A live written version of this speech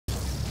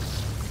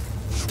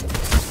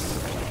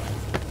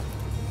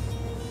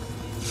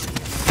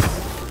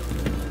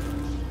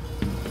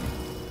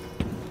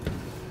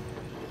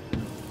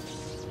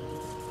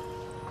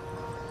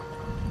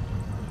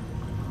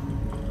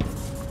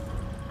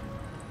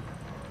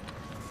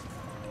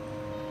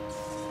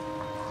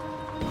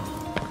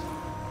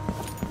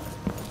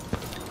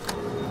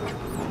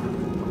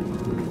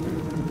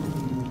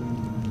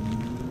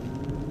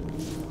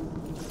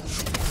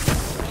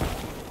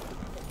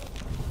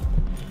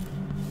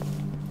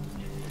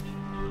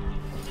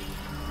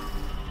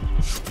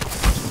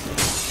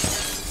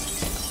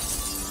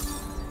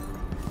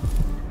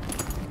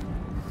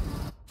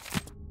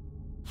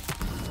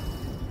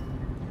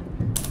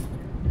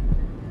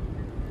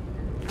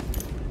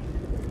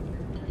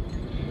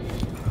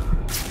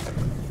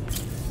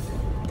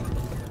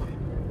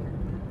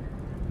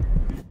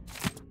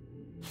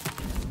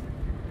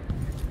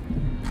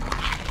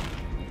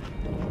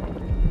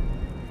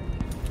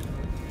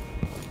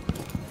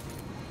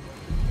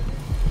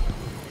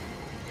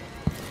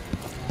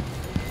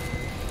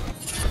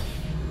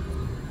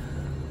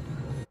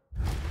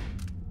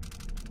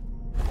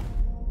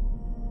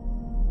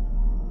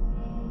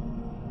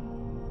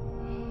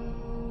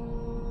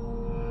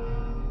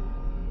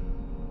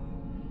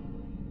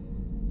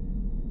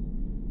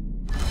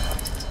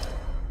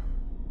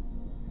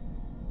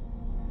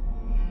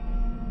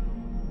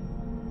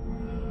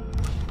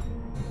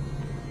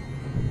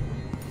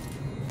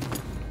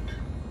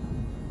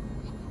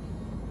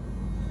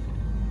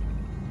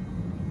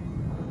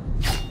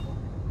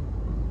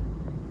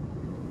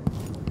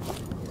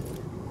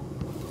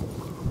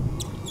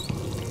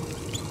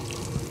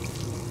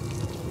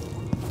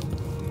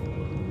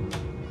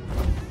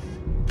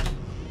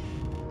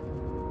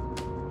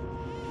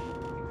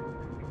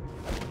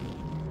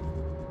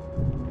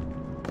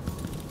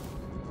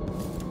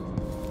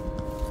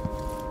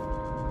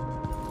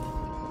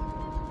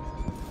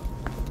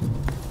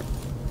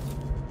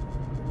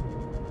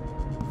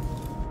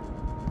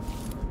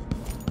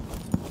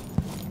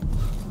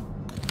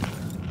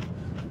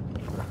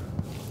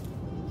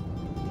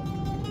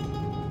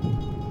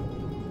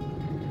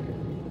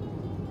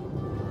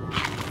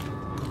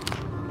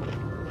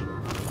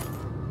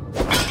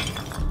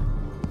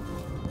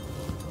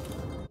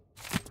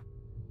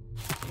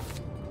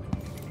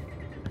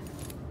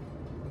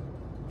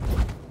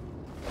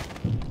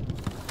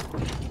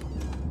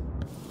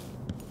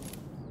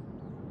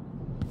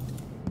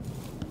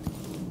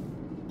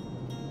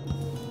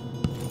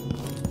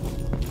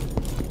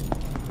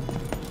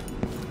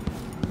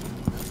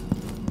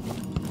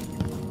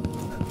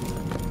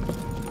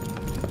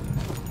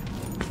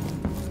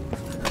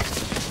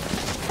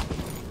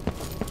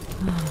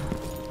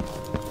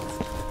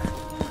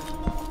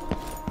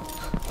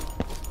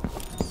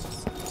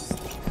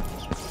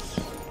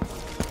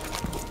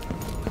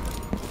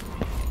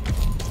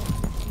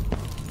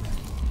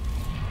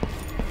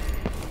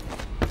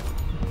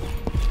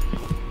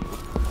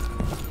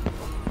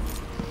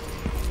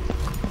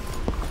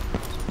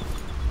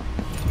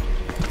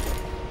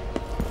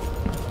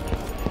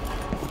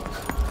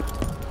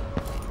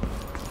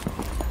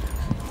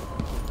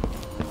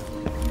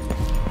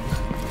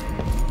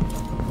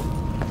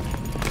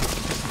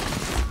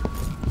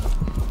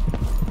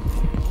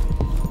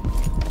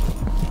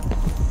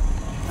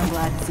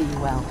Glad to see you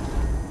well.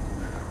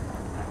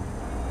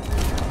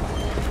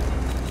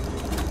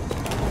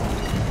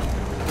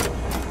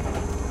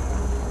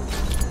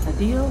 A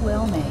deal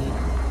well made.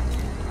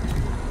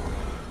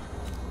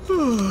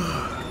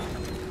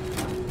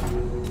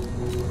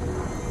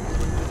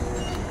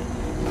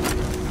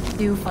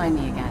 Do find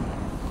me again.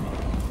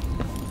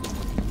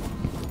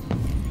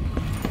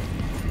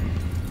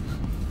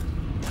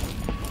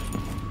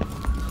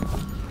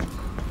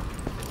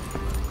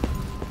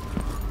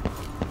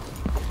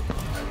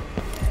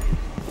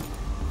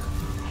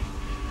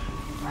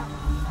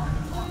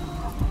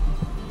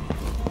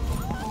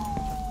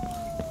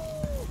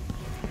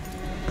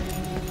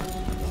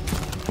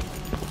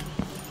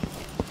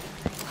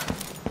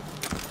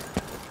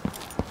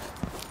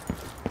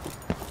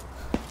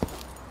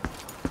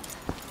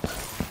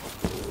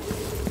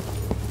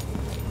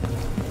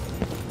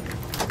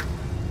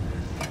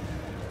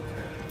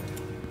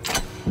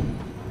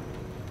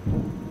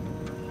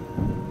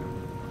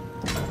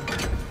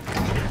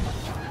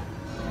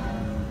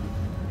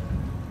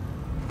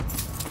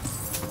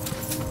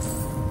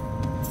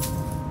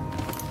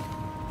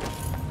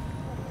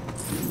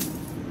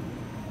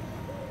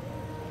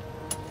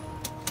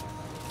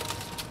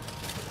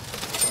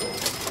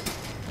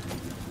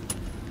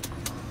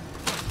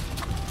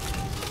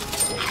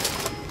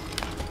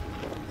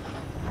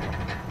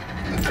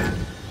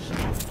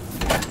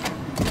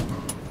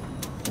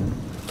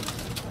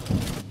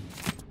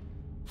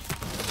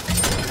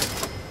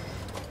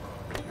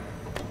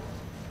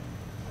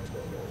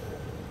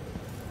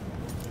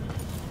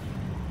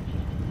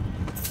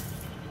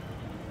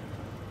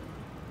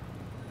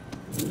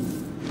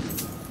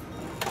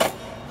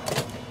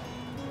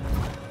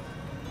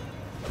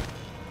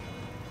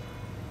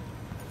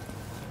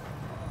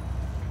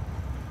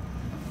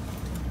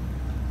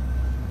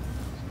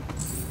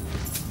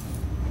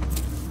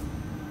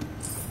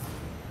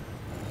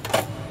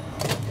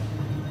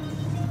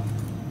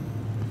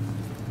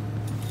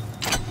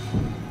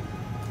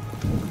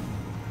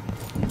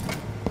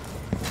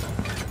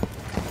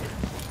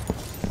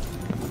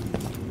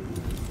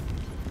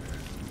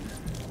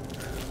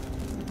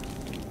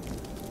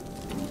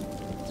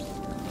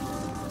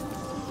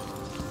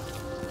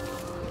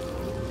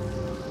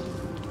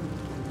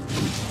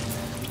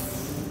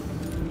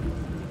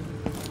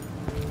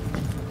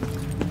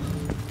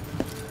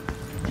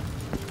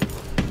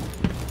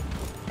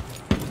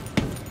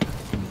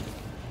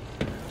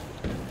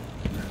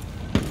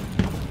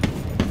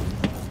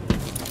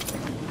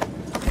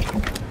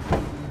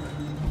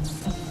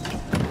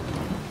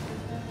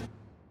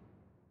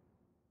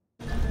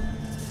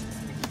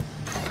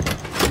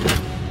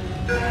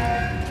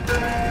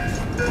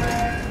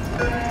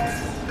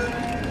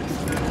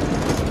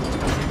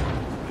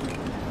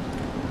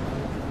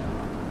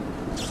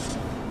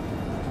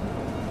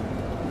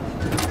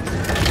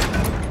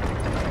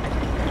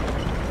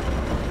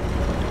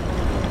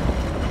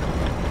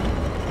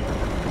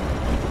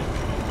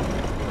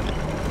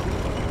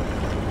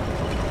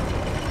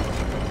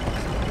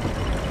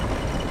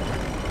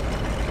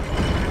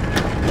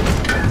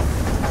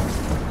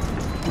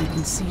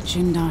 See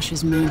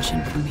Jindash's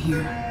mansion from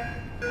here.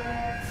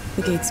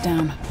 The gate's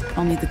down.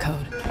 I'll need the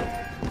code.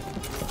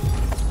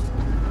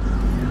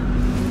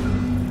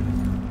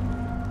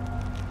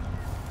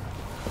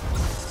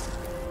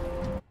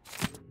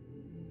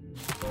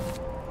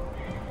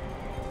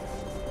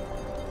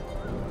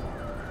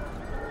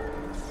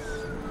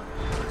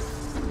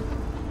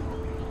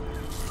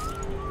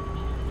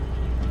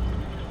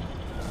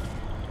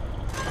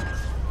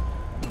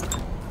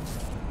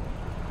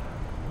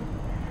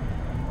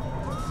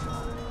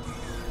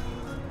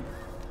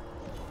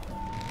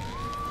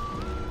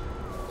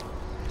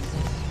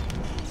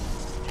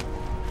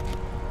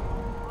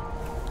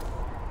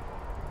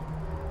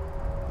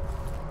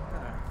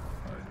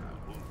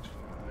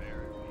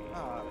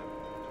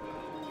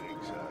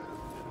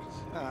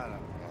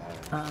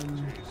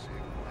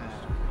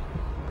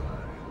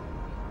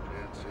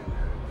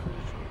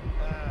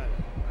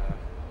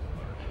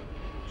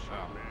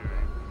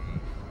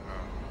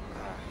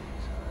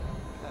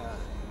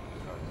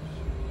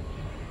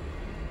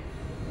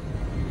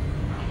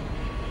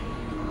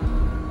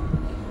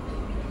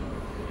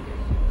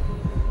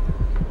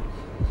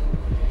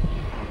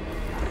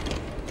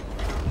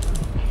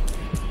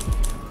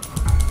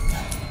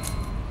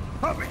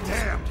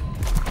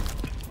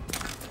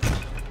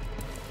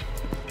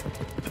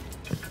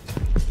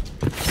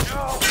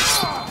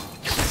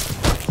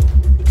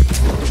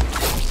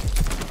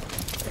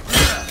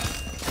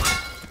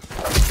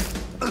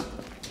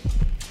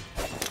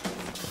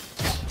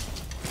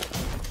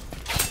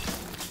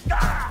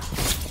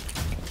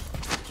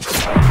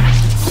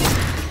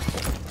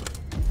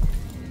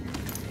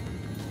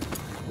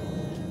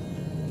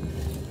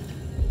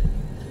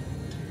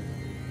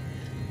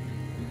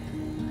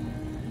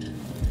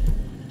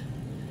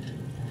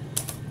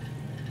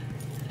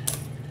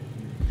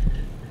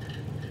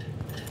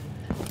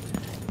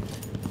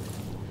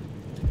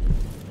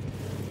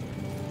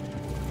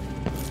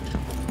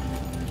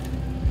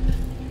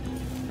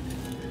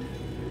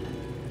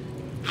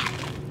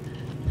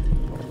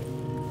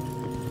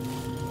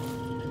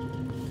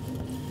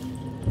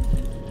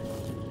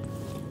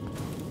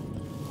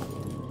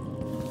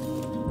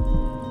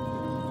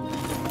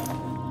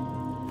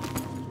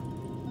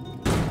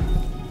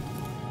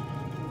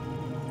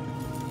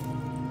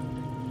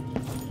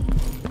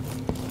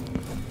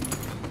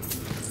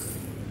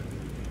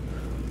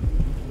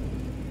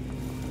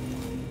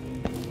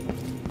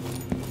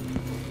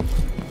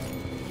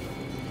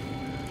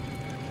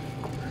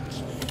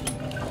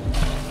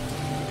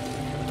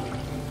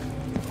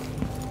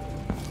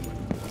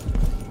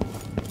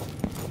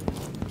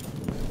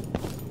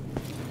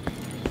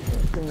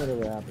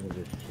 Whatever happened to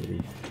this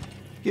kitty?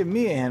 Give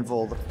me a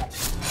handful.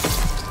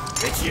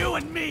 It's you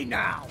and me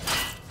now!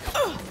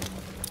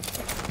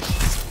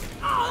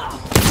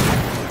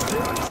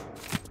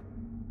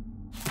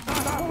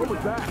 What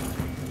was that?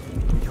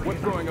 What's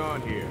going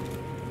on here?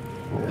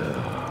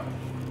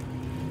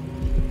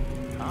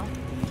 Huh?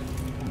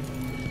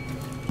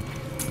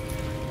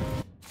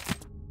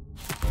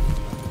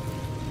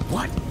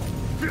 What?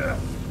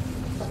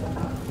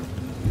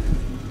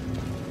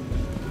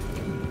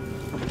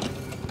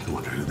 I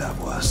wonder who that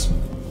was.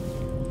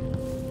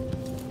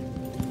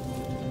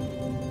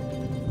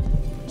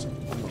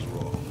 Something was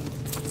wrong.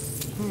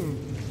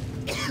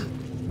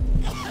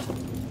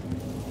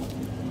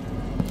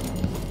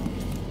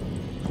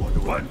 I wonder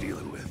what I'm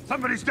dealing with.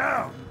 Somebody's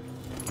down!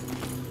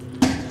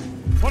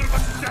 One of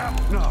us is down!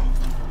 No.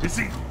 Is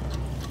he?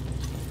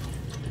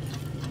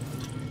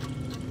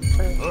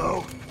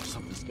 Hello?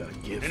 Something's gotta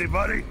give.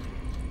 Anybody?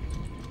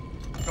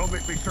 Don't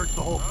make me search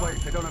the whole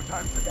place. I don't have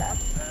time for that.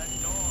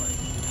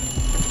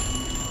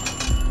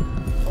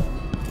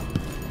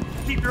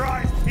 Keep your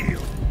eyes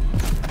peeled.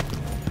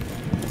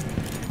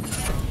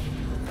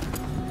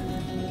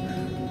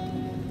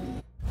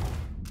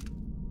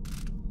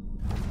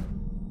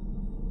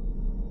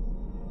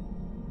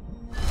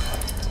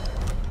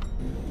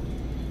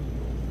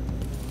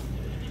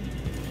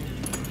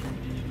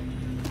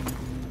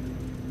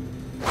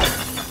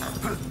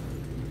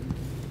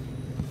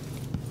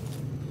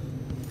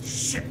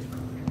 Shit!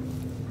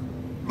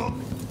 Look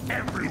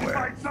everywhere.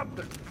 Find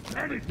something.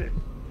 Anything.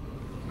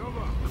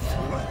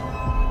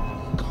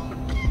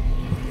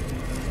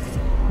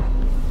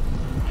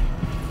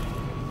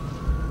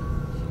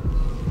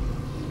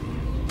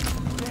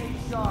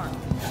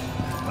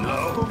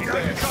 Hello?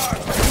 Behind the car!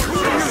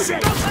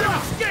 Shit!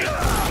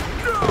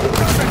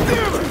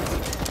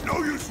 No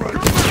use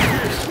running!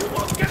 You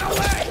won't get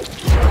away!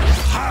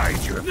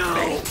 Hide your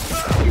face!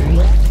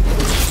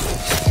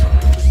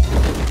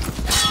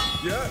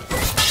 Yeah?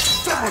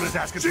 Someone is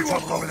asking for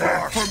trouble over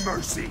there! For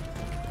mercy!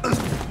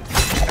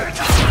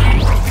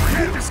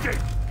 Can't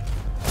escape!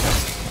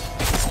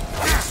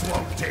 This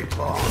won't take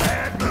long!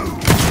 Bad move!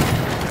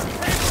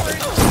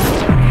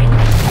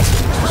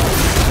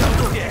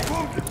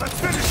 Let's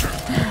finish her!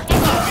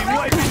 I'll be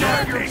wiping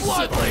out your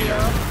blood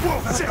later! Whoa,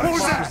 shit! What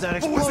was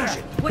that? What was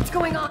that? What's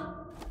going on?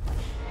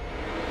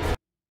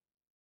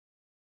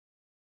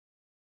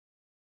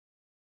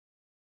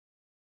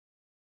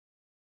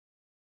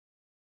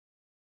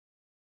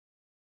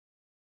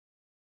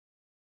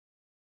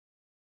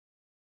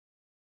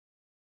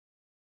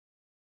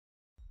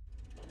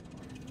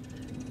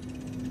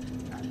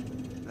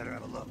 Better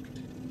have a look.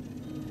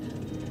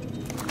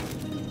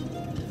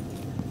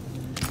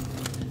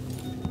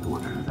 I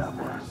wonder who that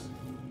was.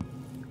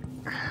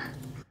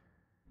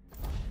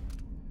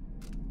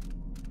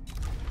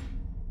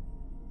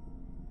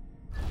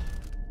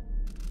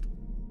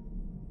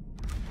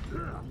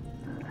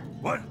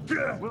 What?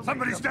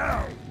 Somebody's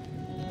down!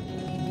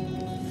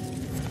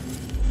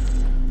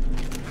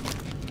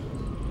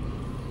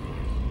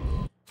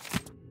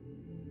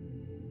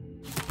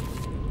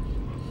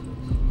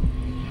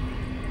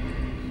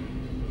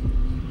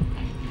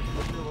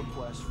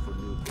 Request for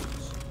new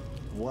goods.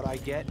 What I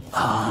get?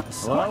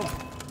 Hello?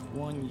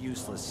 One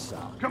useless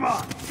sock. Come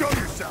on, show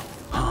yourself!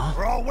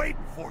 We're all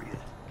waiting for you.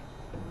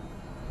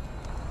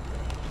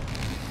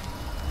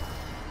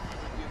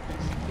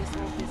 This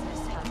whole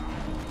business has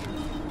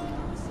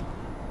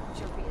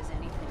jumpy as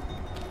anything.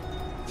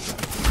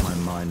 My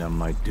mind on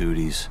my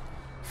duties.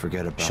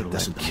 Forget about Should've that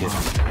listened to kid.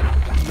 Mom.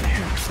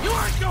 You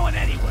aren't going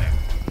anywhere!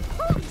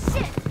 Holy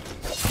shit!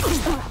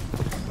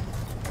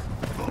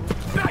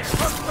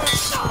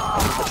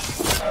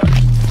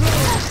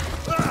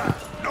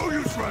 No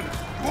use running!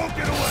 You won't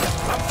get away!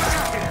 I'm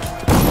back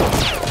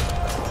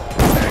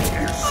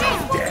here! You're so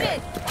dead!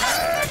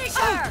 Finish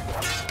her!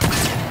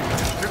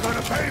 You're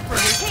gonna pay for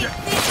this shit!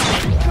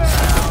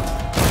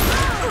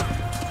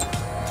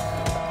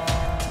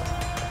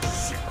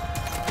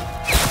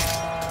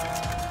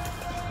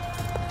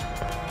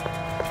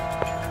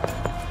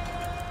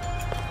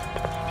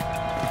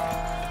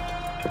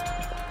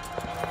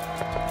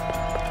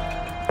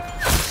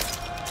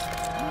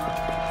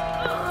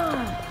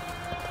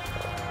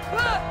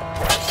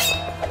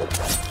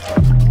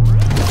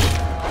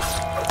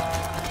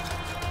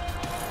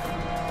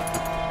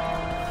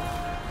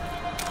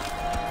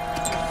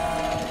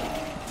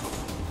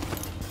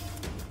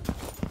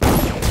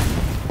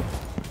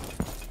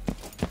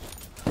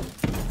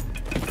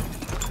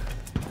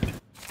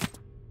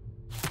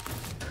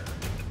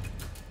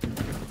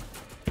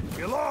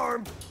 The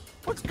alarm!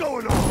 What's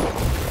going on?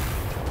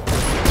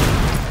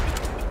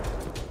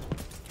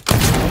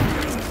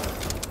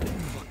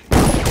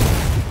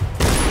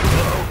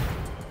 Hello?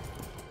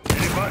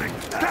 Anybody?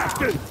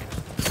 Captain!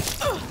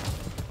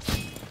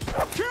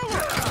 Kill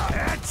her!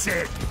 That's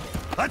it!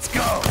 Let's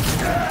go!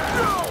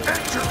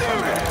 Enter the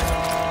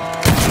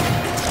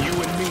You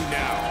and me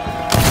now.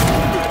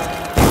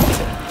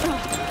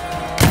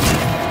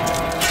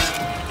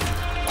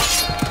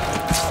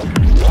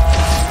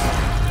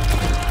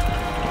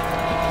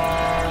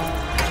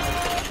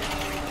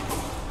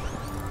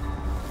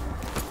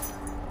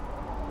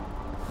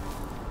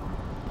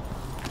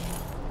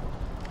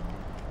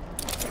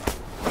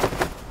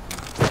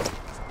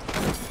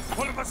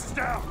 Guards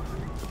down!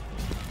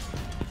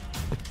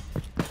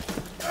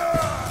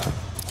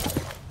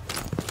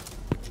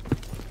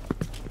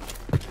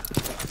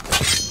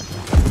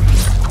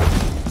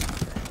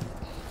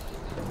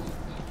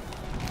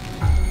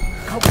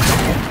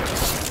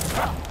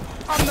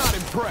 I'm not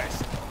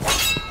impressed.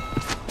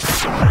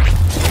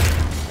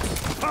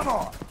 Come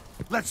on!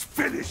 Let's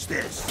finish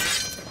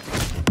this!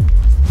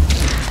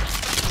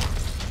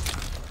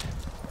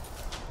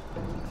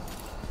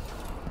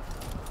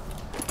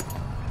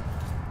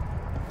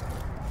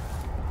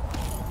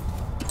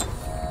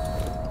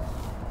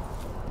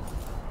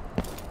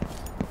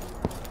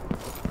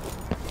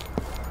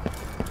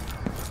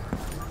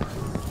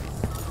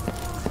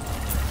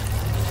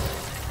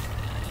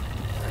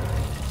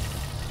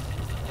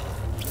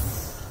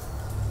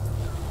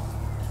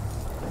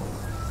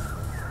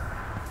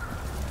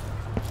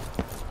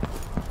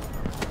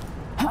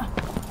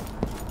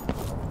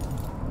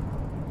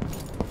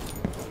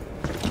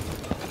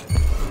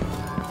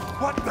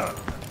 What the?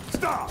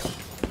 Stop!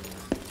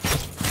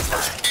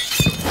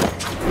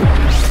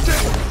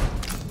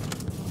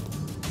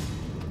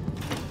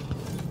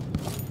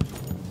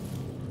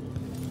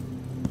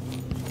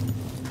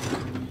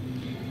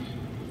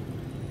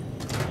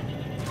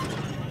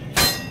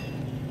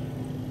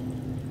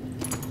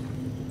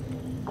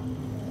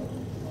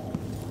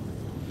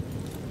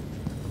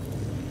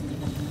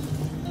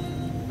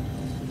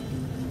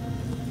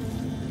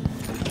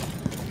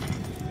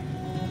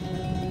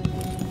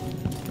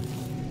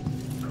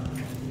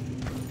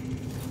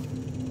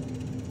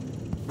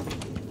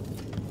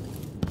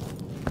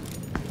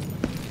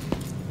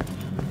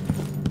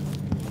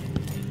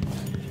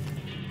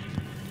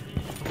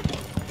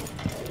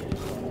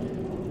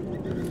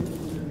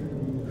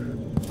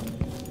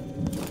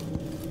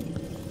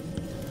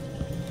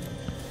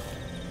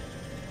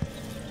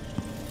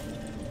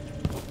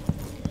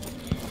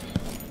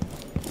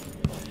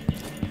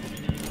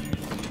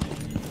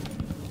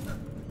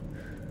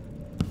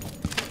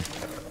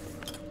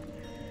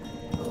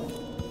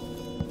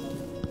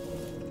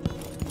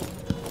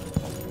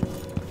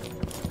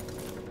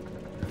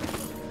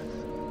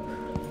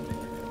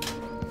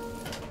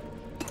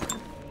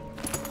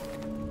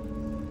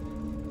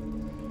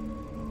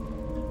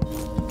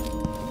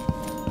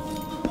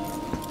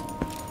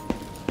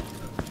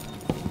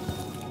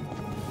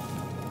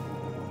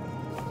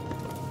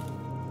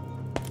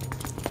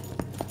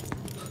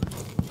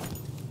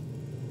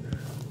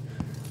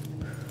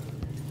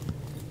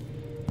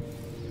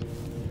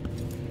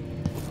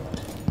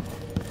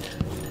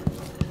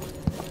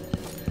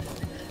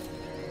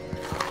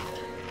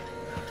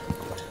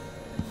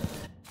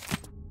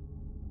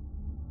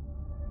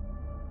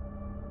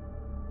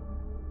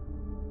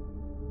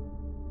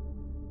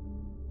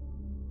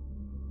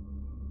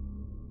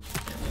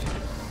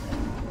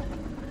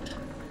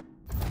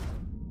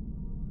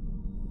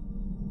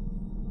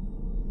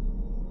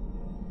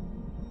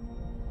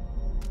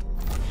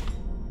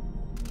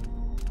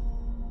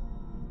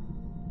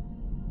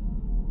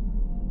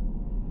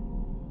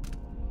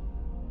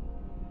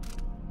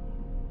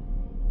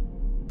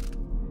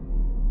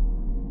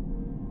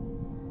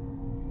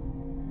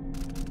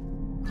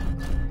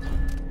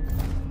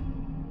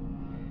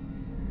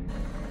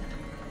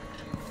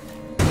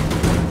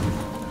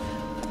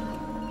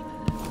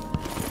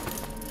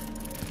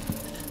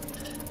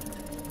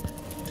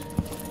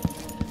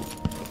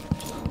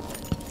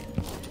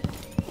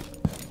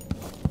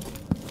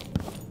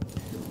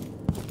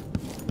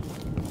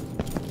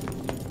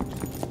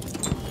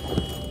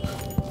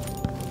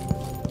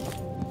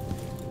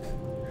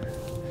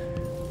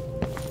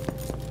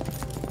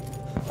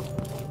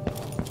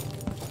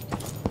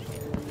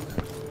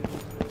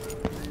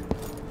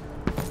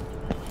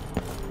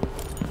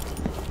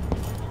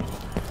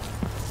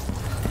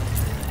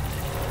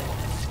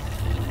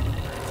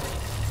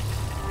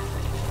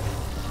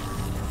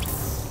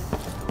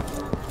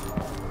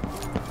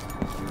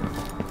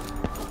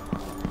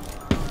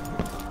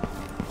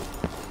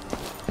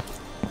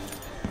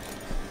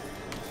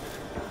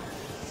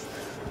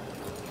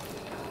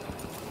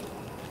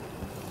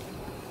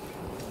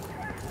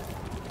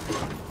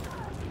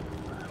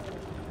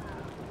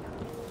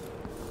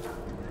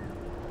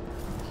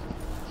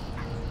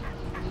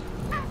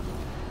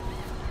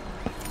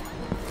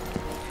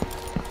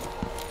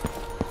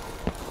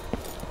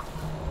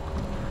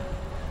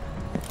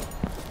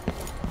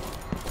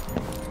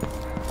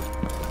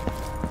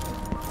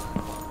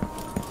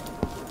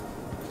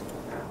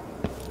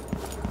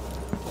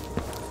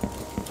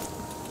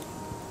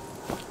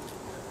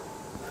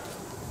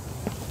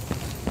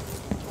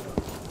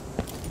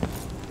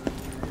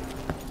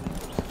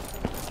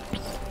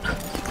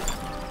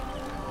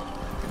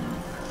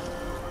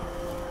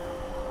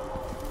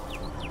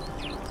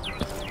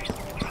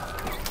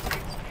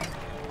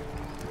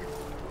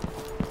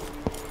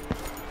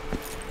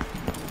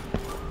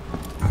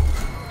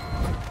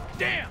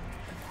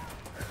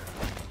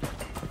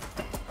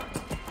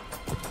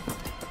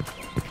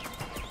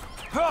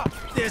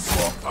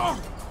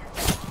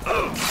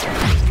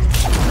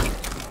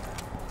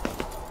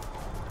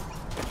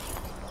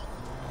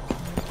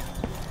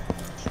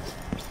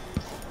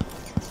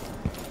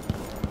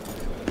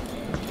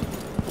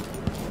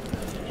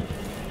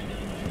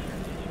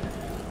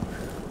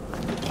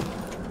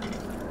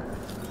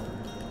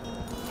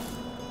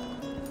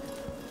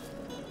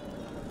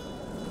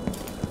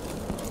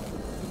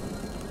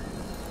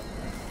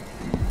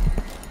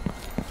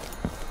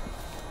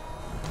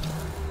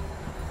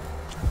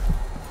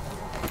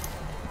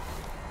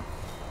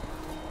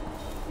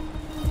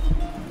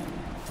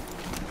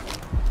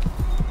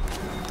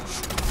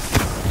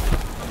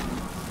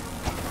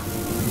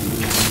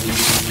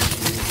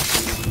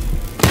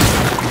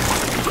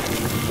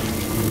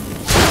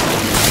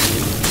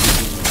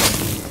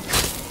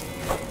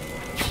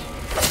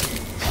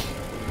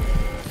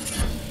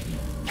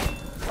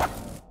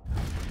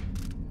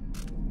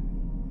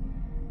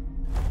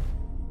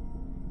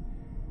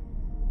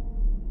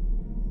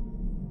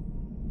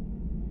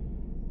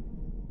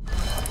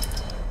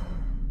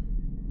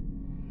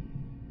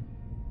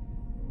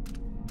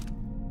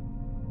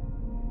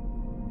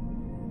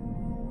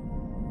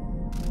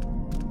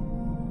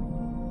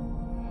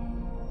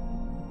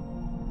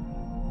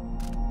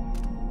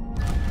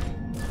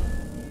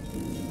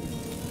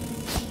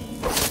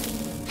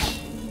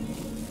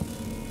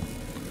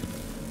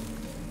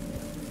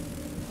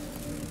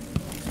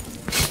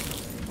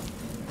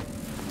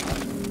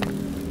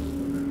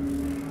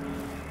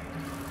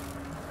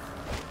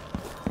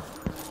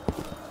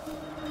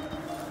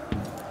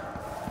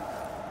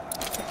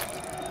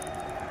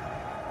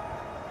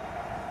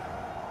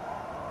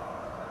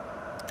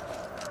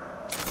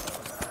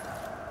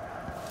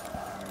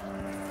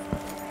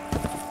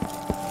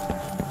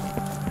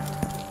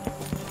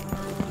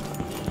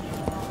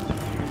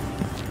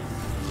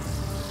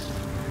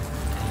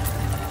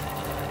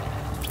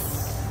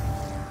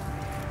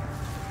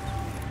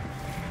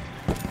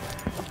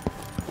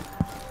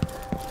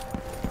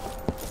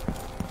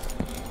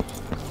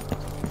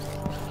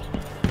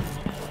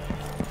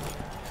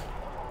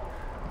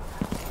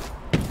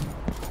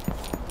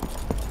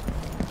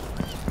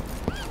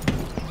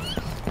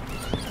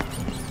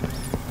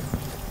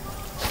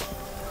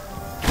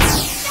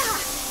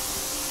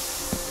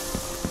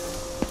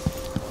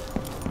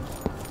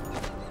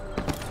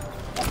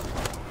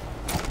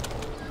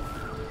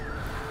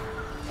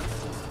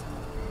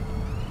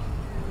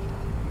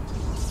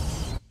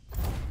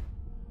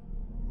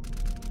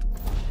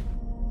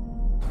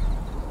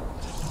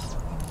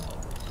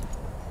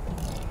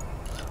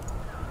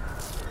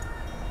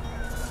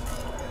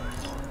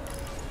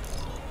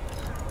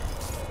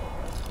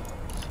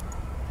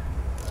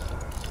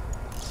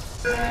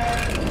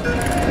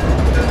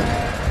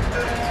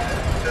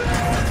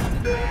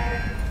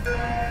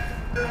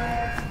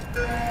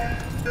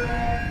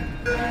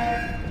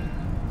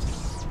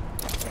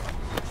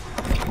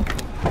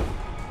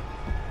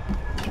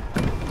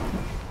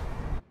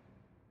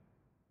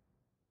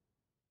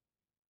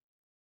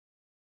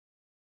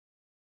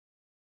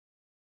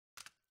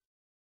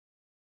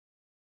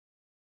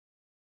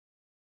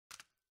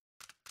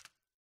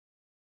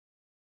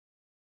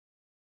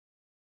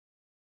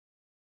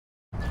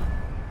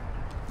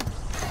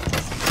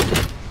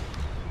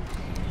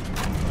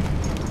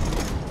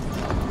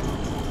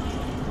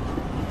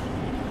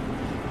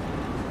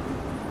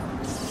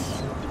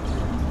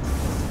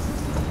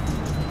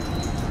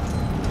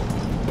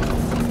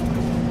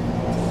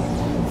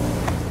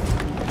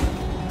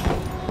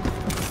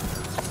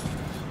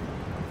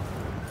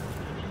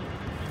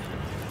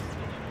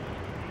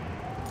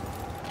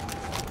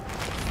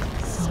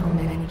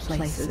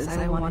 Places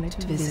I wanted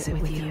to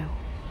visit with you.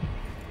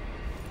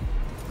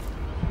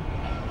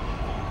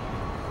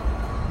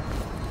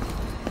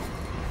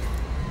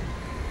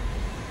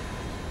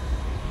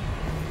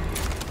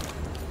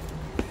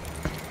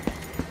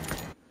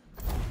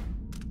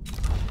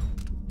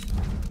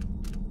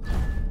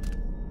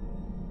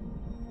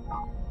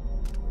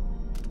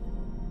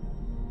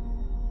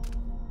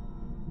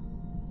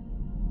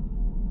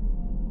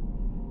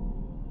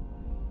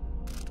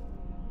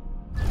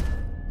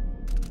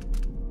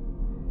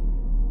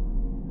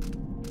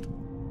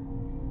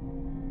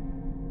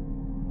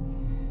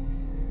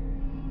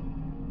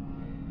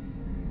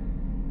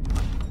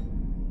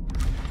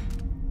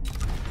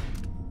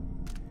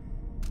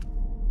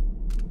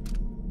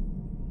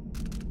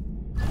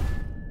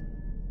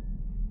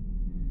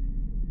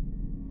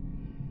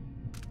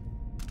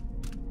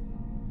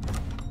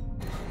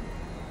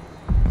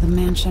 The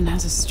mansion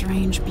has a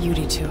strange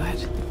beauty to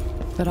it,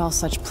 but all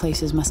such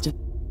places must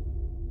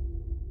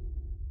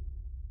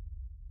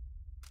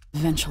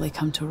eventually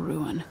come to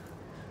ruin.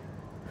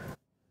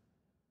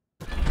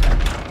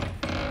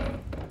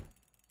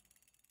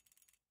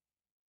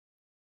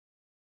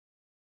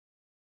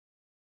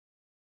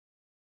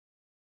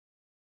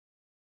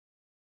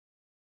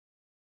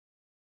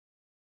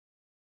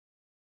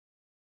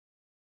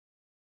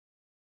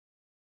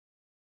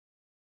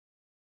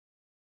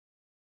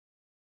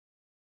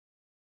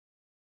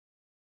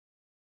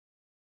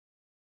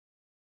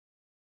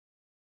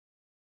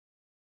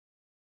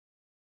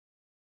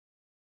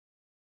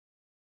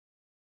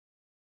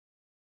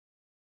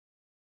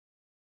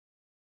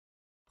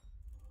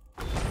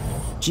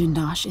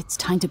 Jinash, it's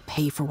time to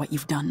pay for what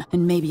you've done,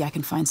 and maybe I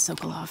can find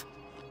Sokolov.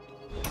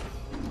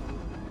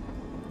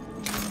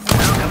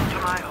 Welcome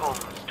to my home,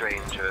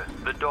 stranger.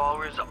 The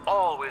door is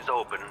always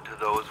open to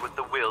those with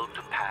the will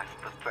to pass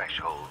the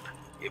threshold.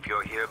 If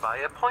you're here by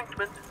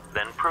appointment,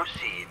 then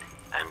proceed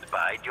and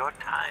bide your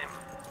time.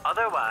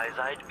 Otherwise,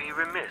 I'd be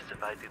remiss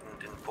if I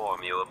didn't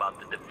inform you about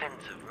the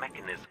defensive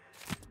mechanisms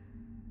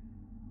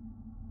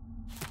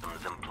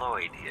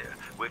employed here,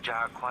 which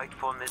are quite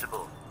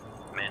formidable.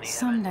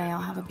 Someday I'll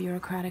have a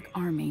bureaucratic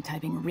army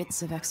typing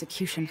writs of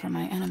execution for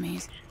my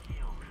enemies.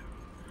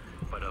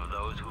 But of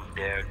those who've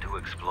dared to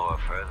explore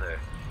further,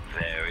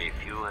 very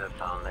few have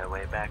found their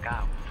way back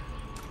out.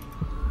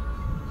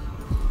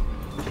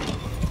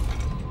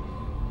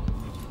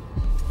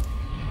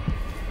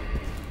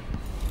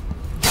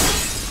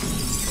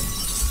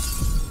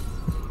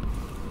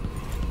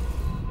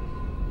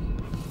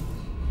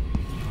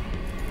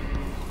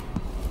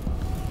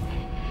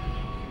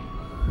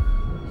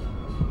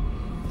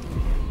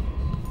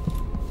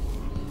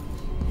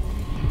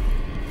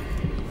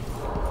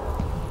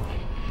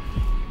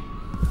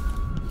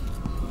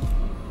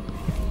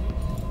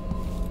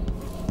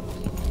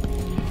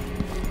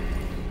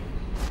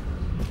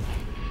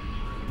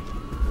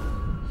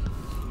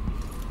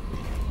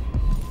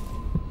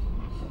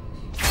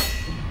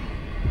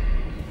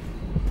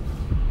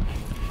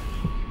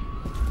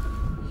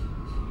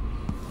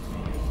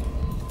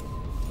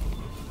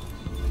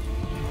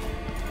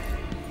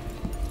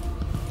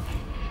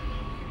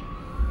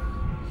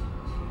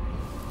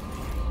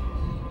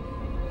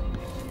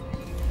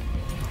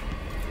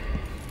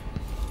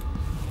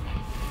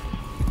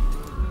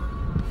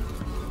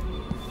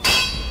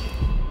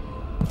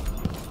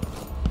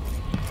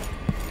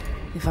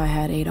 If I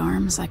had 8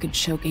 arms, I could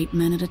choke 8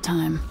 men at a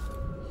time.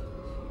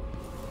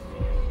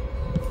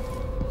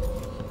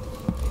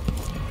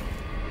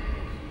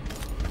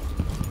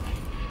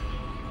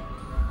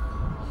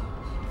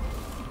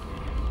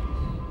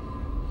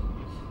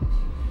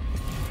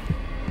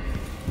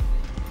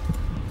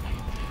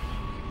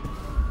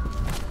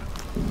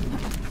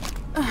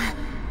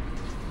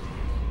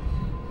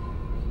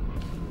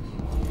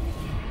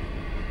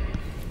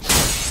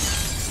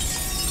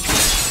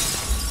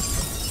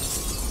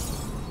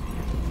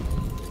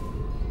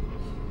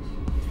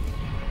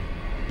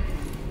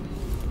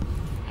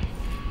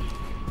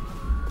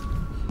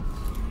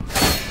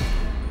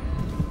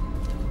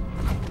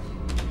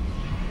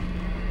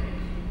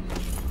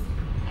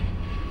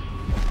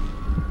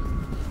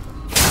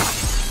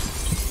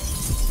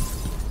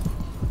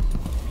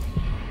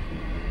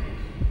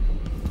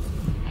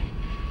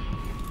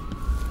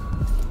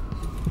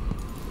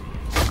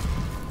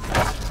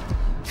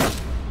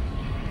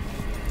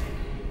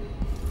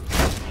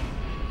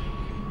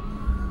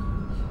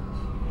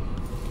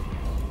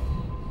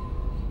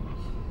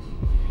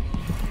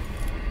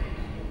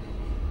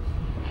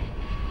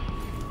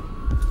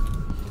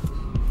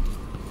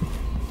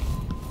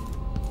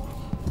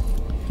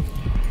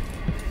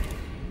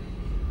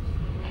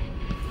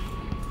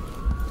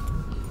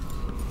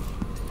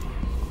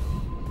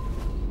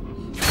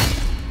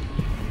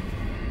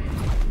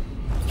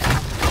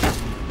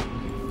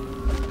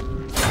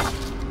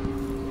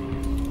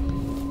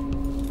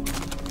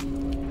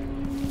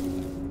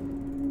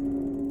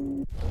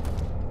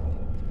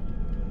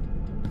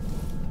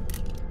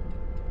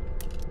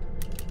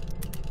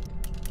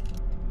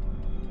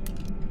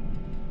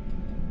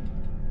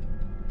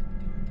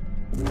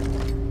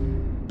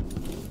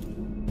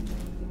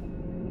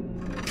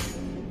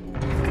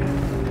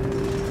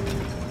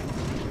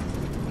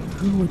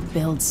 Who would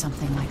build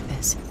something like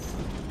this?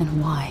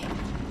 And why?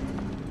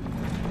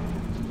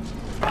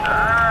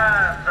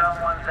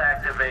 Someone's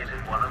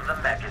activated one of the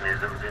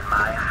mechanisms in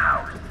my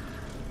house.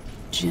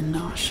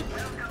 Jindosh.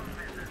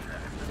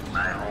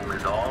 My home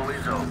is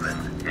always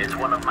open. It's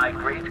one of my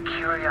great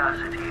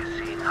curiosities,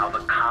 seeing how the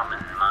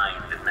common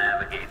mind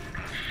navigates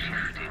these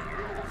shifting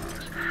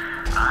rooms.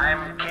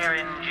 I'm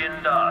Kirin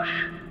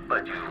Jindosh,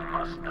 but you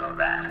must know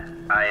that.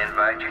 I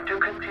invite you to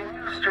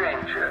continue,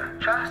 stranger.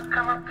 Just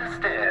come up the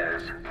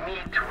stairs.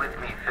 Meet with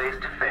me face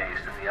to face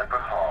in the upper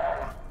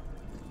hall.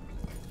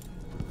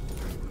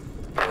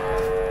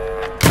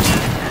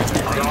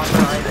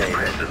 Unauthorized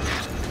presence.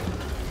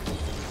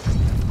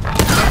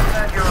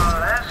 At your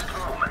last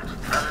moment,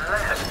 the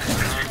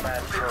last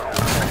man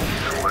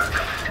the work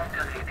of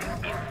scintillating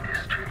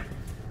industry.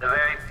 The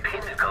very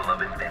pinnacle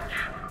of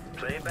invention.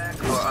 Playback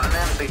for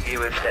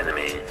unambiguous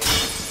enemy.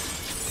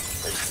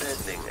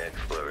 Extending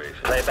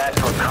exploration. Playback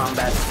for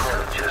combat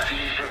approaches.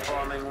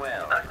 Performing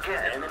well.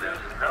 Again, there's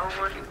no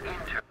one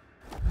inter.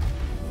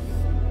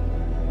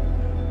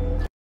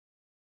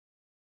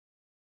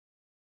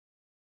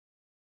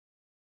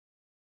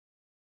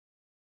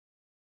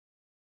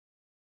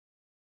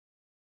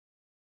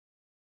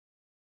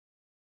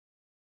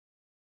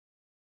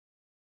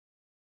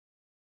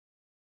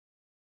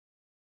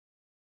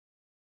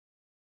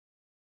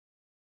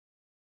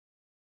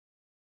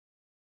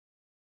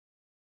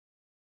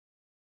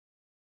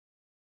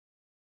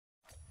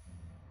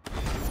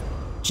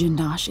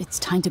 Jindosh, it's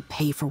time to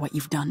pay for what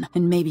you've done,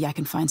 and maybe I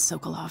can find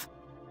Sokolov.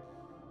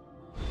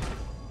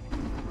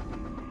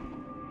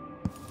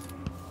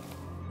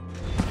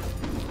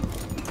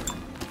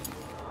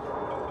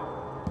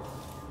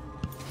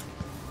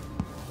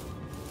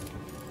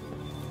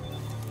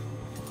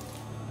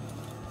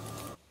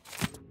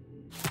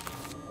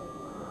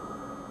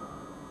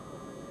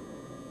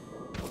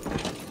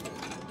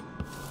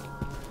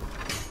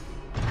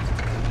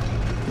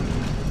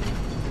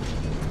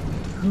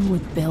 Who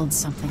would build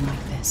something like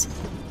this?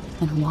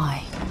 And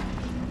why?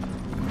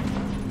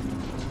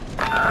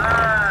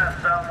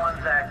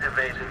 Someone's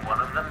activated one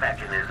of the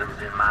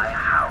mechanisms in my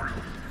house.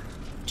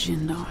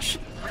 Jindosh.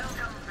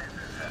 Welcome,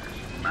 visitor.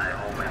 My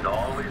home is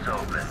always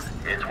open.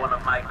 It's one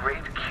of my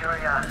great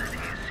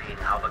curiosities, seeing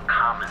how the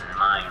common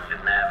mind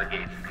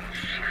navigates these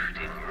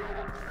shifting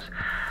rooms.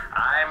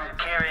 I'm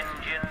Kirin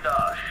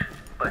Jindosh,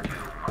 but you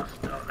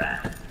must know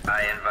that.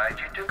 I invite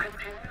you to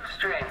continue,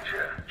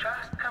 stranger.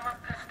 Just come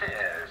up the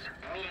stairs.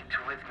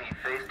 Meet with me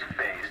face to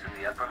face in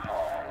the upper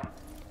hall.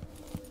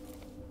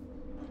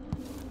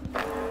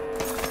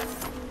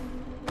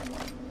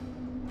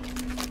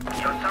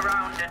 You're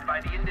surrounded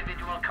by the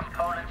individual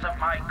components of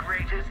my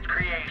greatest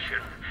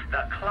creation,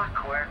 the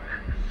Clockwork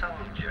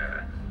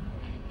Soldier.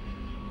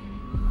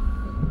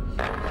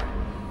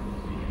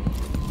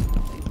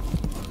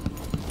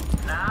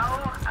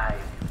 Now I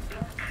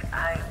think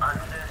I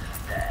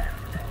understand.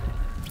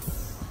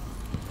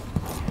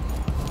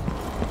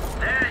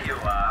 There you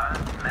are,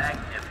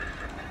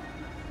 magnificent.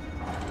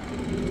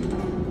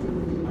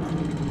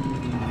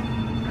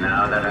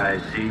 Now that I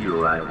see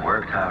you, I've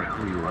worked out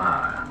who you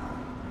are.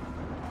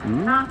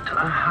 Not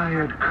a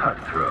hired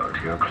cutthroat.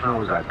 Your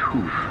clothes are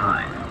too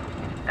fine.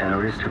 An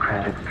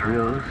aristocratic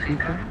thrill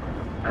seeker?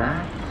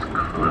 That's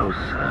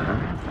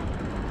closer.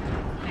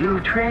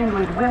 You've trained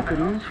with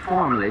weapons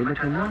formally, but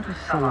you're not a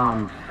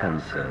salon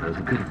fencer. There's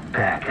a bit of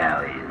back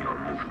alley in your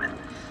movements.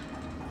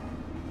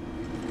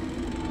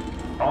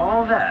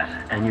 All that,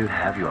 and you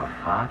have your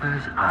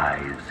father's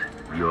eyes,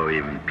 your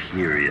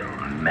imperial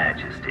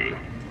majesty.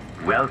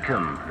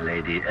 Welcome,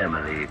 Lady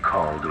Emily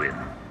Kaldwin.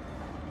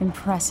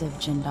 Impressive,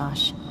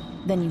 Jindosh.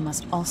 Then you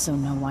must also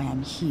know why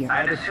I'm here.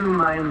 I'd assume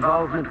my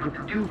involvement with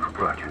the Duke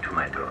brought you to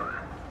my door.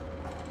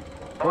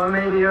 Or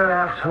maybe you're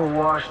after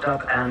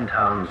washed-up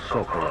Anton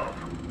Sokolov,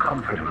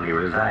 comfortably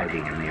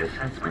residing in the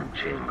assessment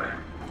chamber.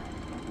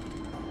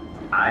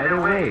 Either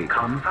way,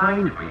 come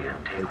find me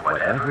and take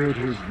whatever it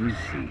is you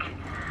seek.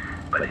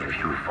 But if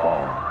you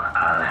fall,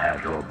 I'll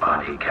have your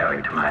body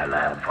carried to my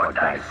lab for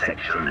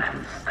dissection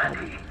and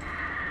study.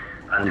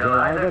 Until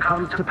either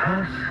comes to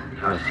pass,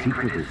 your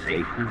secret is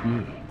safe with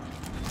me.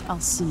 I'll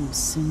see you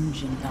soon,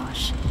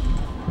 Jindosh.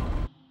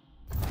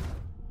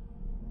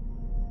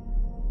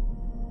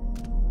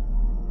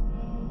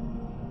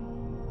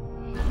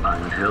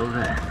 Until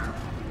then.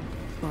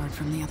 Guard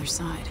from the other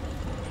side.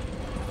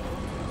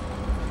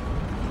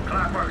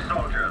 Clockwork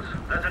soldiers,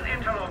 there's an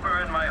interloper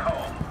in my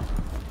home.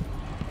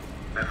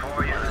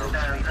 Before you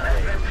stand an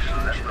invention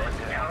that will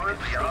endure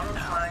beyond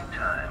my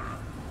time.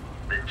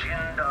 The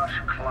Jindosh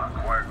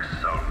Clockwork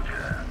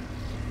Soldier.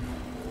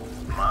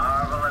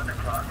 Marvel at the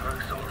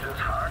Clockwork Soldier's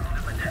heart,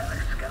 the metallic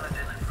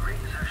skeleton, and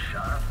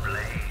razor-sharp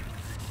blades.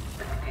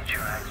 The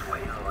miniaturized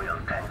whale oil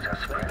tanks are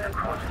spread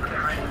across the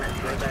frame and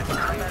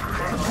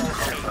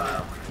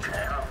profile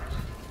channels.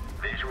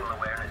 Visual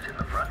awareness in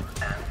the front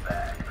and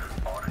back.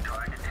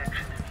 Auditory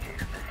detection in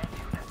case the head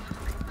unit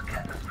sustains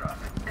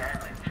catastrophic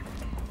damage.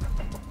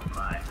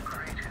 My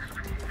greatest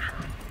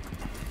creation.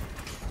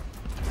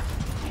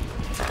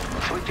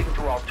 Switching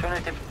to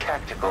alternative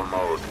tactical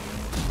mode.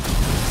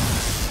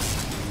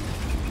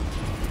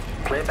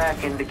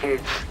 Playback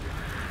indicates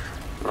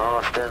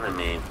lost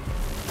enemy.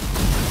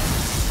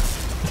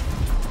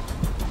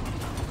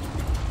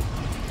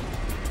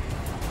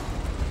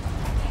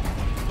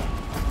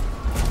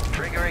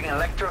 Triggering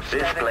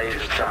electrostatic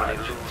displays somebody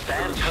loose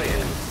and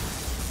clear.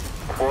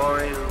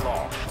 Quarry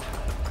lost.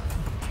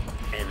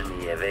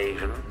 Enemy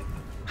evasion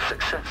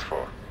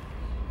successful.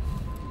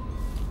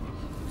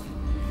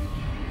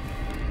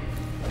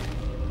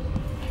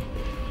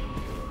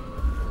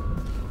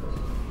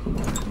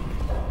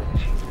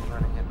 She's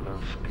running at low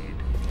speed.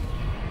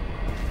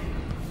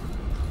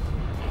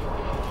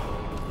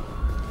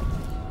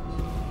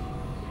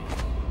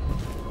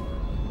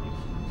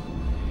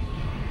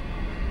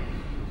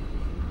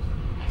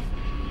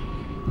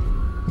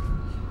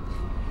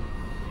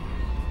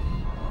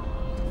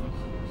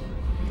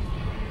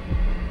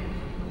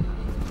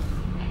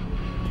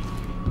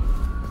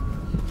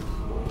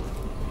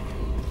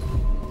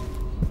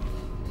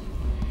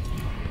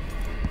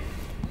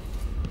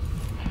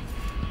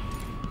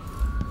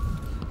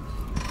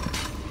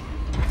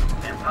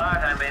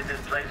 I made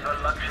this place for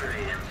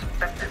luxury and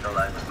spectacle,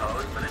 I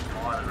suppose, but it's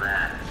more than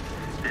that.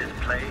 This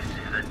place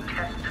is a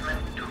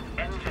testament to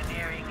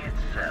engineering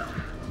itself.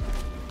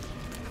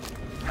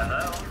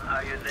 Hello?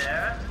 Are you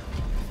there?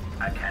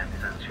 I can't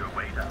sense your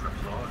weight on the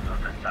floor or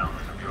the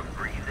sounds of your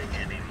breathing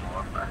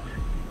anymore, but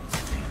it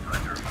seems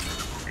like a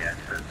reasonable guess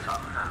that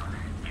somehow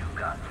you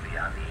got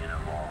beyond the inner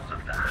walls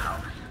of the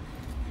house.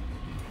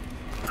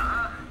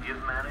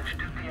 You've managed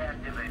to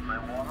deactivate my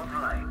wall of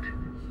light.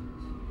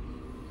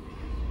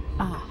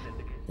 Ah,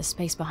 the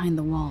space behind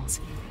the walls.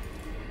 The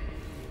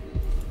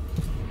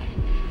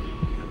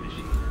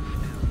machine is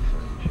still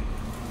searching.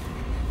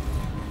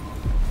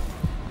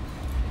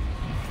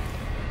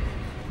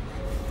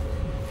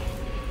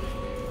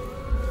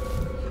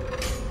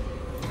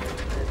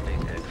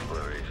 Extending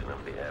exploration of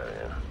the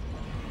area.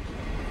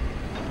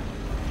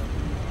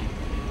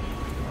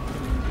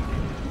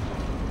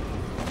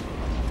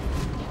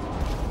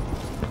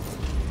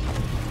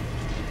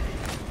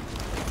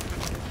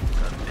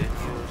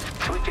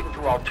 Switching to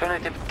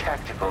alternative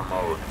tactical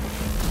mode.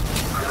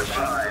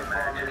 Goodbye,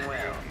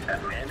 Majesty,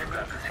 and may the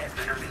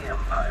protection of the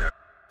Empire.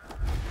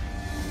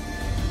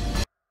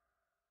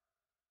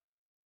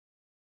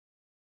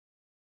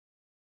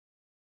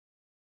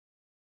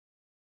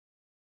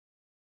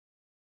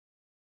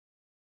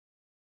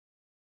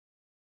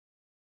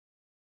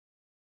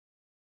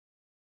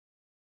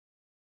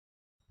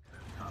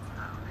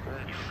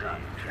 You got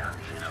beyond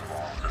the inner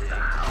walls of the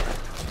house.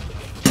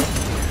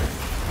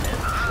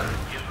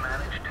 You've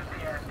managed to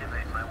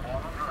deactivate my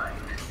wall of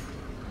light.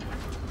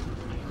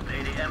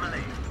 Lady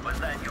Emily, was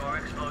that your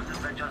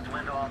explosive that just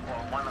went off or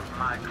one of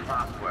my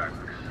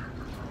clockworks?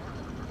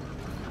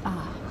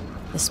 Ah,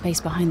 the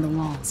space behind the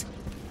walls.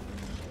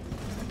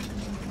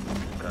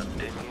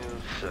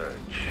 Continue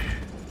search.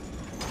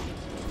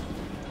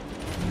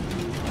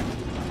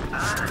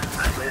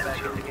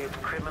 Playback indicates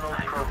criminal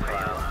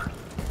profile.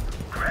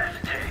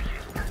 Breathtaking.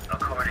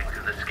 According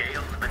to the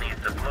scales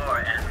beneath the floor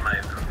and my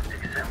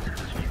acoustic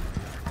sensors view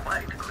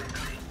quite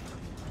quickly.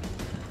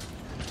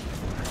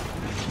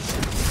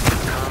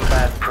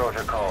 Combat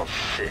Protocol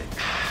 6.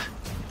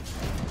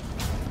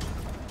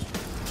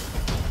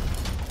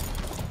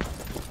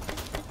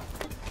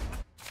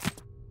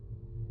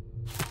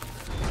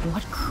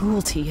 What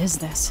cruelty is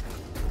this?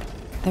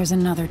 There's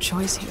another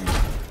choice here.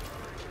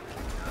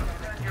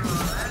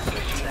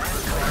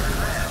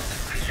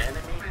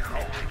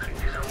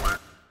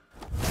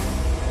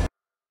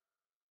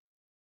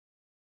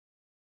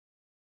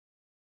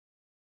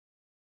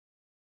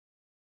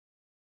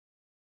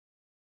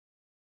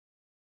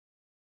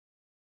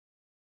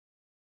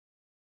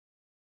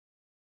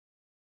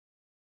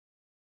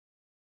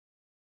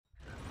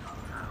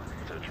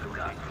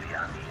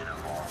 Beyond the inner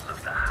walls of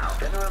the house.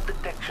 General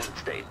detection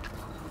state.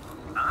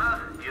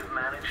 You've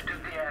managed to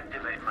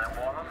deactivate my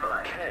wall of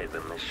light. Okay,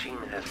 the machine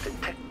has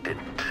detected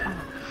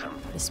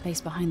something. The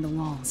space behind the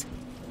walls.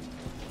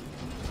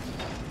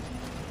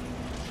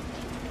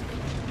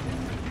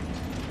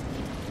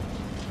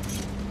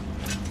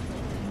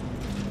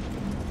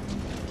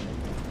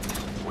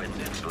 Wind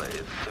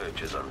displays.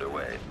 Search is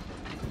underway.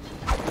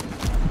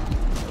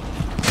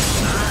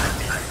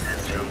 I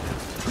sense you.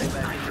 I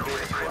know a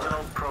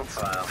criminal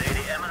profile.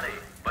 Lady Emily,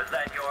 was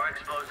that your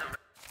explosive?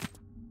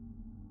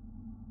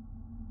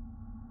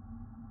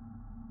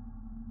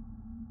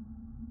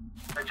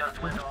 I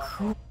just went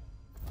off.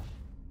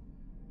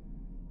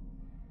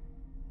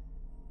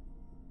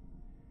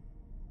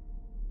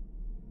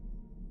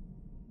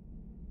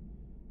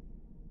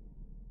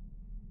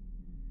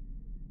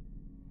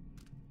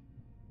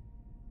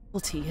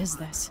 Cruelty is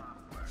this?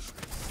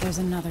 There's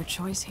another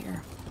choice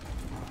here.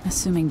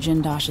 Assuming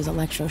Jindosh's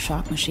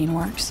electroshock machine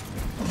works.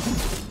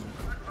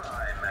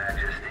 Goodbye,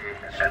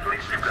 Majesty. At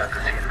least you've got to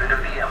see a bit of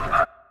the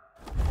Empire.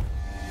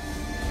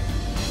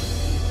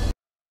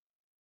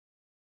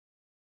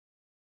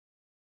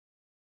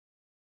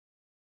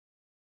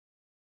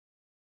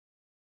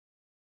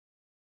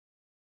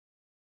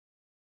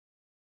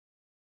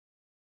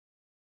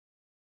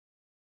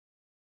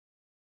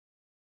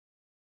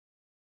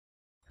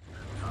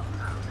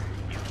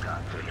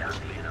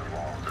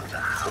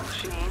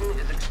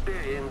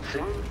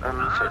 Sensing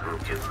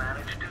uncertainty. You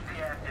managed to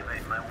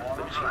deactivate my wall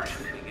of light.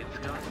 It's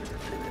going to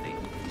vicinity.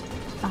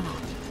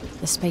 Ah,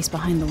 the space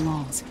behind the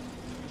walls.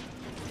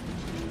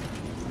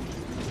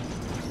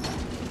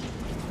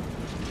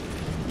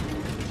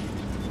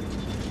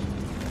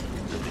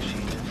 The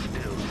machine is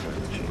still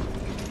searching.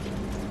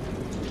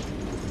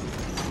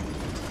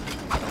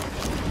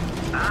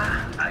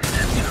 I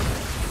sense you.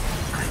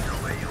 I know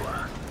where you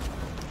are.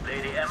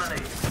 Lady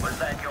Emily, was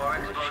that your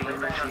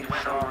explosive that just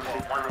went off for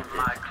one of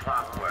my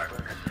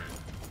clockworks?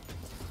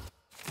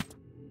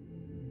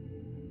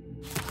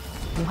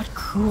 What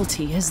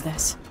cruelty is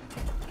this?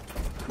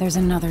 There's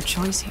another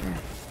choice here.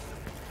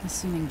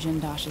 Assuming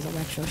Jindosh's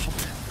electroshock.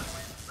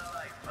 The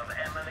life of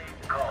Emily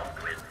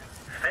Kaldwin,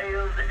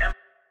 failed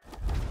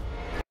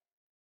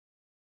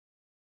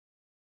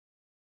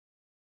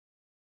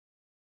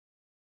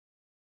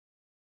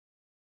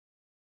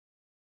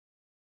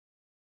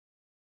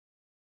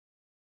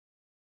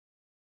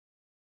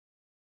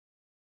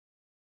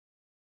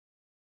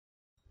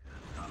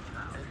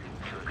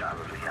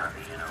probably on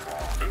the inner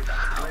wall.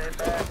 Way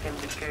back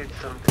indicates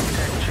some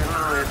detection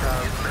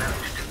without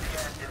managed to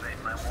deactivate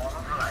my wall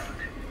of light.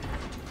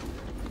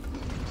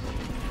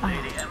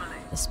 Lady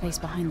Emily, The space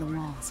behind the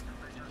walls.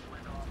 I just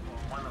went off for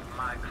one of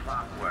my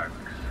clockworks.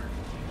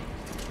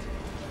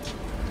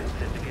 This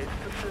indicates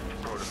the search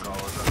protocol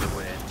is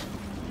underway.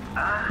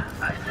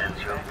 I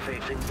sense you're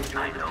facing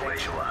visual I know where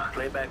you are.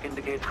 Playback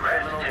indicates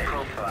criminal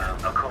profile.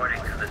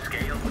 According to the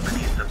scale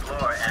beneath the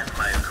floor and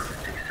my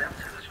acoustic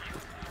sensors, you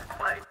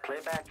quite.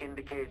 Playback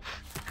indicates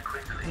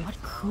quickly. What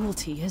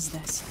cruelty is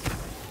this?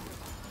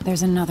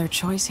 There's another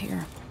choice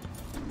here.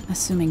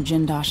 Assuming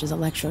Jindosh's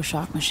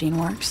electroshock machine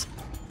works.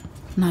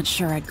 Not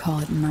sure I'd call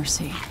it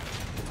mercy.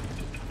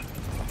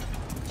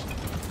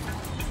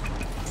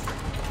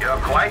 You're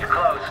quite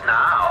close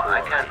now.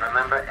 I can't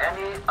remember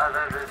any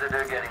other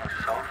visitor getting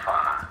so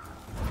far.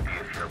 Do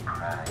you feel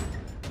pride?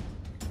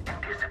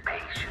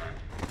 Anticipation?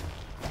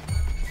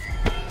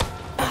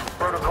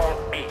 Protocol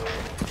 8.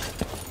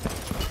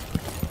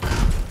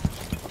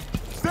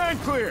 Stand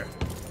clear!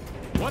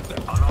 What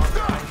the?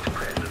 Unauthorized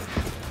presence.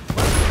 Let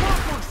the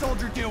clockwork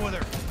soldier deal with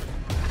her.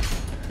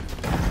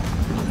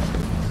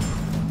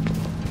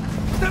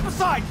 Step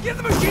aside! Give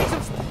the machine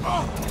some...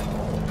 Oh!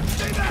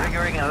 Stay back!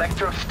 Triggering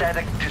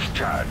electrostatic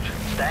discharge.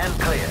 Stand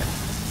clear.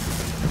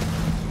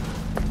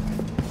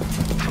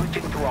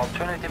 Switching to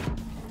alternative...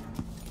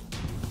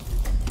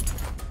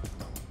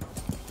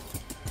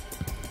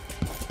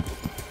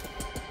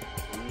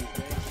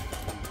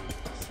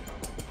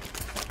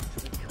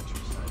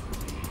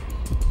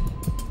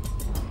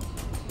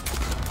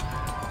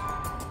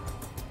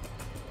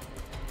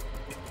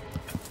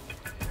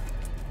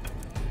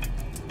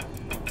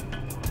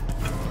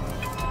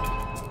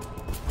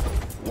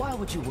 Why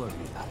would you worry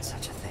about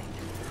such a thing?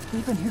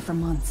 We've been here for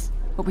months,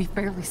 but we've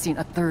barely seen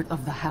a third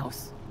of the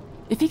house.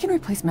 If he can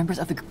replace members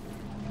of the...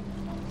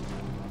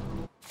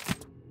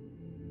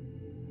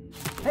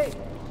 Hey!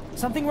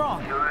 Something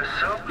wrong! You were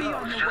so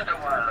close just a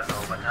while ago,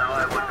 but now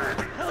I wonder if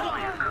you know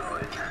where you're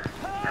going.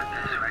 At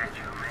this rate,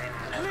 you may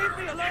never Leave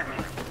me reach alone!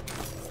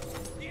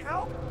 me. Need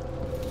help?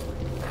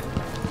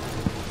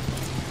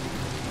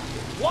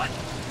 What?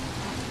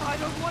 I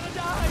don't want to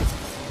die!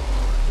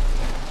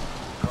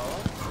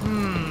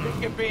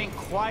 Think you're being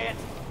quiet?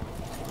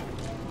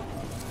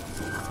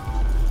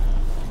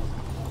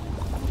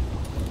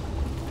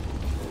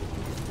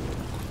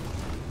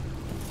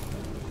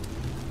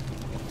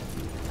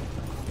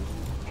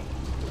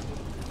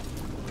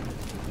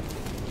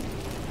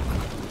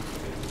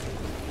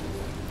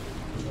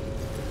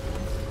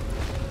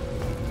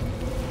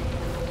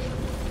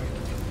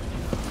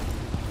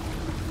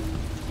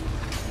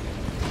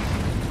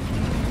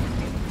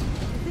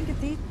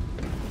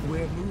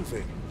 We're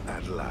moving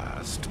at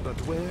last, but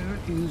where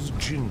is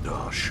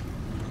Jindosh?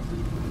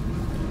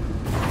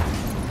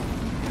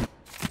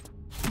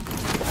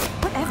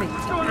 Whatever you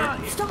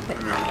do, stop it.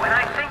 When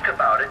I think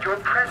about it, your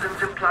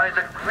presence implies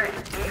a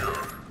great deal.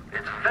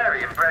 It's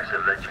very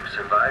impressive that you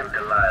survived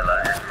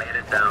Delilah and made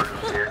it down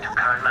here to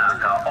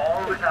Karnaca,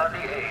 all without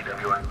the aid of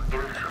your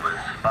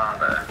infamous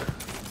father.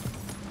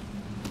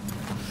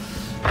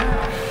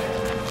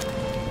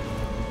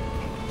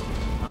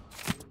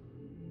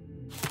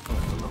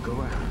 Look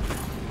around.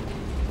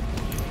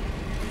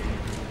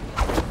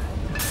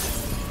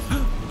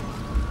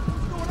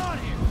 What's going on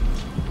here?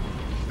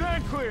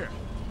 Stand clear!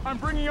 I'm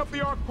bringing up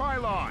the arc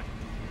pylon!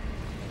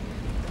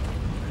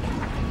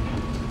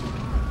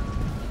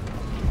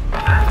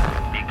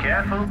 Be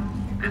careful.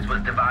 This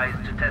was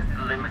devised to test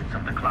the limits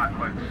of the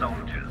clockwork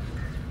soldiers.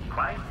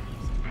 Quite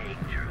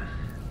dangerous.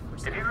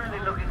 If you're really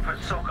looking for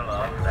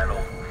Sokolov, that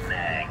old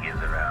nag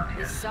is around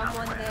here. Is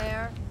someone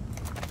there?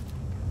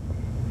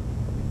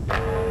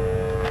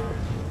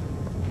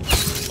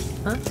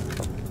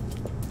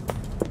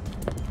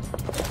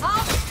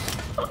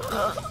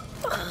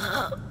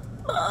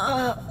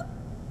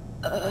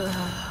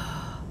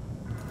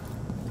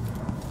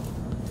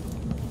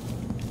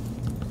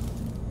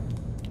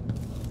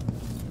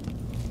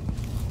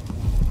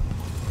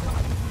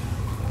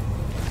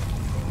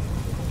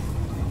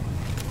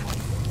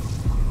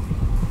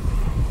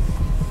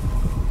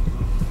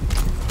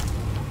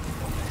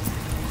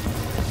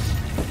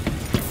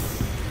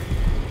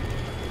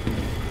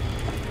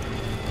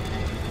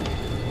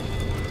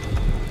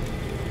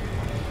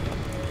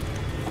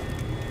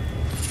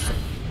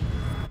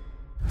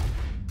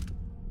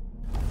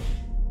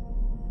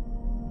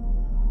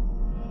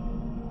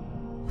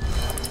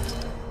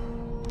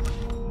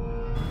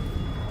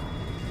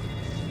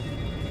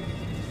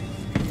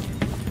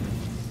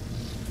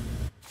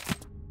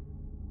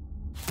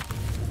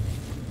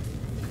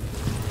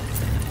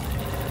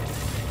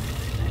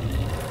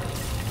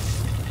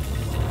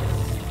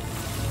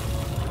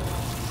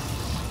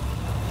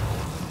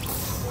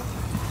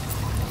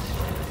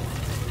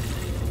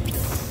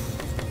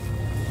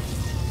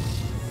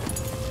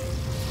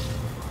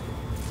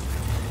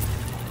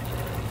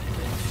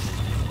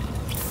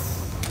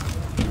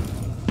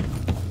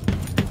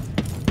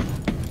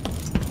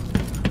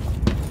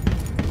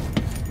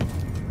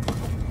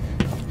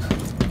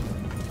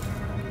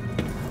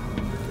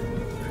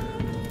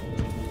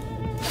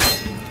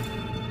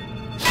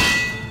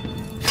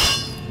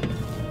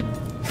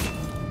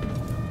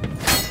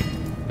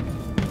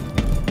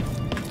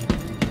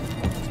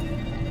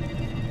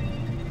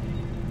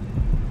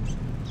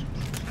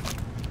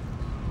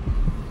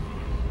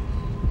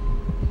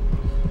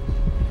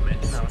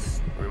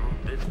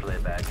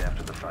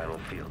 final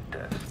field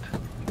test.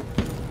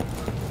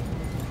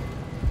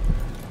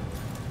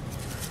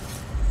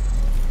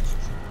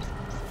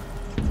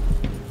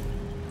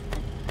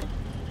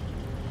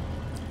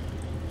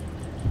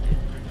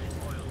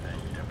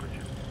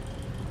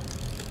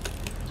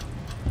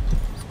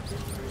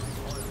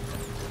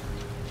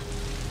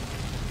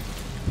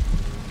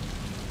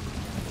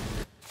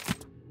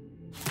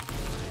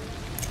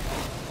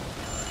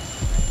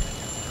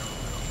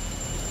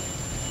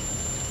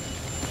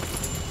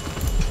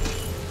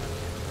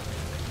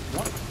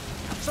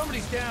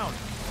 Somebody's down.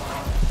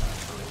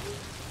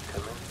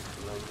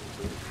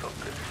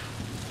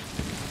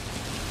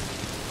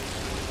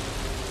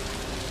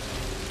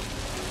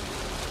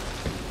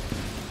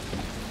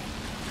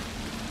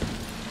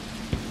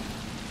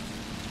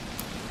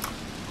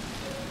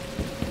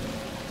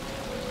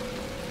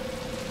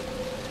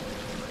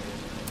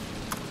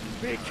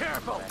 Be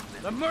careful!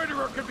 The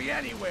murderer could be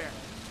anywhere!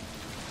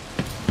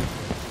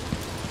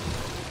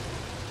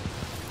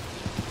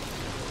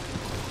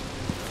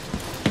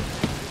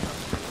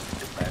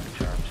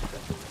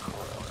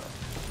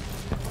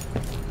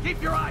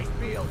 Keep your eyes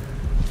peeled!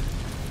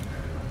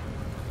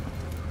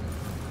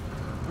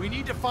 We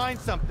need to find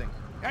something.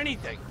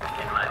 Anything. In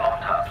my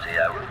autopsy,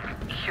 I was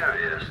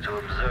curious to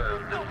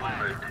observe the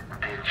rumored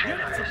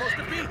degeneracy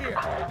of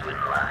Kaldwin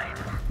line.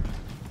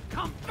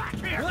 Come back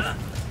here!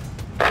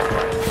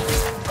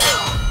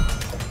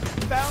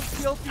 Found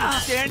Filthy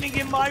standing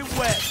in my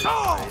way.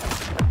 Oh!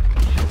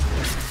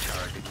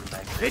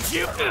 It's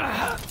you!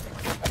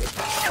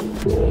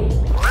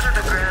 Ordered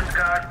the Grand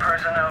Guard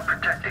personnel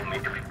protecting me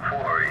to be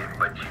quarried,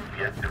 but you've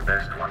yet to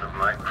best one of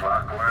my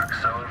clockwork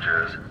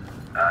soldiers.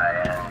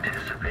 I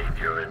anticipate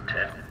your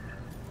intent.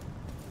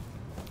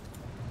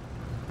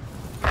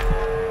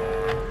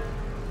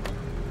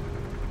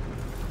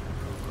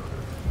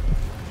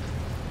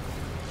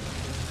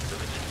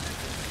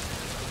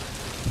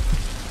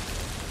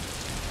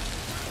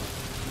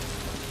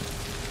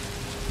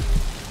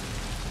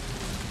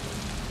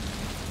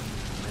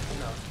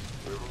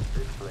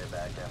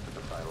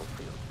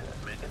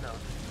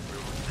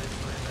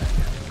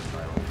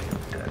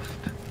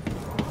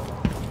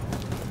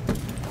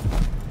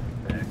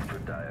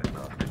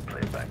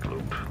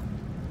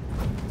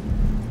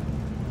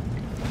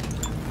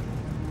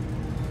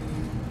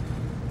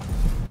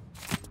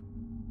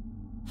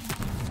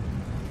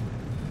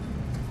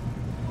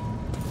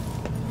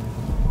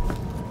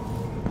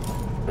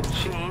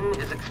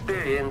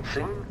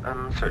 Experiencing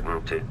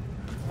uncertainty.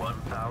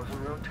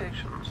 1,000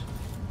 rotations.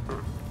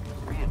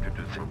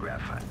 Reintroducing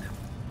graphite.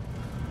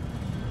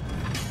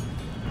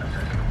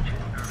 Assessment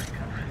chamber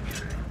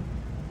reconfiguring.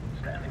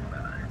 Standing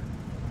by.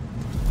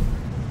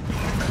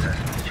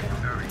 Assessment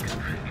chamber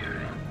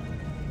reconfiguring.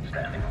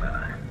 Standing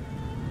by.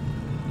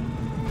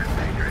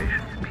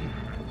 Configuration speed.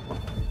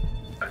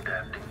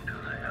 Adapting to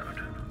layout.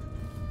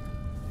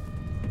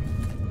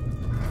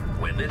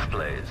 When this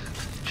plays,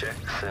 check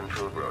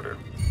central rotor.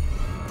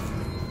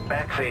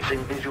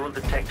 Back-facing visual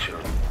detection.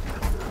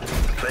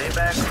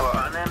 Playback for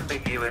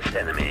unambiguous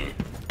enemy.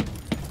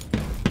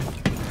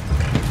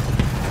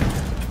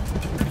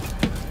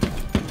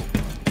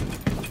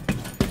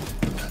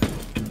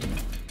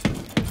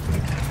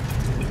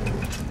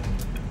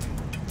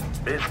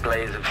 This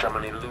plays if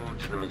someone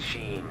eludes the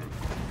machine.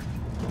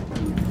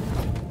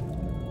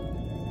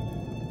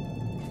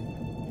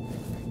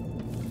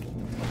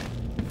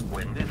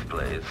 When this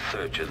plays,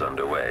 search is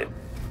underway.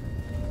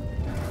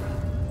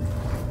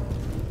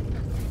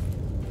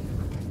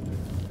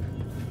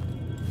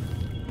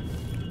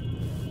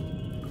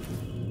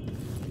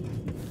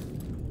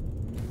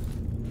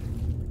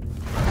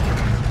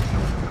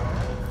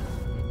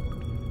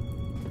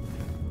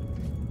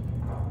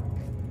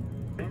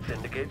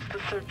 Indicates the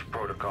search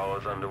protocol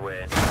is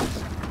underway.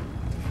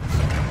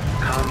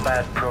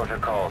 Combat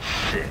Protocol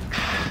 6.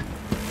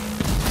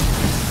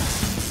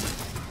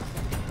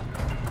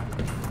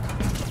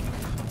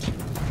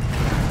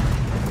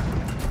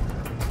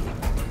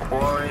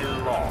 Quarry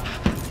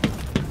lost.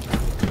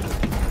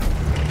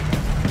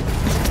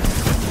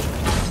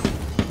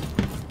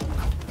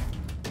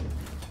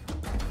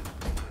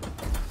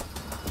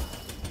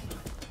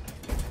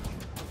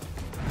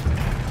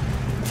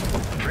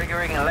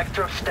 Triggering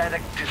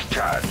electrostatic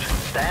discharge.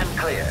 Stand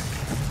clear.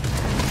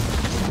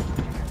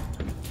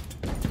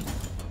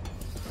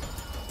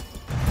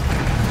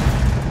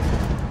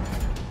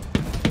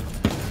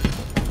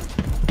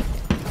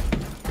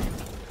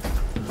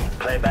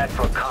 Playback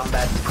for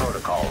combat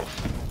protocols.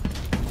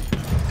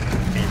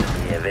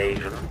 Enemy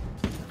evasion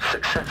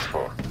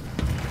successful.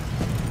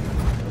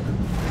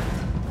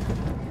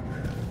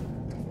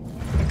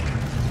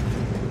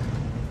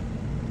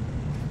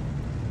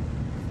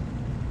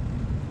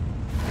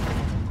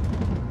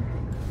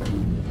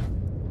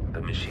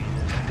 The machine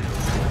is still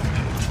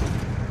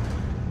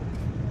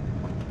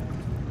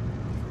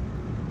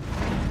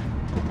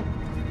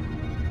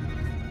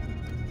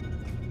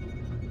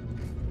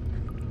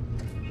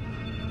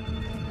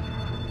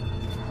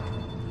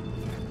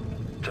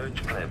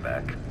search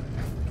playback.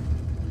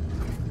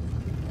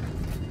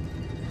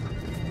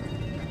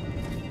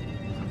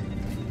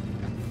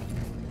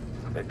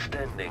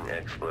 Extending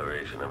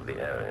exploration of the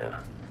area.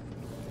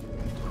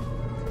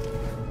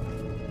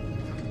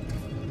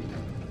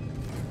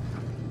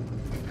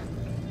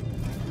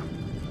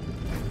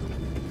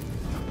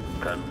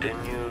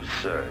 Continue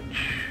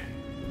search.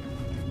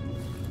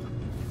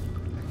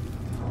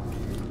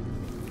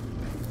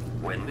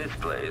 When this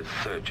plays,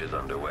 search is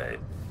underway.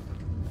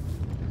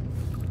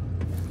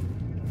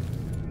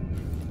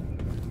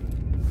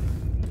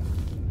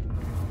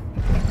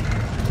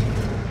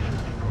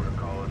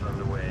 Protocol is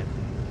underway.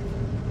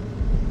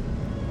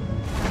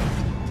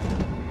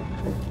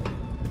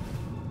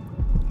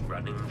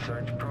 Running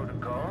search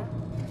protocol.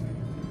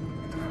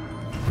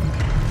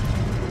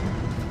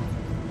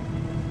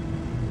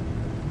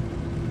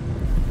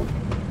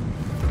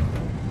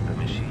 The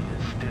machine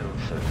is still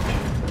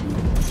searching.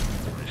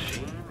 The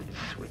machine is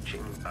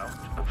switching out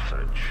of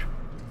search.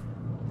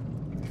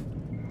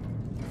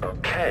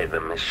 Okay, the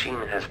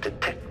machine has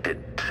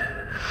detected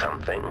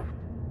something.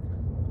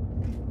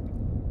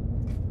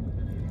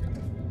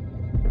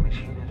 The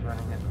machine is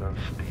running at low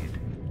speed.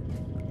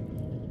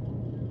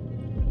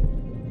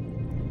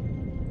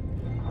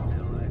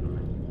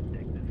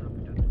 Take this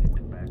opportunity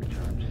to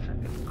backcharge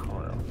second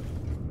coil.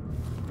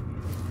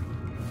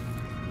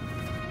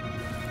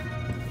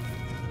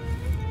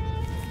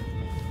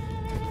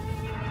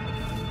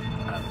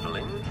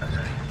 Handling.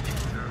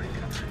 Very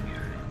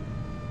configured.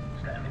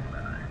 Standing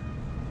by.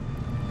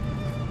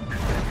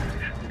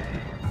 Configuration A.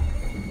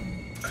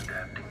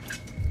 Adapting.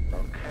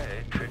 Okay,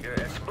 trigger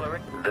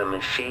exploration. The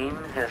machine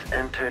has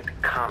entered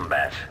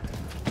combat.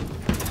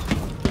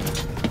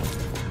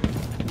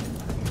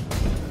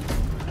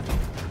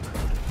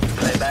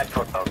 Playback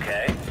for...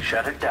 Okay,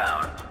 shut it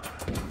down.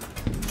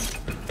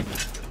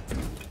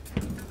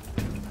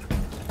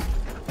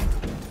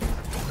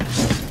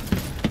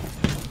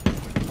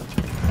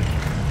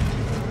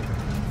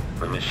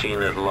 The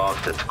machine has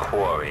lost its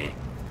quarry.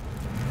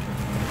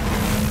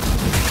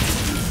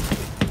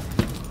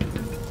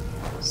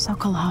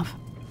 Sokolov.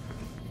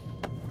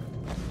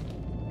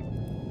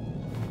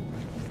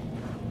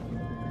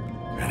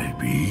 Can it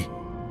be?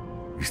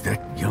 Is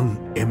that young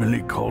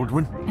Emily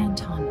Kaldwin?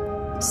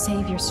 Anton,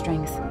 save your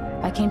strength.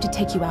 I came to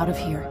take you out of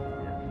here.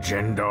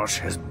 Jindosh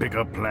has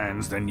bigger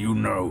plans than you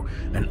know.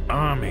 An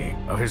army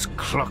of his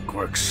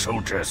clockwork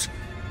soldiers.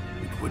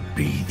 It would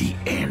be the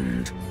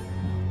end.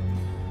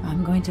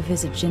 I'm going to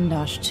visit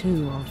Jindosh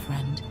too, old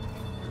friend.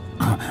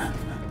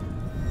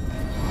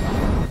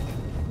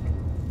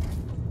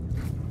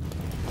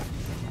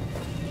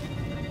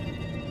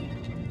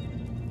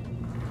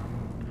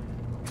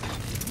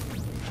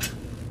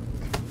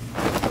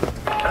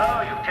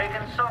 So, you've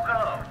taken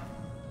Sokolov.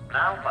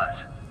 Now what?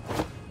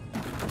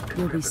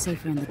 You'll be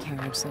safer in the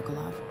carriage,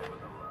 Sokolov.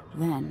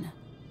 Then,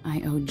 I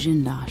owe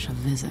Jindosh a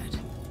visit.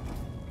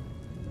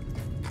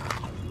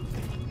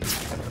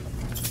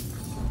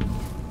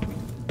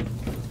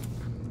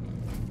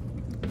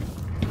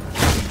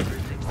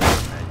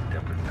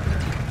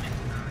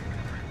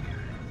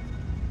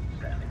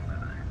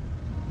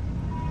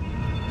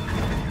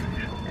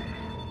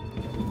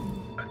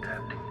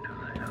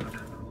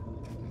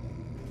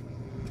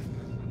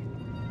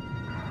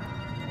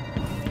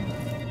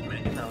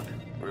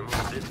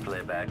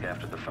 Back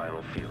after the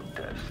final field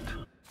test.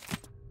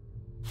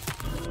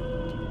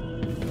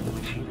 The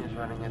machine is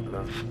running at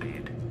low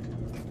speed.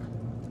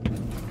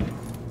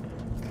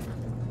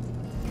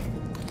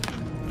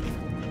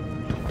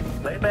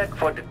 Playback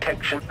for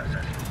detection.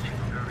 Assessment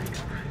chamber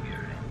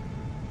reconfiguring.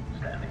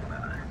 Standing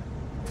by.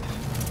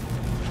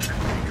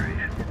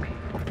 Configuration P.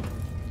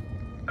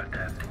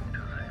 Adapting to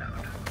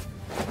layout.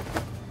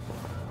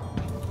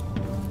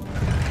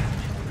 Assessment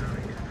chamber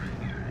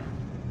reconfiguring.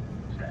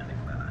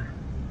 Standing by.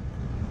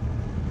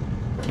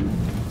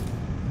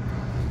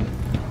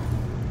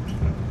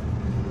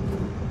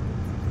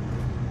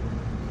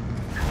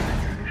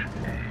 Configuration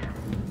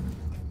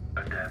A.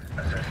 Adapt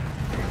assessment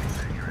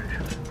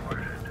configuration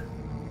reported.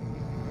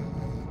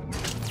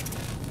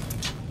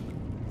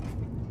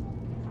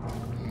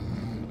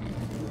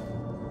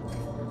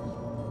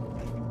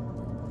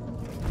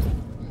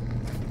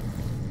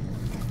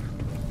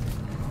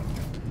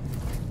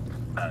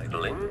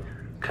 Idling.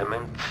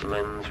 Commence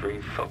lens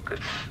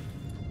refocus.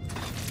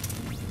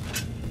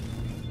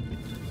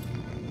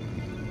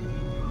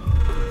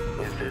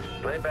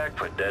 Playback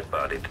for dead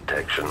body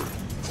detection.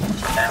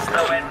 And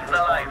so ends the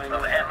life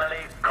of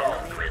Emily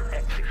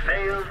Kaldwin.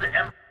 Failed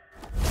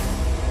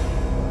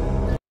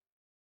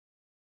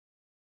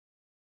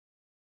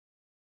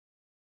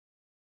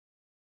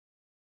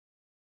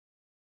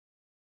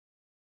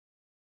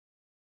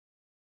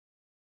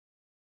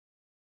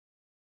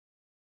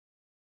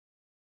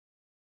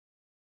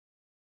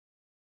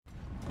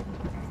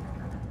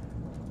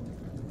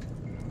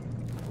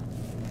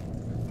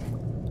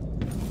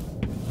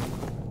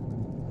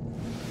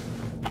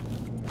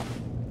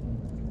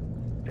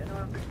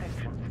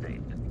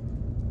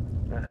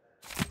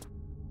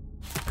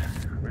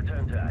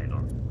Return to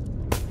idle.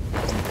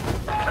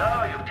 So,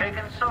 you've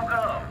taken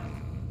Sokolov.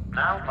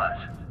 Now what?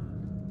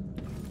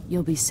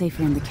 You'll be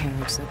safer in the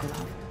carriage,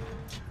 Sokolov.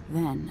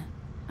 Then,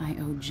 I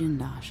owe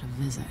Jindosh a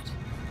visit.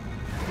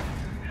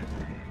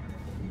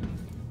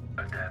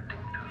 Adapting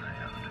to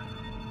layout.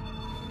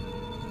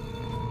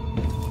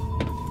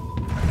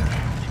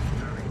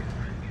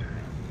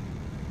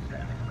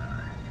 Standing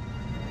by.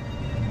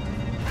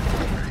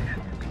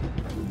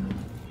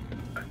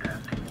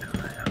 Adapting to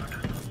layout.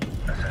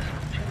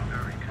 Assessment chamber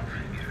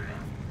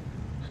reconfiguring.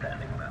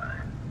 Standing by.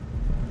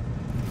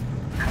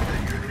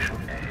 Configuration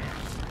A.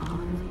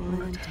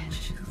 Honorable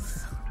intentions,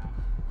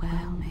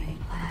 well-made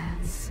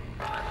plans,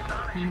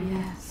 and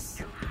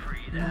yes,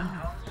 love,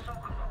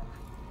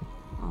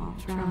 all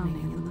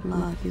drowning in the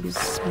blood you've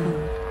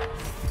spilled.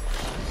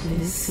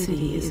 This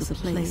city is a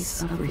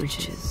place of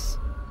riches,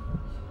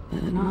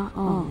 but not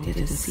all get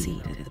a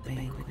seat at the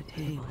banquet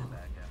table.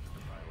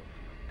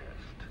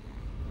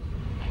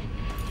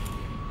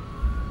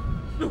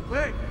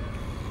 Hey!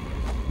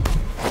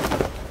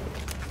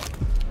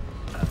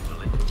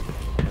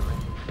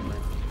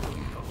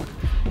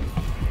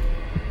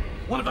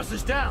 One of us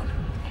is down.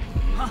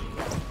 Huh?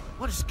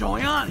 What is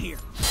going on here?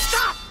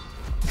 Stop!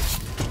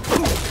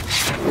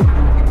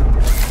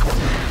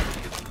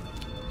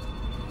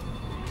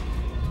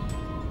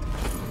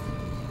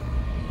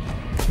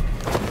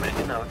 Make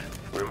a note.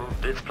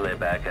 Remove this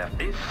playback after.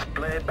 This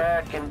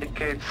playback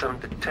indicates some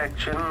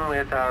detection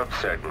without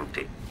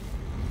certainty.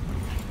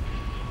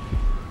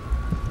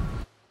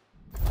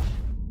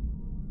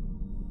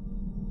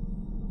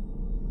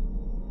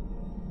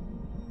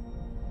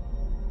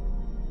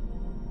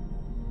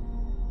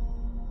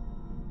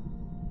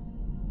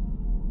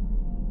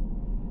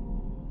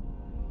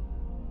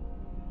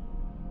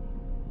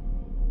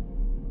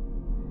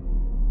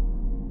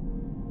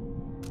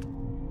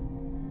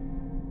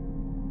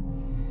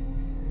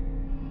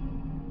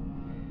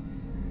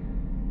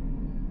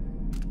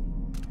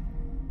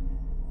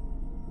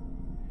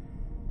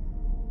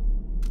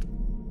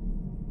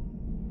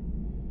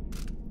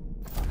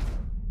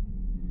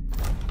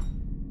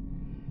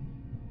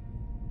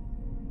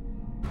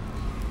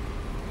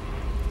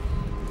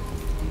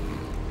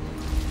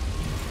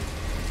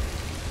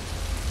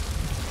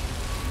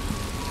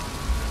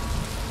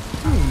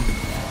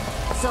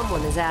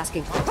 Someone is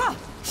asking. What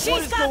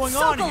is going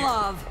on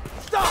here?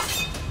 Stop!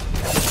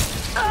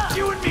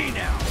 You and me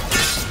now!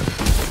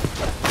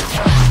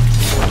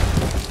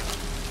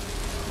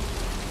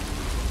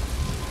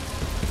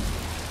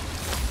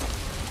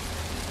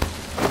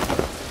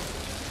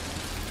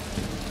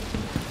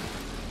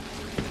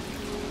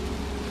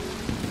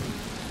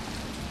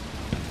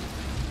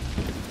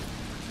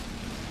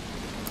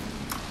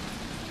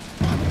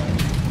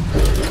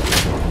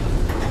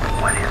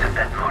 What is it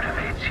that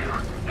motivates you?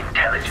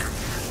 Intelligence?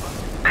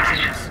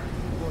 Passion?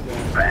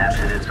 Perhaps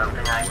it is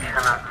something I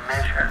cannot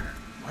measure,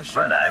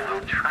 but I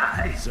will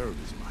try. I deserve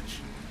as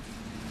much.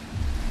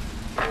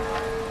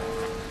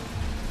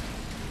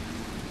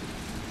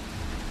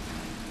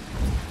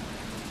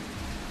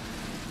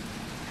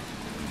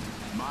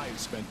 Maya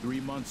spent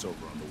 3 months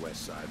over on the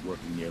west side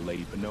working near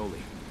Lady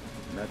Pinoli.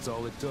 And that's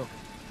all it took.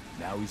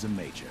 Now he's a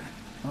major.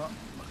 Huh?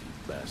 Lucky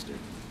bastard.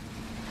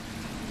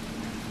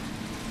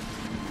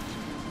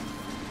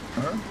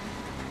 Huh?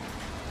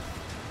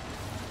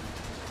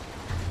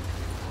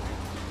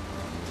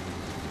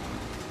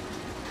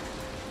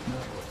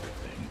 Not worth a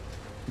thing.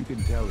 You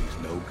can tell he's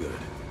no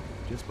good.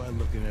 Just by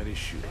looking at his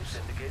shoes.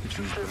 Which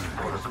means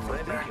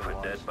Playback for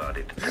dead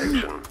body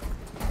detection.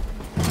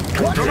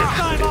 What's this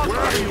time off? Where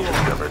are you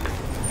Discovered.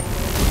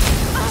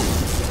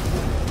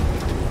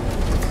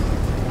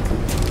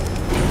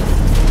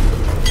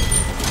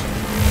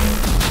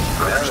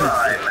 Well, I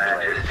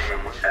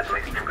Majesty, as we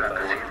conduct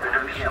the secret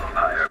of the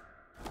Empire.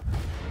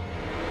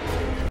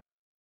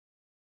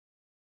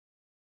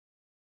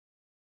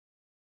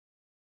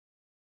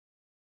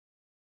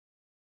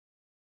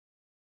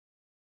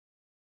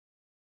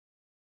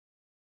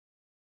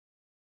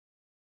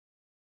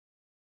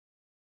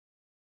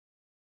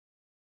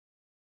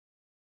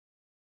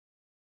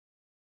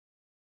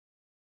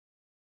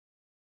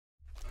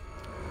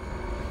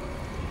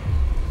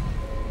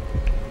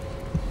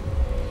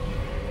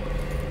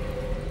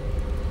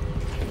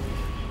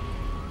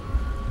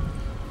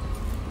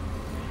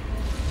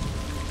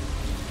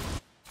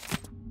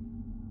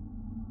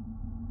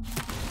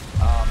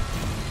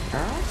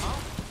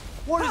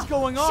 What is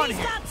going on She's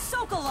here? got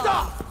Sokolov!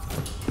 Stop!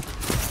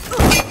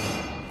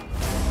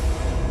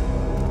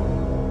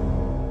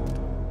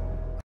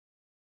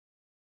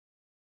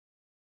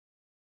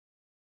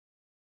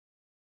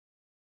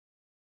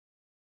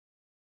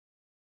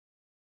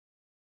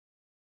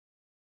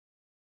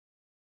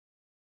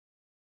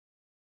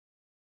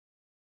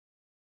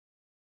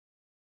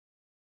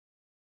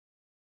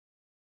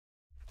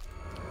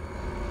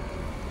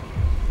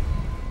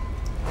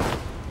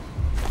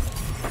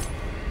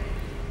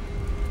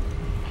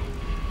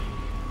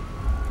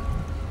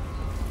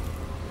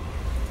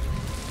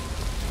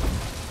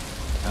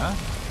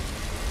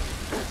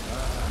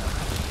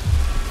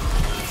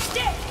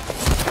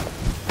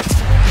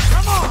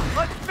 Come on,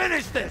 let's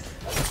finish this!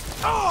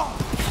 Oh!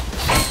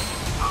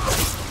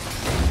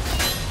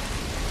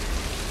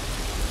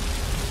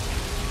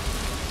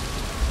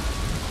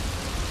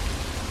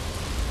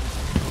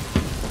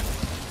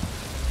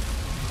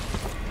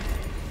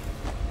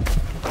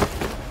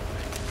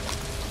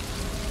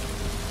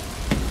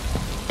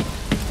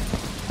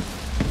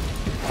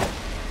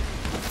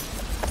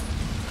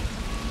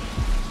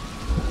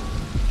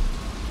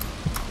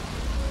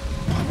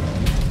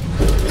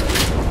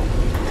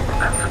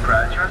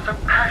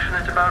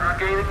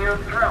 your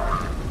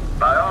throne.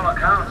 By all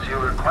accounts, you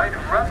were quite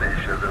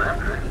rubbish as an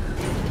Empress.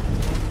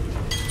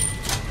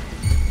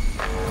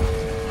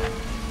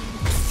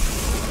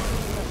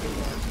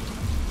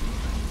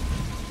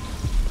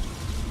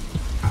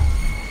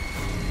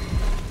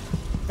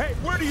 Hey,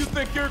 where do you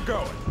think you're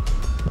going?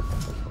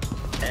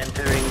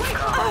 Entering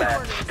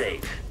combat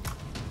state.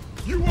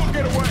 You won't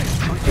get away!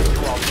 Switching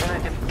to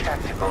alternative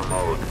tactical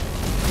mode.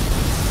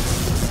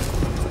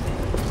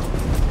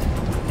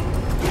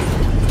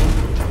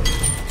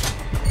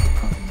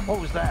 What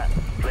was that?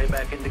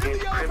 Playback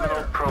indicates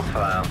criminal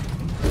profile.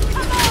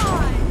 Come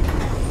on!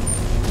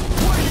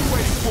 What are you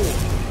waiting for?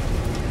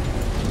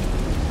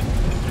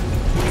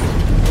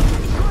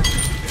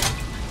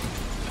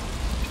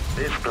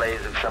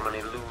 Displays if someone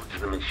eludes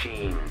the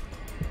machine.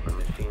 The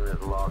machine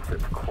has lost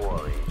its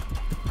quarry.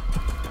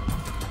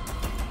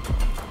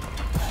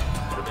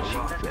 The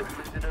machine has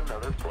completed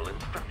another full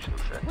instruction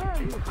set.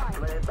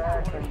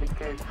 Playback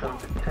indicates some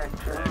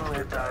detection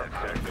without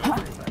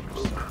playback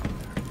loop.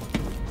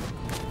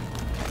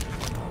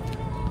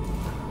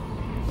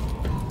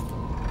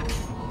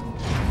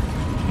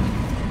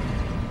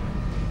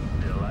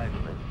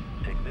 Delilah,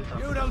 take this up.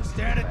 You don't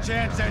stand a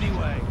chance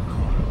anyway.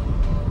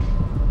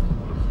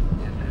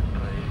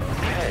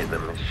 Okay, the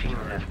machine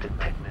has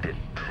detected.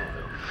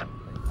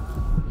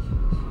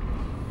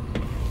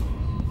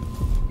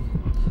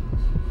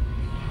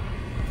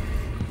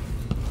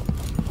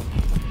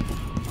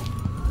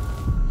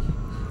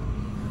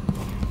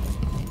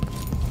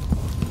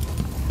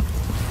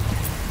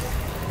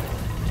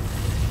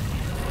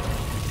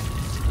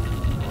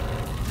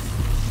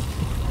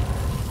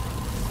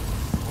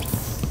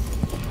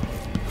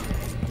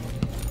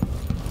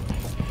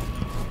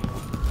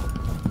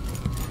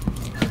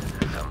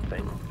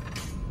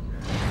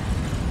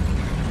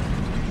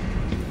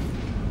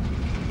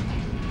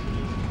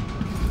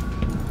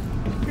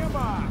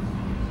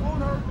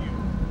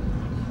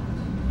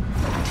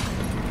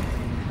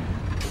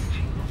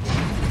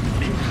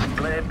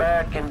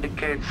 Playback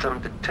indicates some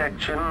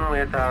detection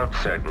without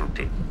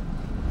certainty.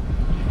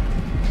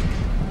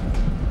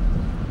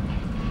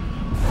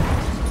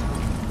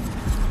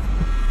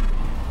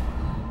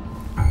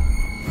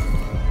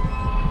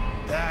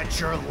 That's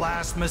your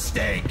last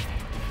mistake.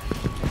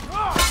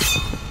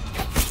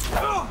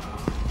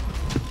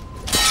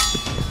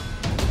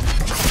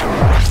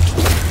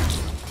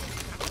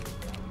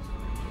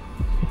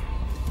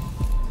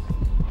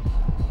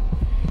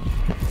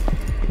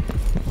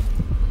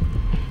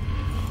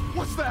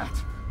 What's that?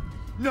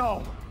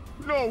 No!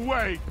 No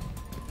way!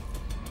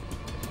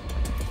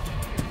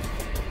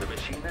 The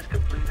machine has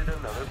completed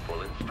another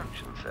full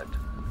instruction set.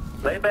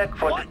 Playback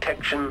for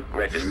detection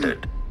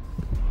registered.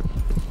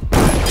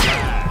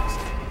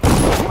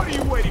 What are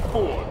you waiting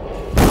for?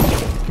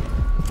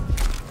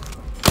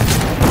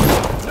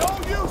 No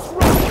use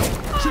running!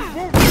 She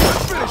won't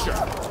finish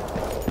her!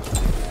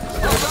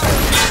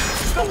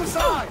 Step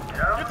aside!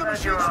 Get the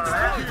machine out of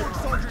here!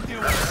 Soldier deal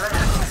with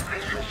it!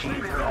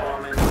 Machine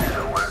performance is a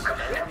work of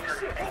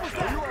sensory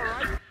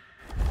excellence.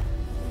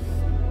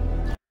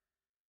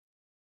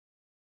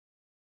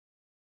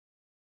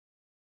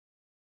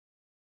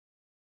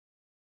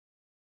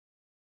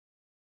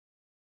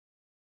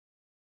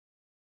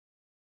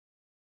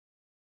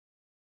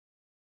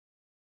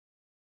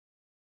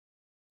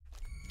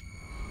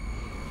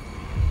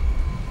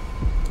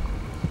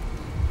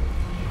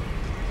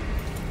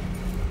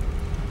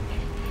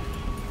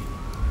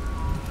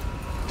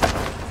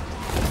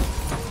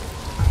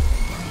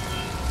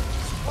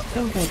 I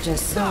think I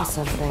just saw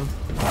something.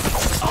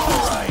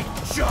 Alright,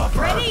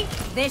 jumper! Ready?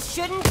 This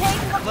shouldn't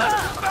take long.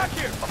 Back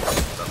here! You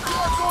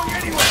aren't going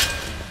anywhere!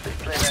 The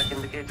playback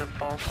indicates a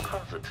false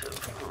positive.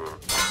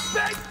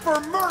 Beg for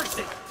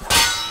mercy!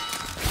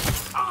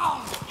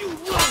 Oh, you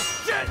little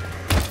shit!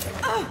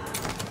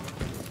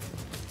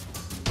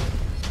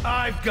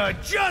 I've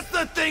got just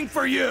the thing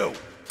for you!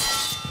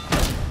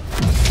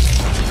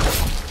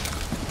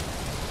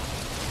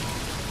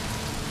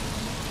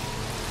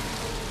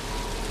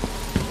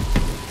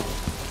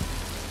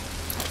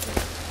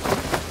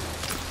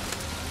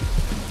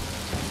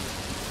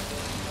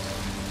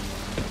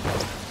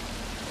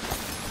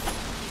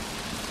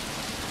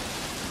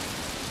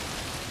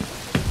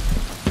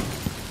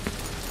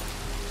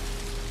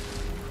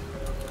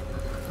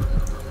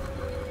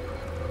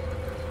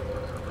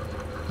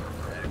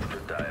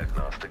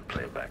 Diagnostic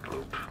playback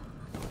loop.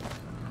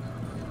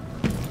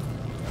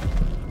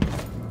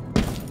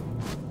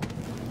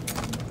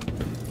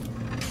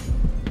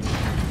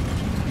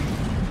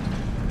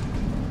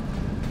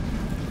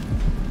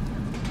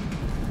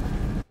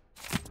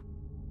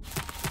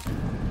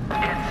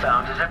 It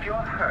sounds as if you're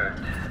hurt.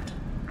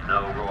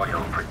 No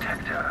royal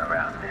protector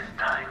around this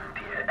time,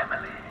 dear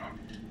Emily.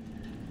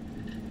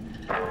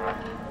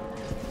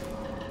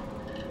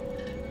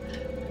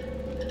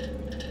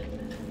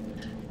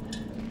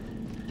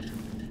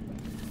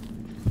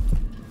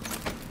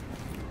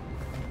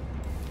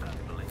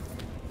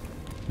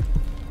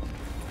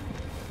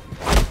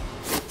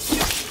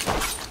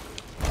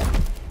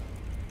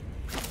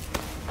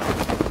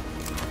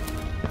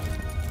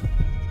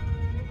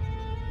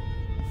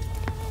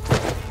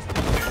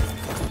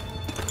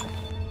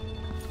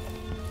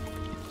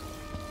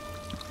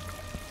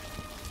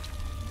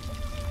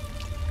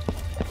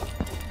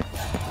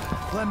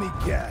 Let me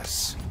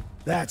guess.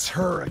 That's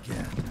her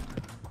again.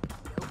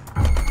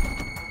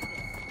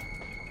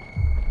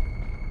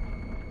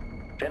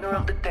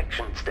 General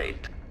detection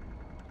state.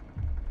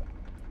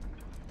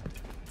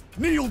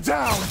 Kneel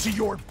down to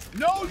your...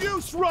 No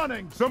use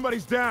running!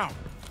 Somebody's down!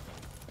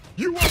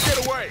 You won't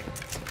get away!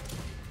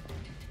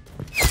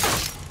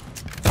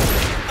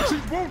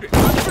 She's wounded!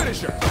 Let's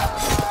finish her!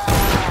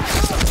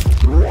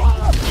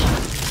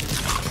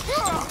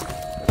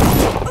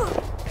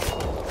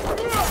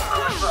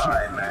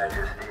 By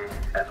Majesty,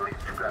 at least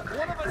you got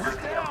to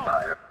see the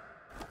Empire.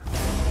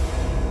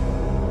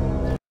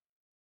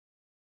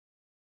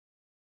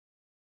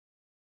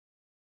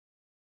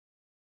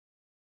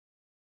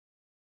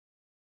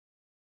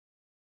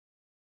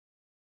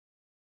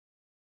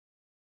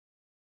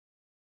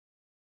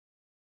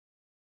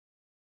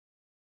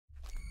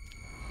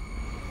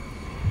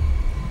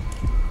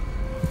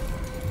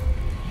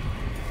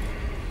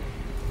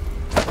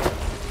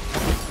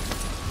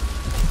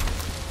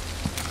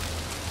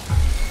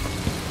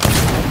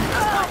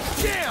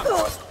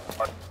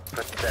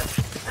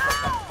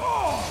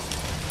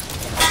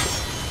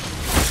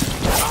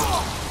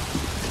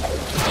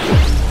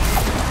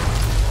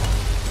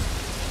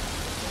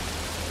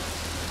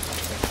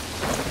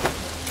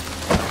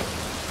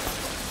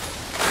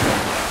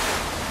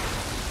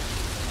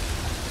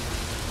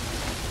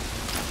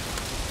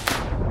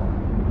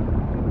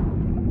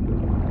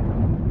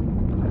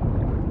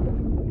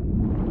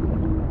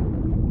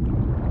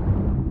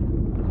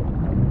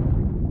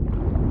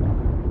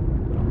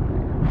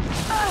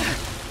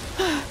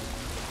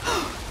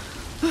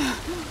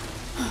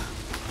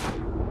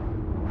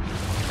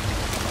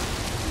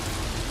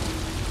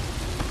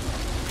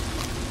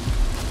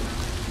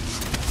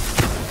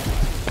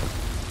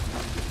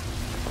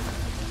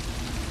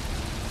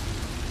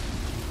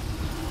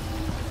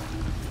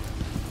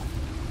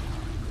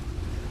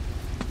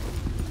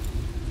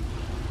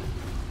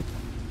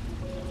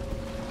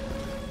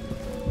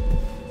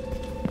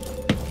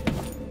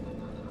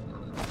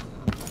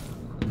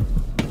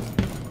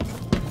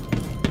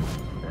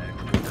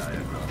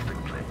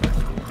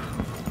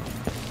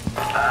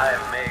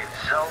 I've made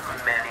so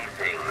many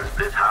things,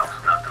 this house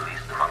not the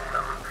least among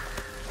them.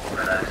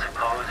 But I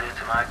suppose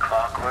it's my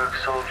clockwork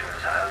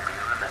soldiers I'll be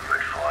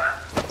remembered for.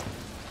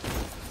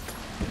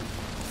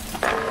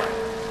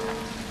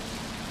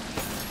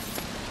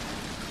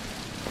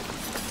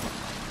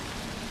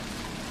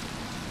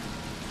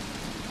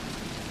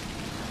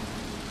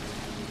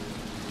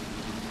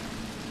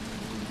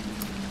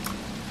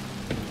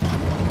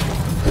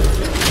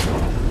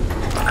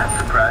 I'm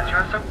surprised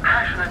you're so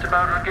passionate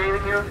about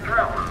regaining your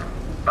throne.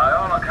 By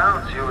all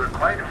accounts, you were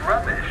quite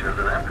rubbish as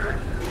an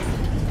Empress.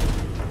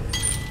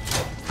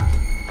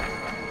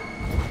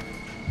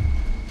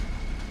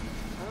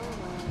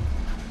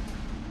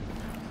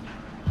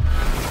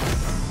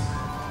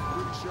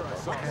 Pretty sure I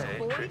saw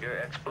something. Trigger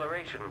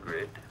exploration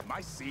grid. Am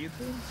I seeing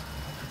things?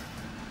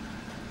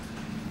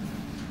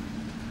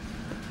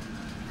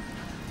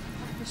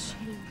 I'm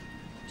ashamed.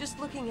 Just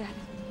looking at it.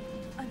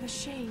 I'm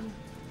ashamed.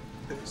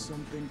 There's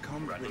something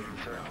comforting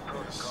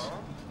about this.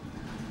 Protocol.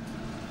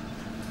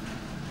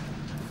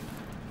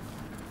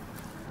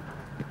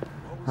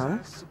 What was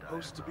I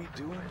supposed to be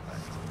doing?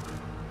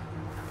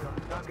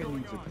 Ducking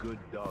needs a good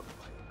dog.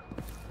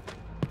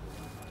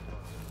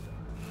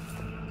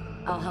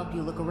 I'll help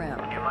you look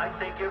around. You might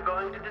think you're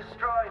going to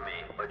destroy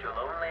me, but you'll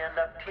only end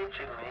up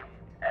teaching me,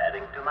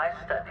 adding to my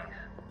studies.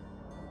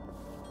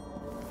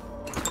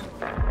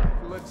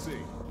 Let's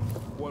see.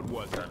 What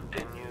was it?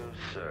 Continue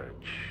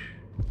search.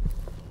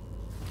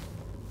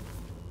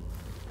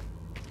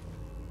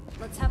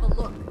 Let's have a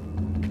look.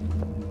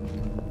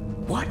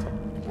 What?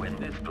 When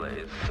this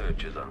plays,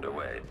 search is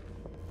underway.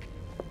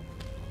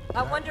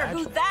 I wonder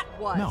who that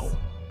was. No,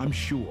 I'm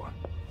sure.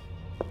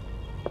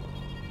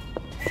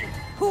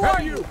 Who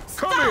are you?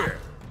 Come here!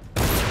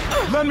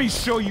 Let me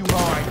show you how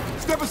I...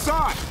 Step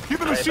aside! Give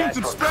the machine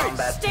some space!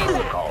 Stay back!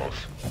 Protocols.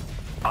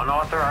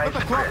 Unauthorized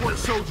Let the clockwork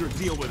presence. soldier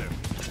deal with him.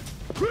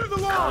 Clear the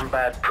line!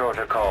 Combat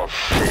Protocol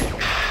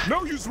 6.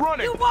 No use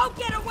running! You won't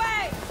get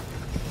away!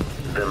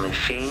 The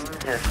machine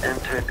has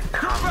entered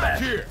Come back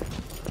combat. here!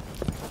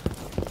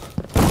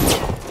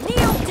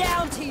 Kneel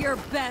down to your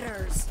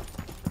betters!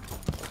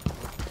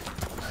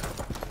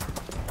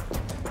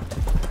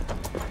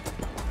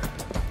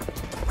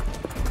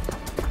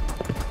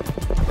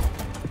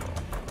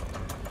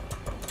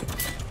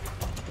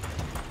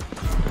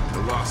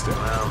 I lost it.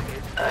 Well,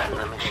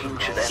 the machine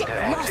should enter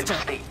active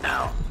state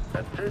now.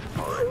 At this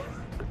point,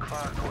 the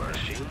clockwork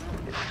machine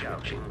is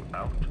scouting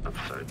out of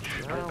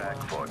search. Go back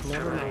for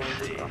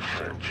terminating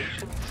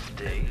search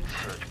state.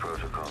 Search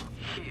protocol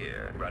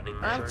here. Running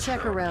I'll search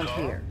check around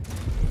protocol. here.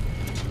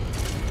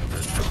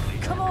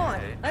 Come on!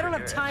 I don't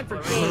have time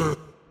for games.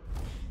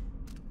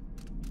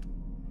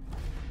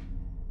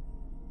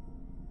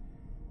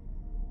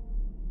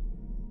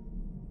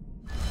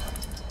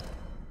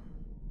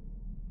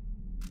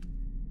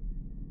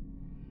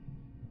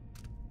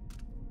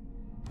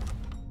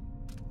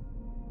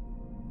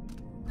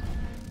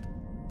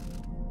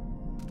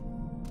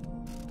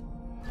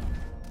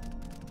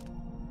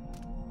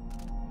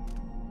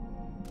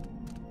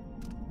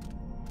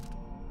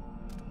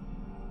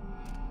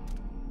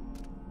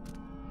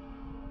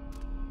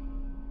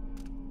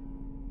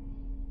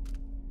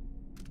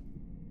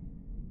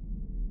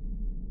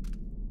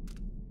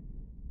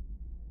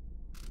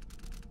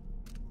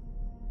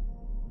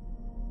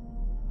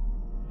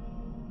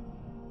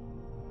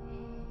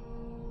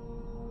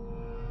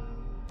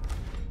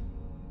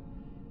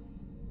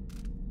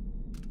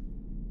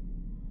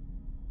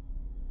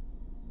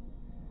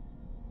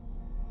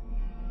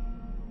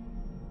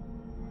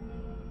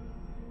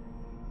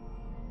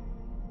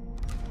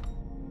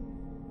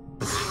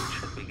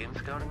 begin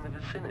scouting the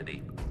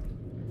vicinity.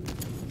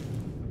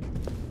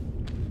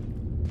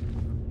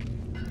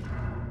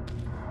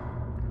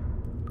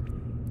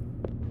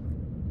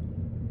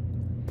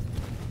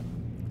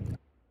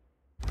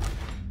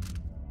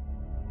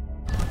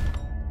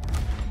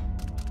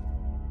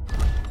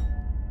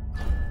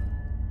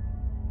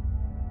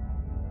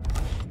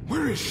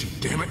 Where is she,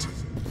 damn it?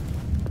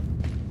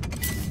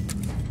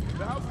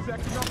 The house is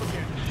acting up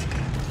again.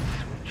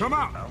 Come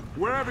out,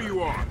 wherever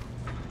you are.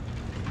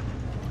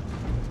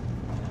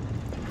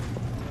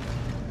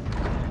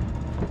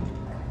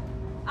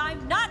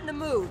 I'm not in the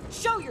mood.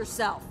 Show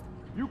yourself.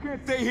 You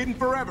can't stay hidden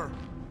forever.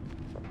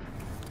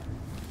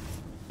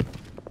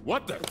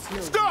 What the?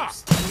 Stop!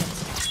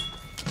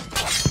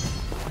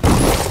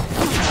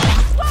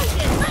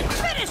 Wounded!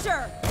 Let's finish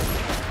her!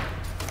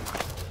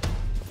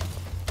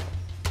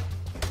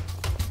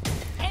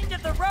 End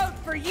of the road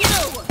for you!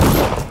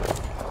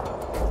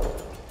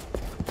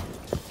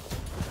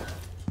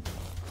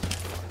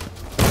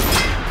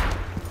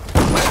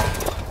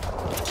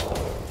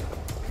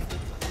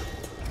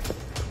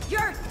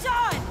 You're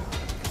done!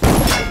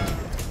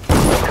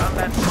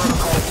 Combat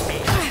protocol B.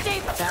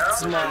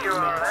 That's not your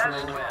last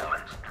natural.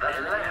 moment. The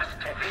last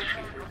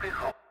vision you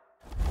behold.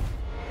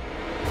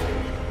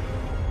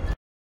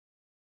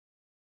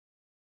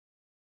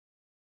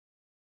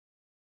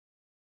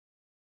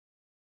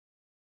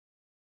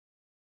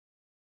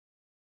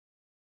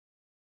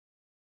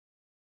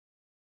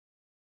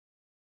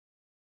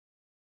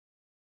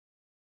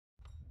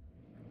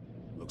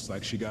 Looks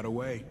like she got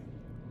away.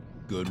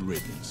 Good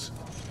riddance.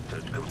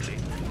 Search complete.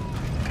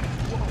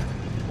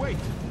 Whoa, wait!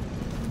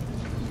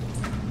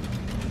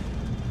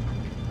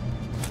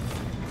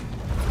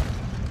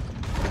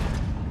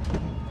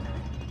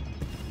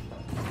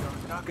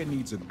 Taka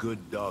needs a good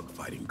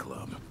dogfighting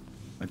club,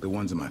 like the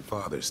ones in my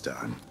father's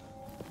time.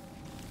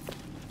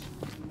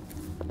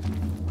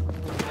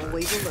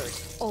 Always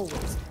alert.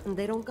 Always. And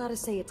they don't gotta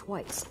say it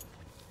twice.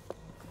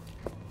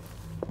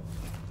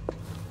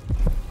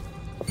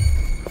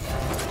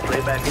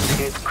 Playback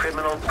indicates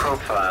criminal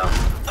profile.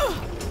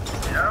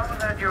 Know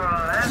that your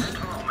last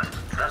moment,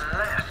 the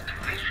last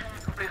vision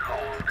you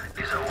behold,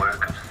 is a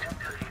work of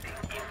scintillating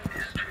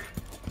industry.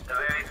 The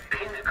very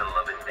pinnacle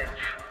of invention.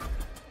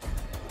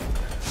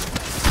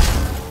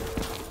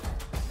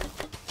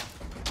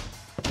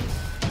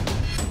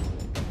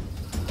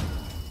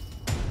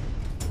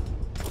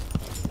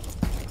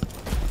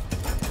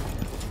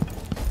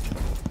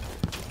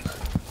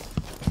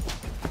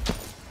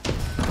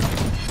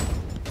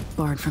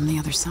 Barred from the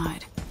other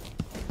side.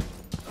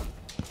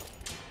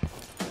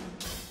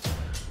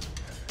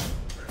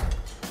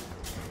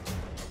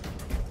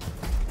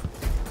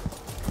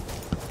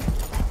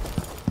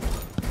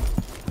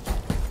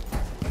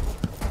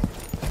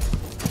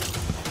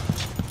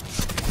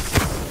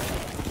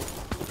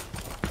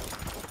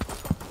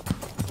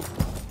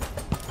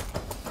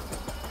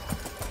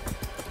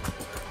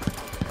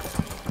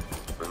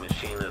 The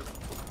machine is...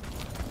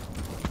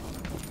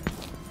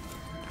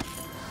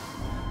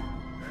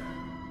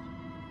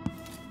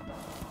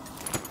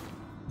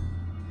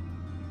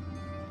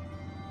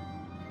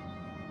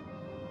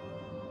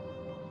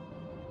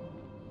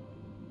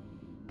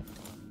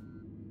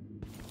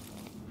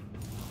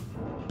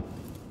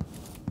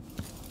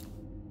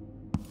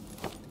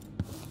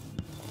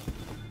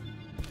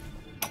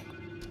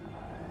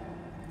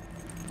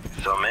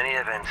 So many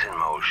events in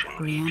motion.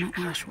 Brianna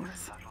Ashworth.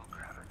 Subtle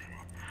gravity.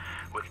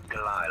 With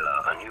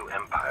Delilah, a new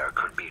empire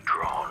could be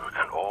drawn,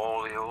 and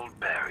all the old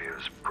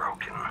barriers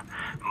broken.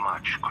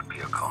 Much could be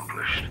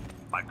accomplished.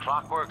 My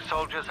clockwork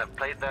soldiers have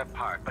played their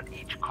part, but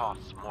each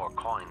costs more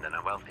coin than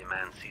a wealthy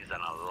man sees in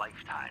a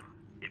lifetime.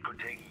 It could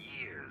take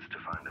years to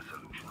find a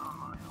solution on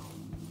my own.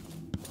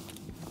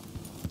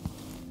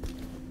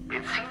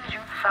 It seems you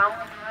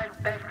found my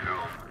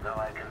bedroom, though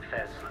I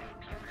confess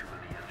sleep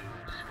usually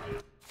eludes me.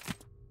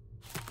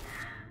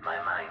 My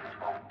mind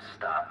won't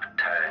stop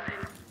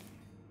turning.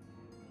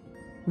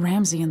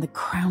 Ramsey and the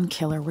Crown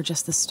Killer were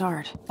just the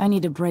start. I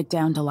need to break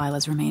down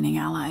Delilah's remaining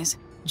allies.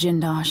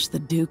 Jindosh, the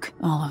Duke,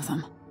 all of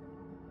them.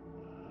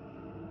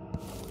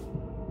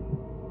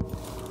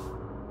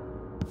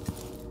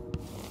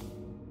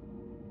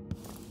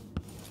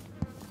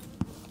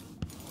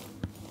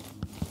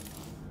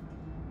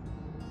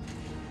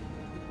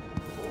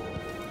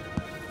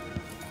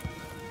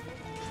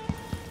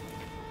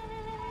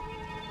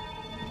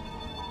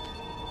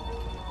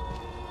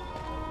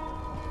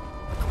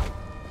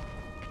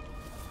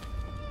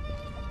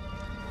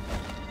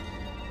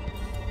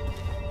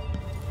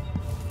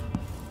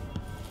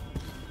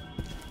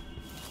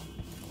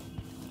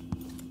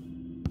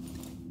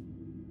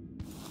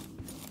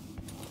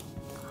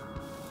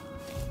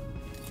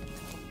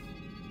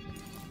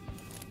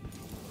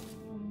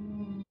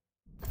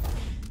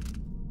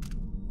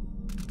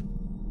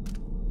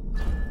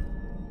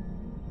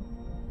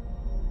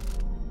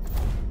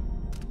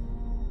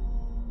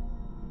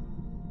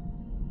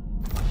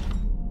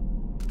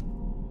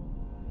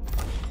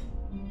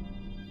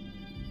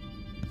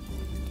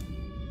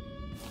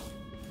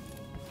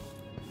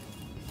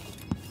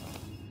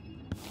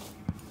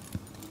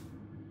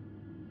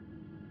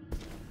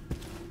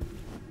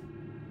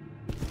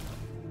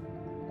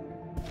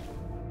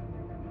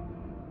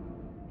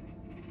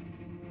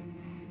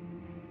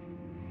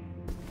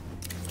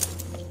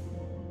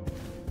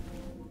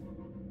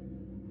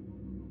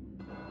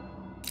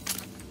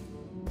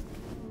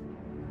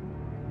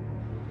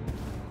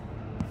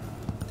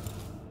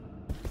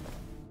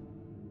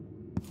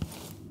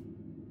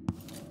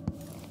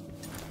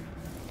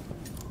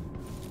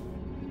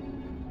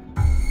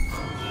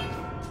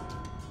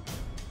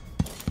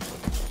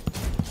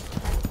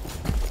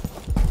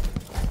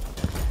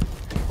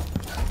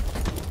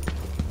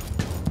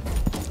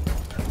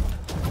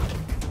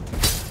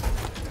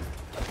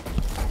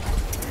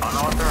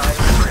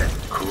 Unauthorized threat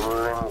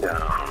cooling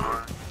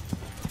down.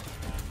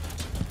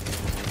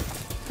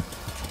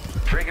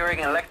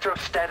 Triggering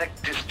electrostatic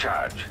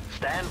discharge.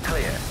 Stand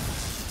clear.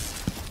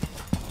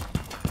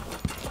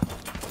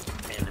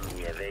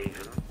 Enemy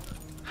evasion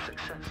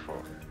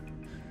successful.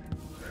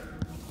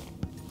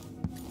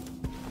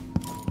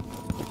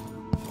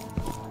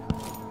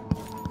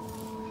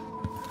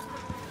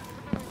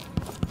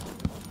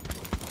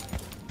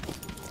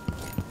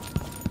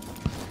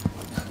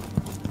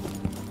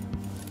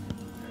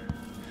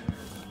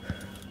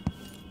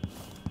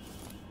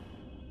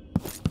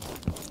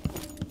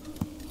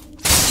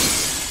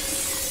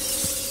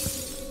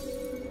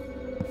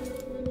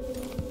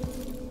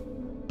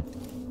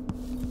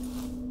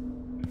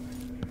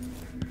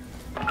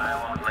 I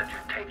won't let you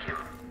take him.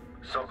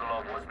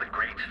 Sokolov was the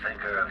great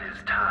thinker of his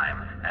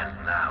time,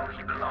 and now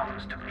he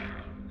belongs to me.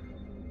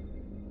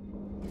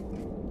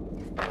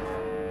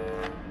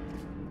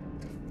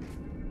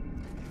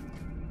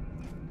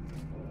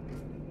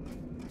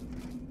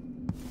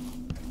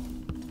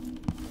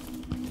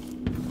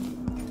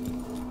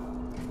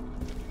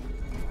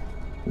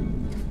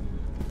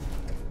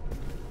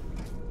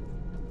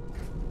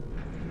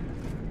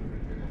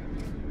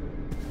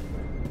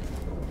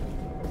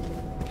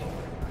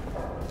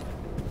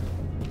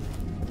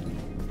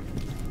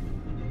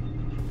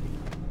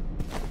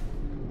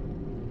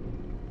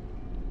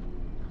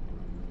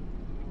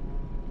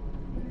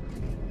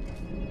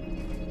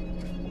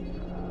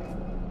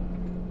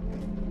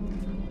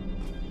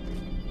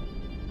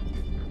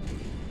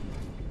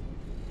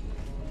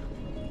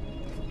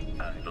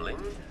 Blink,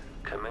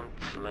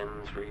 commence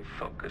lens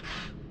refocus.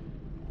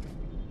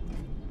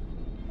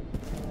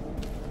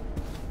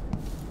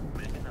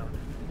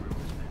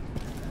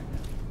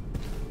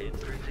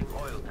 Increasing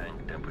oil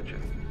tank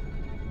temperature.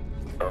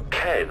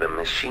 Okay, the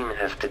machine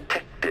has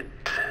detected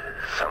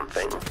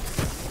something.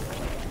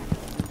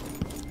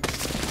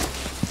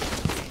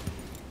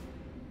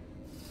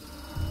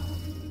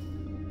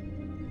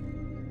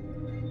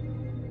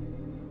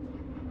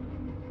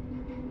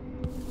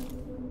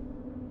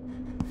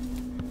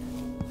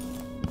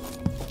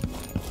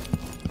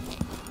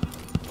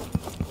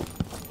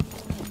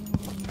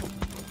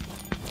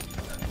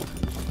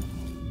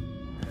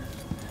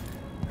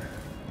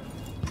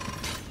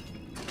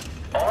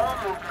 All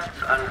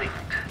movements are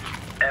linked.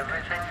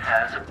 Everything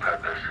has a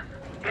purpose.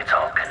 It's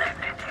all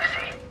connected, you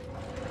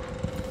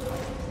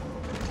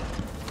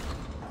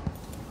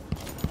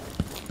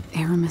see.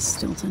 Aramis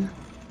Stilton.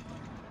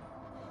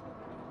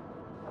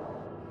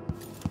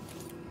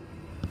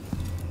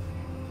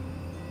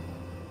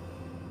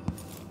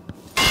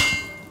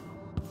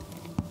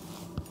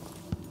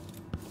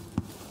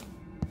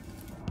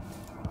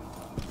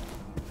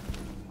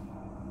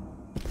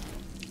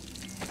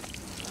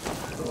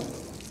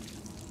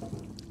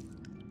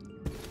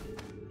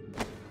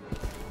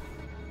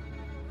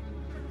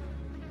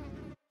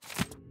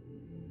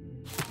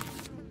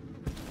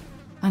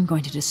 I'm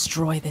going to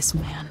destroy this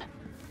man.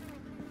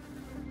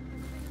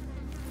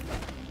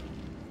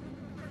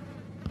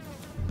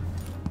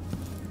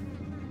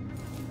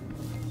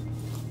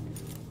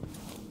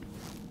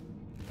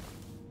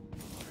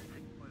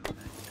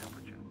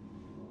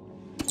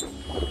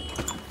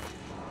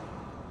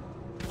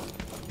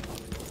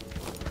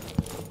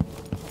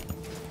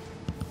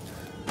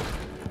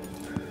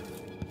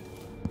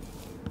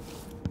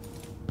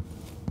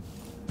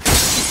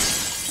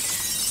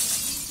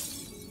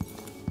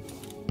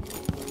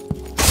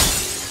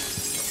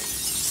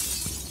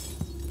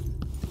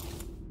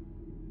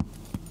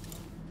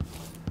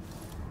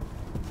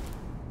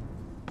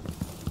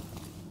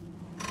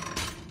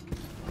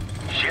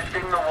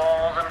 Shifting the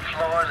walls and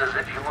floors as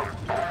if you were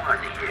born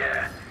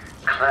here.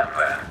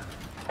 Clever.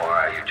 Or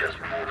are you just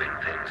moving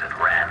things at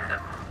random?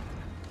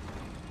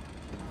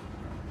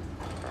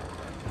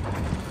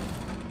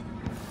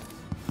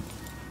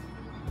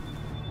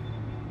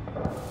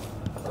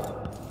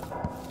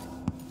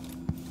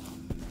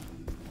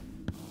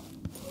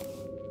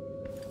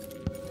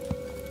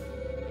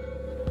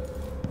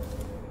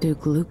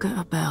 Duke Luca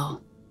Abele.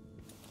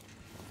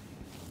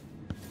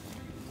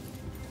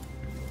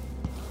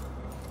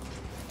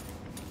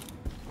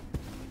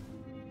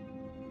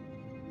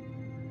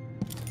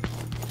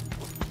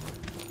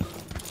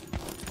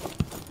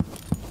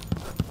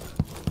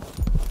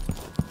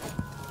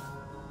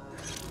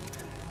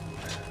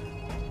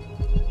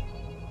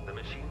 The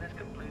machine has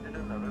completed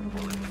another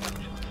full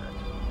instruction set.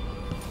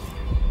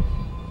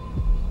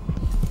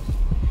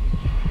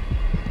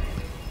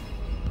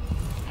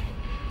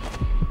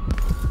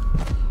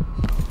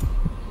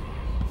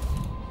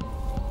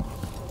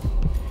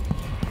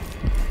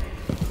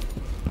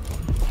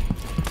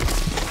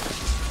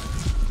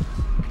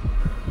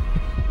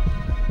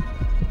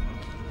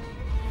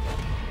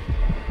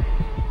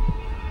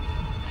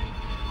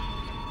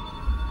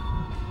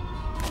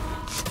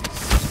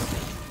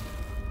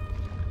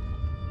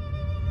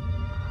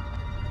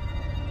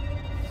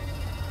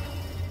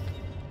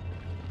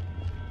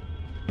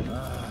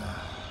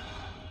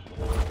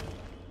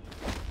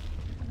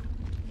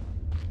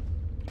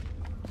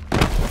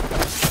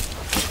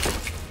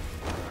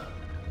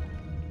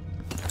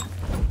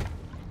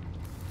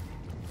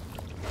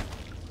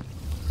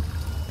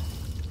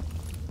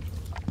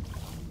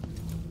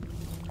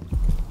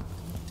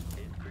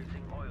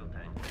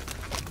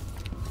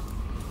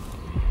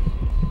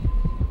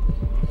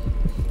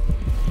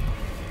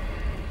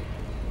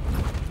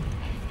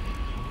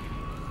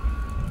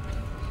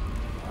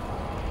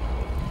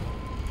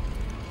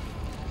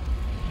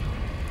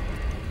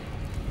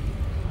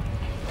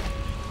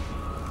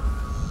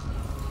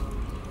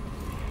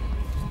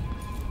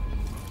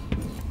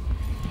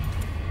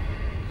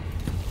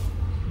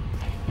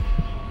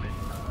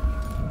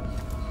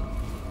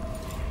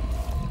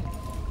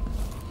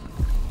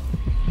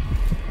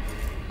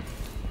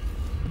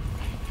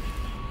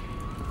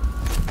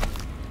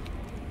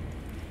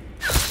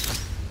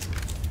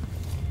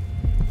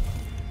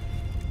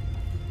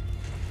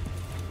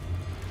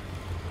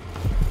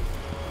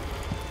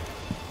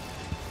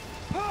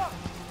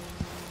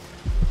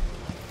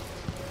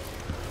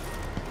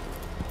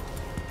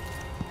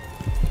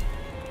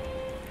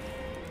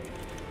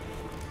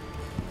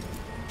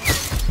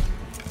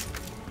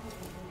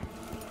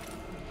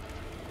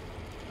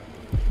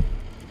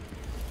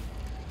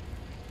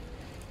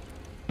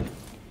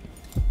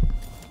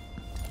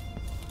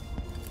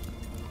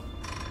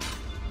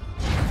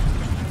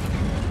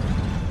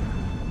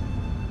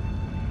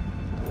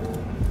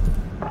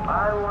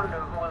 I wonder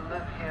who will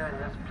live here in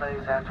this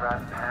place after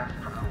I've passed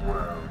from the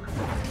world.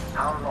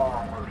 How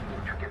long will the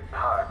intricate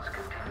parts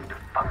continue to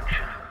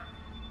function?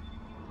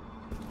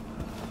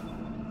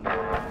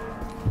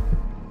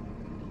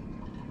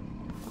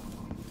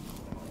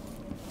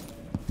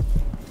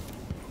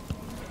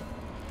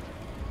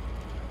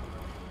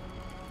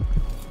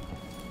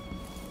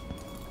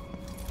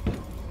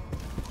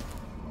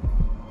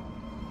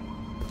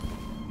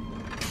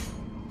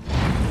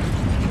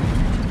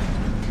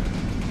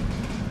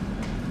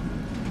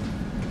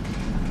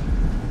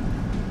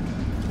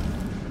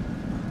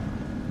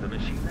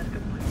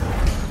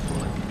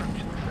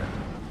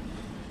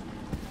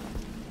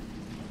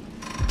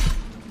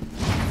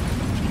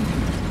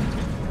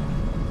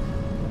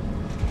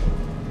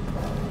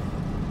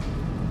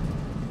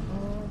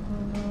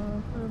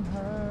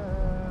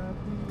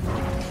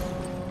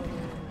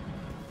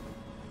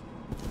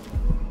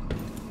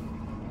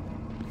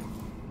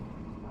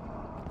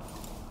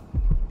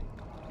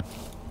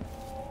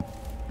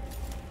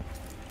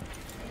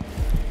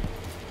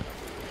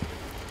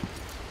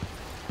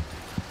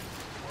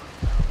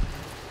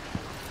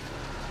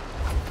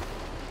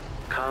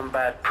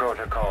 Combat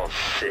Protocol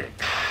 6.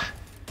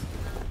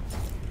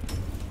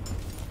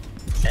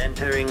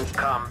 Entering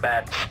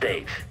combat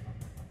state.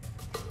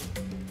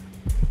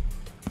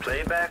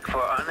 Playback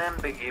for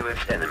unambiguous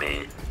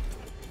enemy.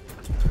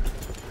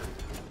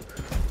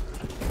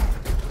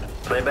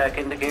 Playback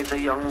indicates a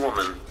young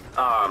woman,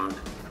 armed.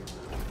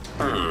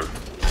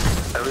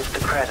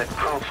 Aristocratic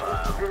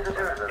profile.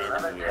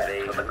 Enemy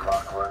evasion. The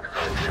clockwork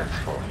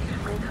successful.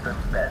 Makes them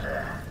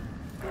better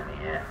in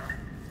the end.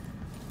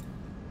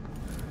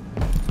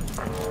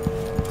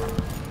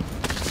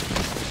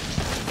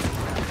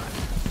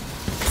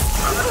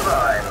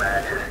 Goodbye,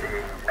 Majesty.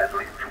 At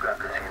least you got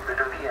to see a bit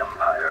of the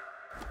Empire.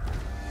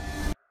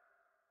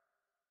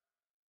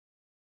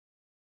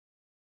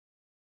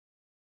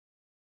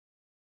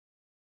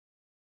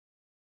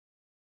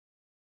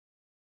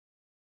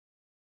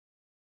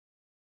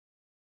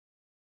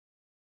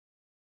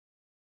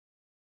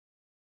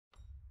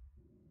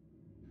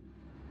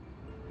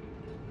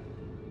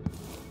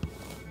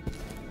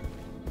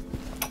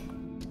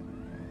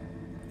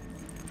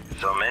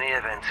 So many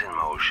events in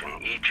motion,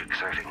 each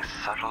exerting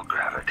subtle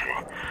gravity.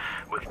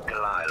 With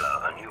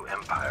Delilah, a new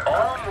empire.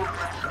 All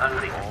movements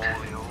unlinked.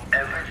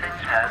 Everything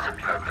has a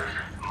purpose.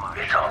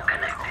 It's all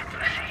connected,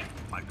 you see.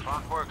 My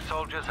clockwork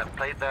soldiers have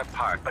played their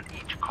part, but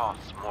each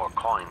costs more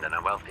coin than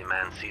a wealthy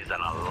man sees in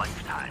a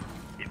lifetime.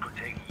 It could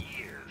take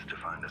years to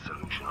find a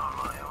solution on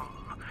my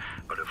own.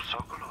 But if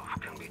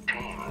Sokolov can be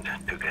tamed,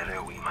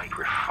 together we might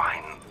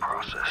refine the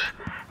process,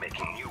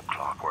 making new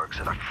clockworks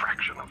at a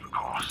fraction of the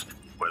cost.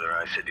 Whether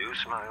I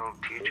seduce my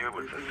old teacher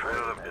with the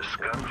thrill of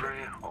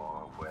discovery,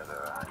 or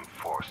whether I'm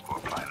forced to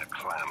apply the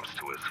clamps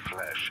to his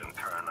flesh and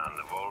turn on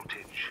the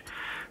voltage.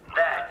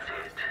 That's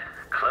it.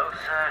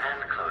 Closer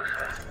and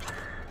closer.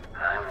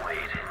 I'm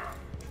waiting.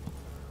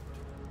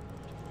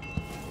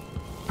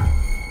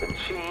 The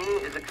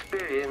machine is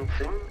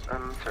experiencing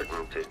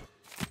uncertainty.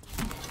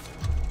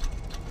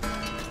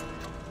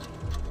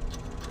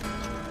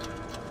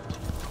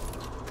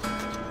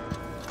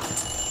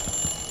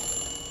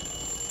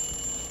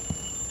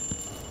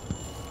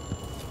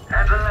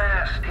 At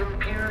last,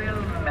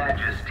 Imperial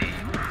Majesty,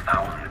 you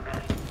found me.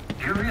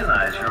 You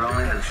realize you're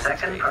only the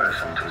second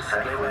person to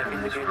set foot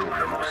in this room,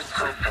 the most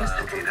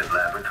sophisticated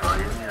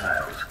laboratory in the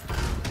Isles.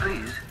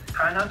 Please,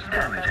 try not to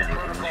damage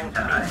anything as you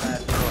die.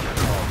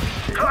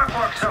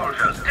 Clockwork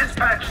soldiers,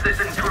 dispatch this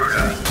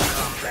intruder.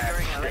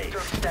 Firing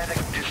electrostatic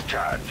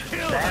discharge.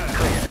 Stand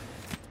clear.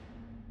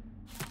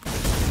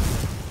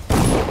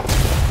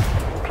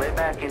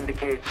 Playback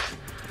indicates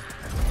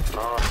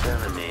lost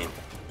enemy.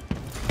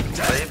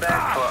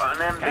 Playback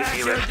for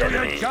unambiguous enemy.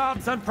 Do your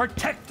jobs and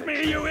protect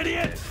me, you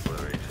idiot!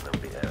 Exploration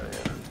of the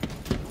area.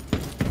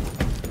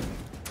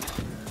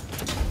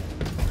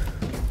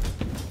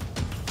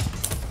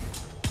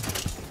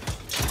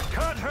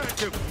 Cut her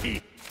to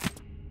pieces!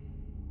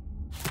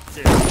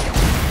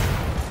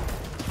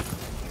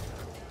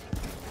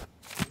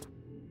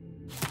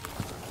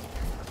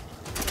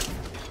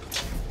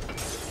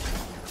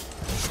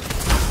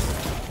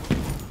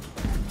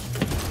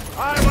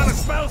 I want to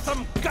smell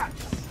some guts!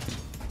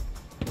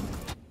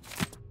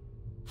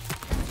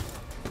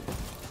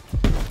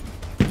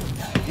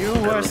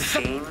 The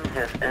machine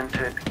has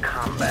entered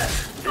combat.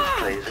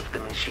 Displays if the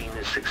machine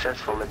is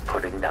successful at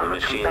putting down the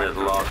machine is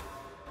lost.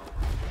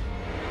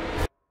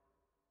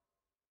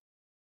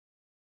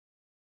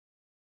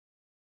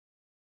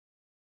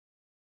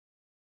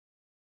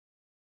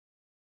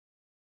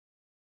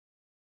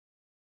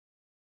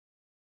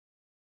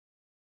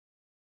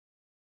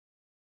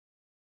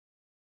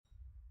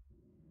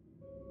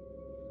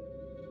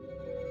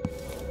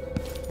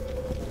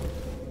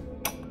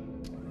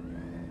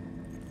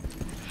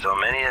 So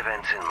many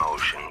events in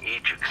motion,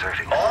 each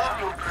exerting... All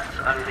movements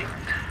unlinked.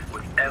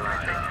 With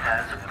everything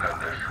has a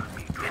purpose.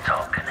 It's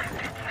all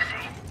connected, you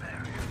see.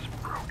 Barriers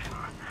broken.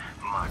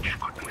 Much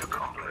could be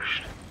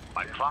accomplished.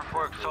 My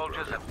clockwork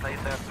soldiers have played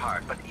their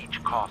part, but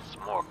each costs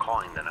more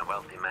coin than a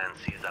wealthy man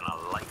sees in a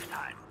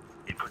lifetime.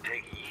 It could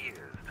take years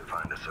to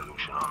find a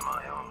solution on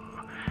my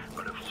own,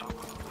 but if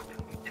Sokolos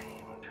can be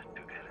tamed,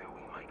 together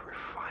we might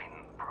refine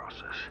the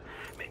process,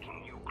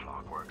 making new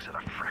clockworks at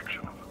a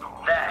fraction of the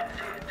cost. That's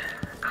it.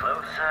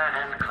 Closer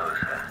and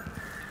closer.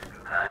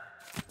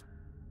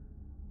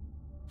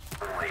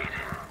 I'm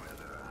waiting.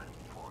 Whether I'm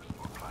forced to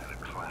apply the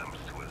clamps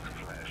to his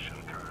flesh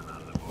and turn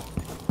on the bone.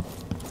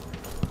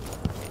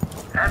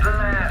 At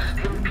last,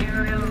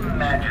 Imperial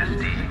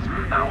Majesty,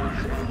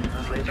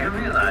 you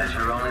realize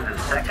you're only the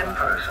second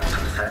person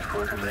to set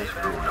foot in this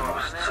room, the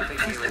most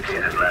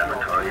sophisticated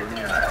laboratory in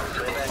the Isles.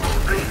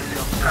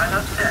 Please, try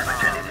not to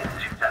damage anything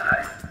as you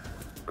die.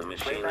 The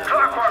machine.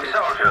 Clockwork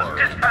soldiers,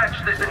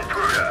 dispatch this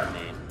intruder!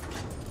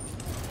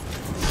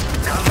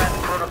 Combat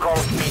protocol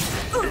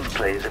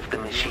displays if the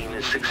machine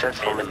is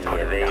successful in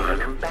evading a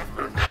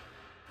combatant.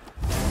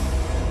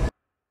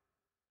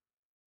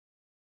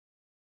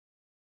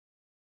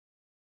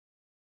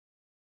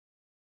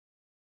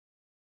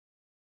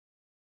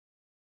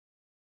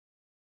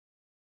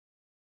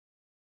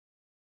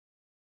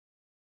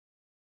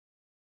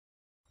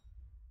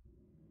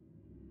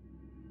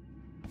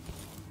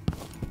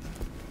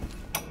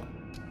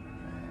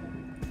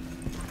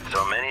 So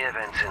many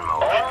events in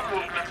motion. All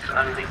movements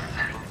unlinked.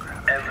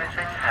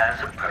 Everything has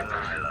a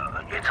purpose.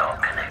 It's all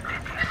connected,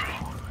 you see.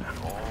 And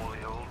all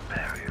the old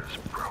barriers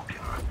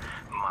broken.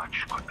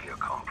 Much could be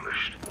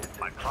accomplished.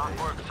 My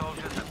clockwork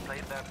soldiers have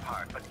played their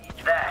part, but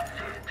each... That's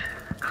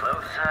it.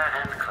 Closer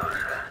and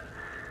closer.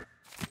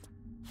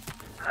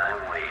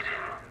 I'm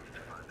waiting.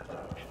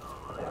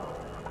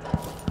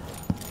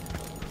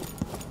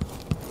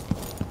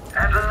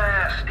 At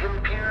last,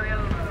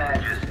 Imperial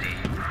Majesty,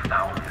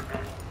 found me.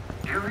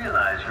 You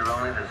realize you're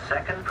only the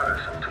second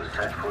person to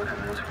set foot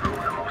in this room,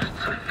 the most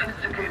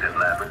sophisticated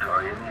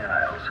laboratory in the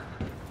Isles.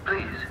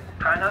 Please,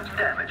 try not to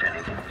damage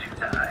anything as you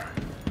die.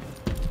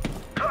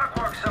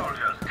 Clockwork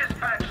soldiers,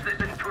 dispatch this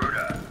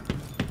intruder!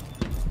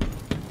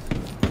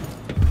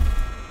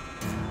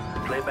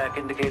 Playback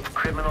indicates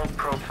criminal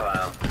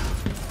profile.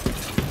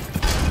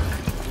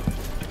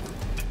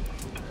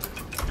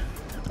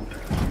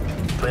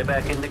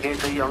 Playback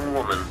indicates a young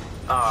woman,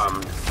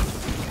 armed.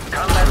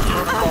 Combat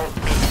protocol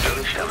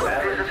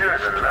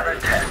Visitors, another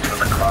test for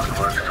the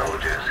clockwork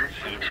soldiers.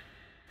 Each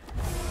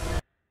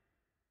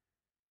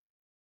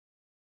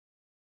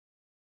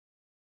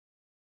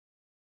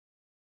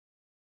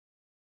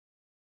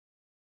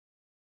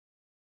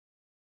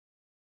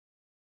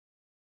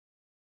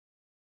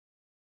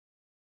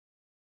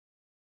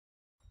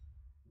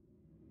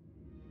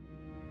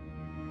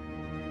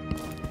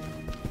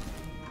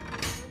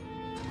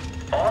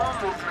all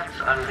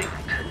movements are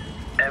linked.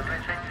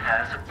 Everything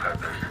has a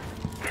purpose.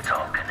 It's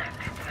all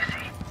connected, you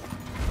see.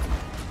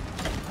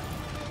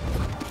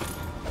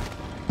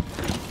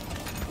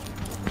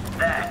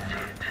 That's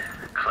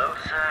it.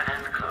 Closer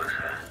and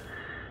closer.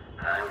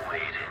 I'm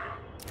waiting.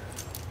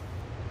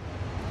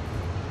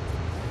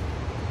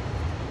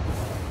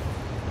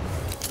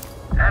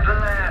 At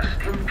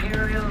last,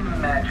 Imperial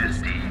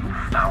Majesty, you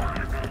found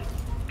me.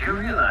 You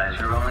realize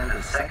you're only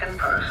the second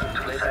person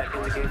to set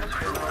foot in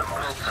this room, the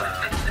most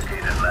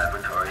sophisticated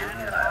laboratory in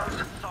the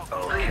Isles.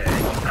 Okay.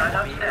 Try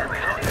not to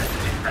damage anything.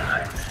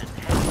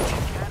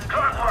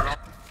 Clockwork!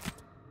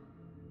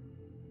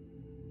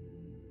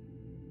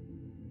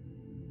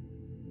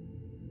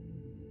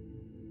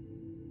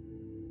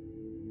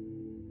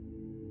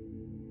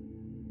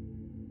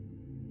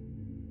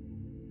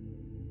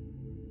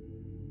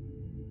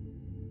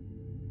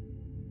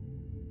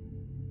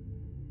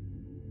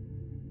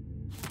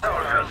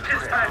 Soldiers,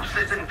 dispatch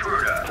this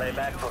intruder.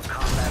 Playback for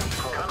combat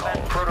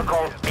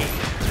protocol B.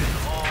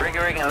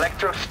 Triggering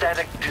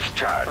electrostatic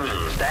discharge.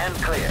 Stand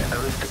clear.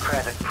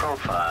 Aristocratic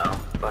profile,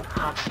 but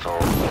hostile.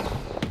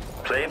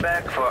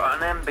 Playback for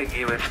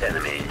unambiguous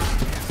enemy.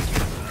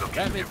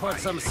 Let me put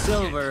some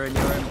silver in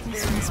your...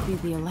 This must be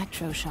the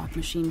electroshock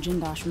machine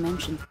Jindosh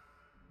mentioned.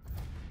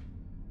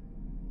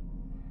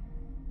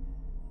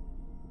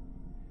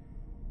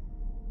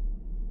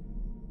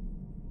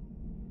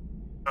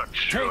 Not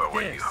sure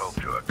what you hope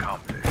to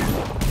accomplish.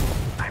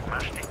 I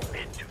must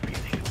admit to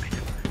feeling a bit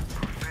of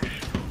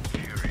professional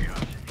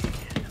curiosity.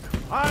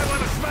 I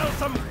want to smell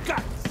some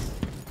guts!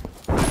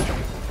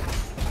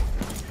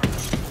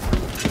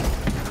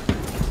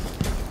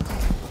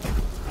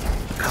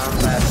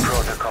 Combat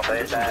protocol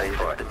display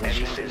for the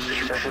machine is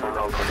successful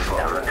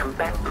down a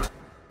combatant.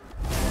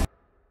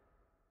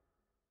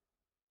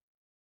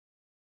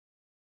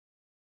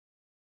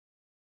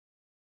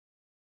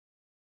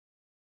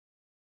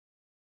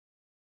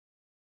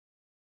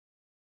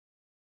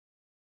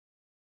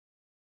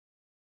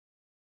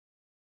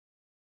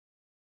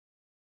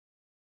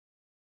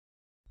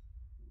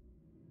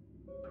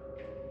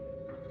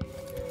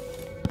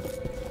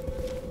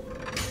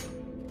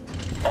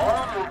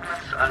 All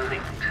movements are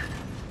linked.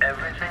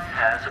 Everything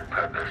has a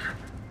purpose.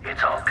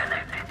 It's all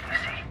connected, you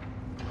see.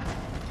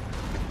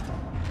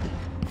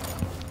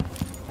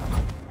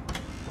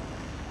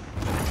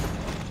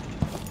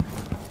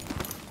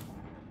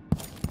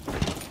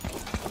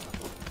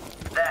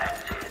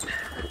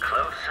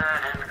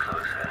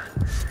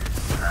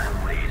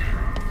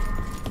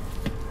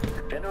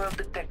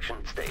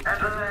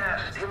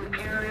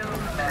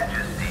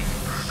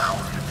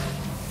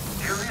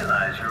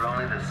 realize you're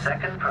only the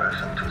second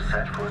person to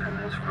set foot in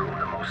this room,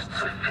 the most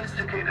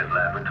sophisticated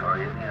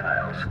laboratory in the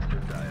Isles.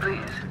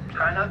 Please,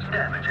 try not to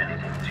damage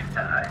anything as you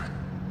die.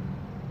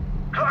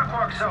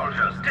 Clockwork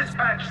soldiers,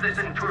 dispatch this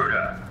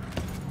intruder!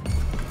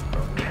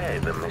 Okay,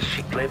 the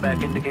machine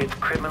playback indicates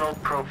criminal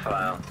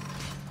profile.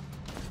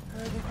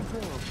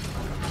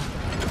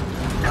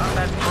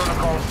 Combat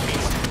protocol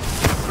 8.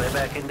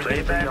 Playback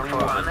indicates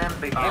for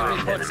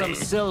unambiguous Let me put some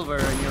silver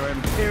in your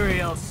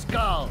imperial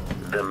skull.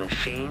 The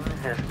machine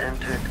has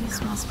entered.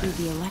 This must be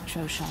the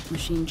electroshock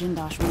machine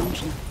Jindosh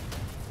mentioned.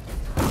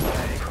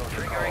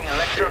 Triggering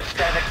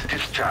electrostatic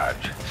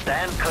discharge.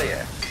 Stand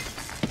clear.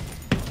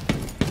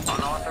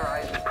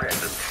 Unauthorized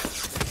presence.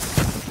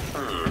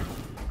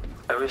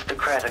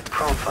 Aristocratic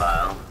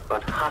profile,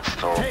 but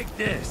hostile. Take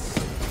this.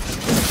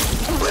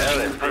 Well,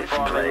 it's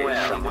performing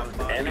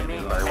well. Enemy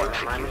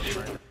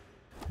execution.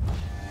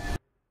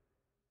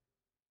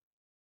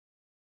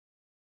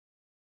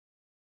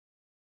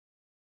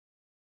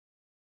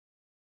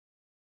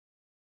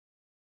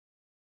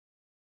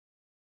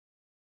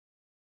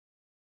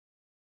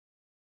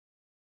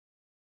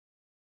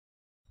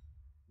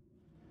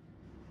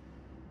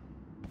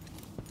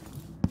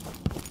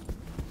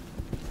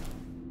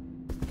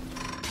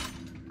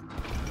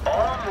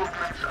 All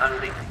movements are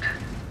linked.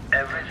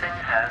 Everything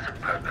has a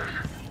purpose.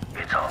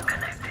 It's all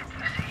connected,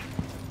 you see.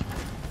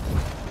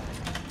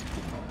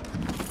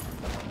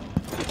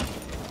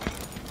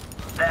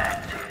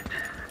 That's it.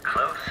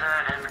 Closer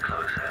and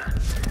closer.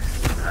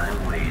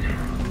 I'm waiting.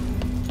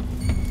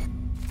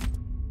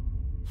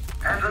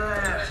 At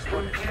last,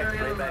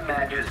 Imperial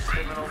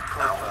Majesty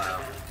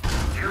profile.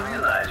 You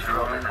realize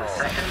you're only the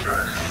second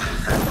person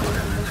to set foot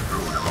in this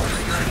room, the most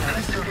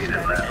sophisticated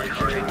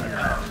laboratory in the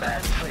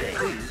house.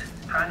 Please,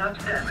 try not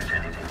to damage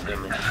anything. The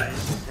machine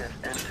has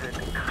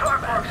entered.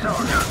 Clockwork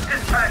soldiers,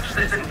 dispatch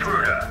this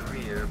intruder!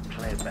 Rear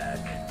playback.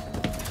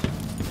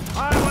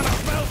 I want to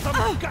smell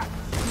some guts!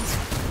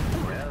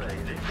 Well, a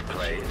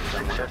display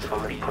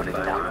successfully putting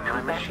down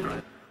my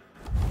machine.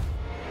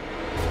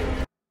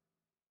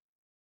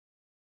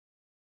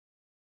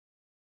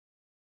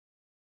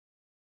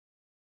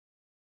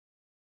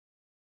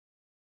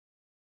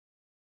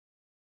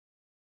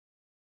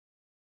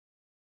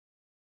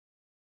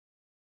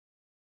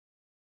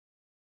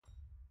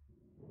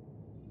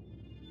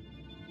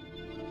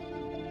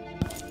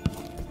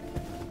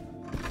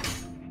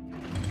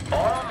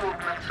 All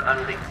movements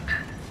are linked.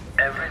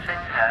 Everything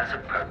has a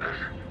purpose.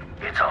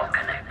 It's all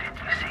connected,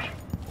 you see.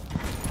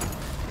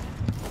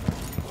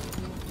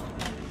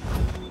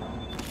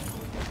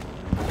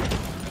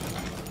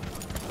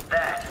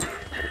 That's it.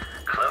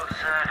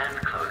 Closer and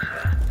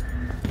closer.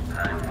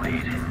 I'm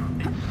waiting.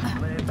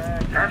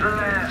 At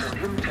last,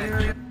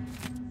 Imperial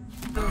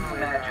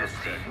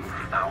Majesty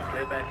found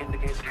playback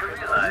indicates you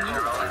realize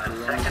you're only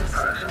the second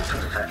person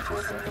to set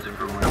foot in this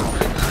room, the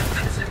most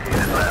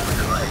sophisticated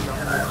laboratory in the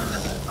Isles.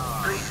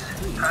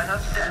 Please, try not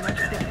to damage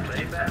anything.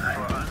 Playback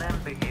for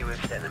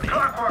unambiguous enemy.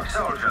 Clockwork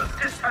soldiers,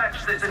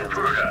 dispatch this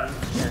intruder!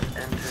 Has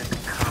entered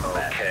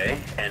combat. Okay,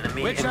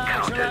 enemy Which eye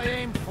encountered. should I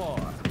aim for?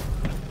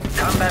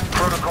 Combat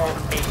protocol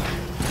 8.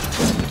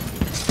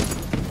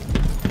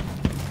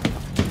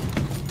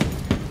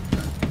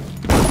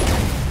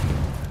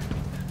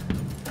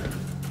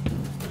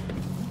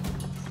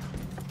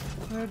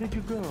 Where did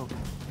you go?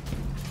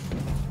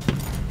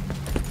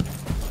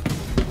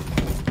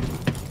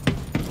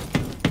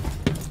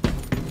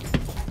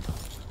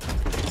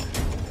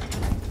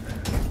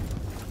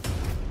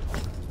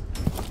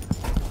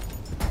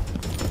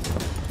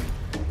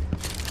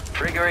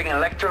 Triggering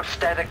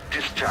electrostatic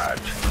discharge.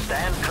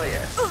 Stand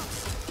clear.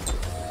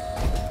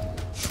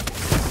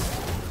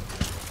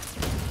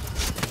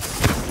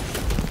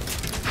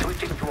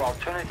 Switching to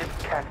alternative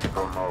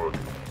tactical mode.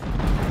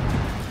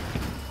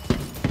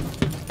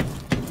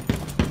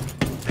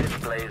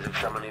 Displays if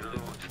someone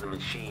eludes the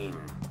machine.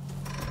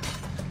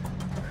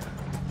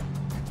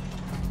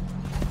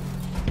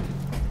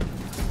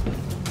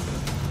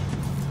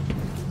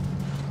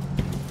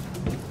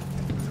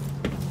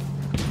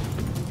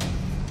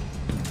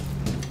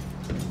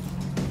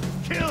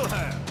 Kill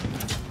her!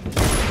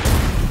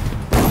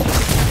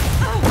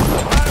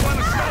 I want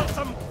to smell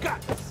some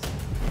guts!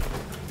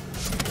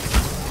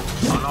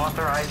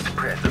 Unauthorized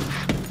presence.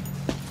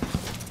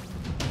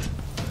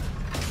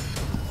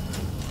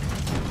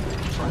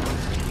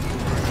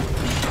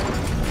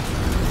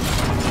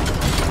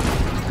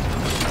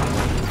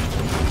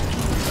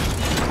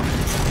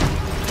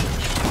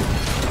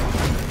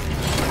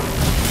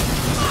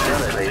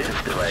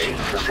 Display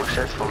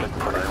successful at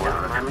putting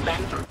down my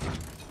machine.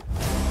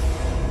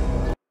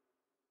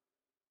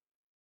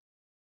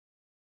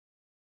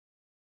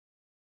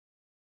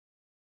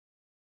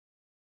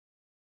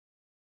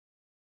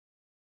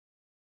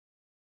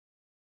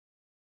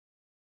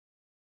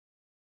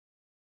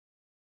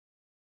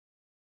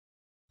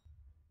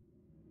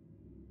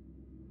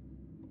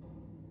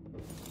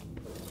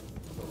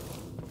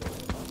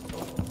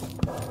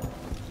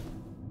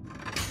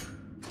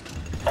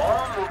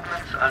 All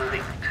movements are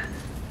linked.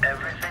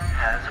 Everything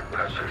has a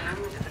purpose.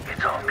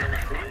 It's all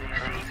connected, you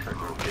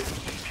see.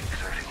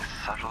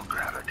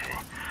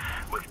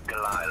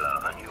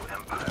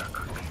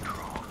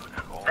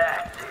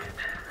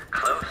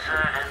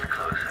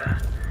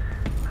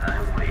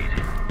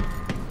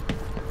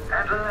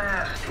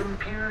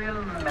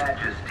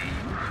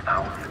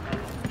 found me.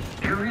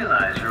 Do you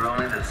realize you're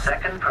only the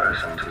second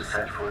person to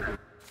set foot in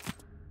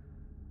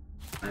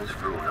this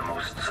room, the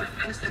most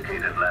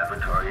sophisticated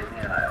laboratory in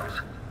the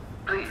Isles?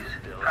 Please,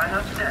 try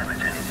not to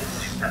damage anything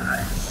as you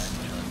die.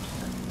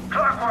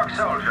 Clockwork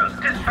soldiers,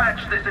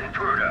 dispatch this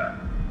intruder!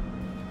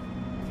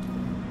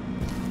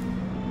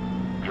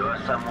 You're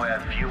somewhere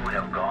few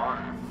have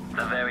gone.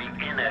 The very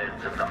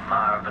innards of the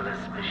marvelous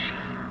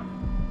machine.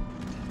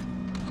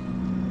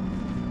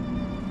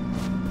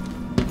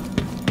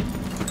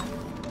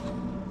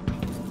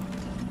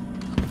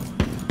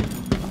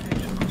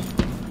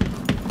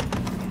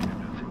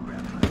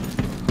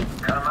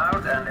 Come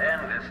out and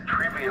end this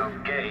trivial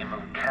game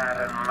of cat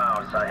and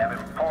mouse. I have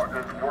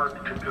important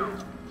work to do.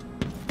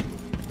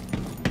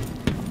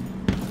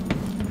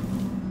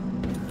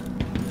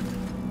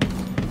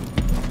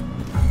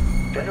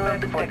 General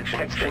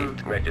detection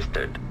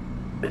registered.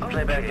 This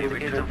playback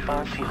indicates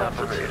false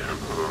operation.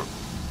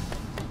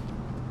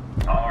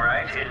 All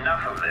right,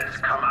 enough of this.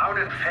 Come out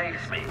and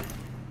face me.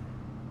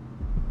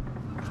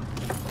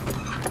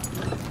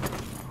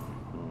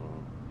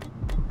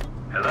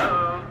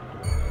 Hello?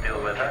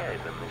 Still with us?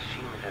 The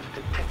machine has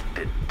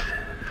detected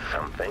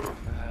something.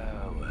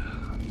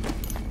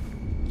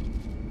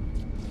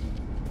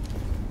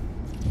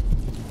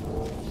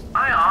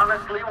 I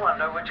honestly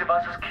wonder which of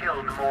us has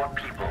killed more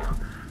people.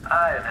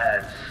 I've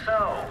had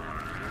so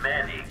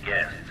many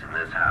guests in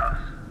this house.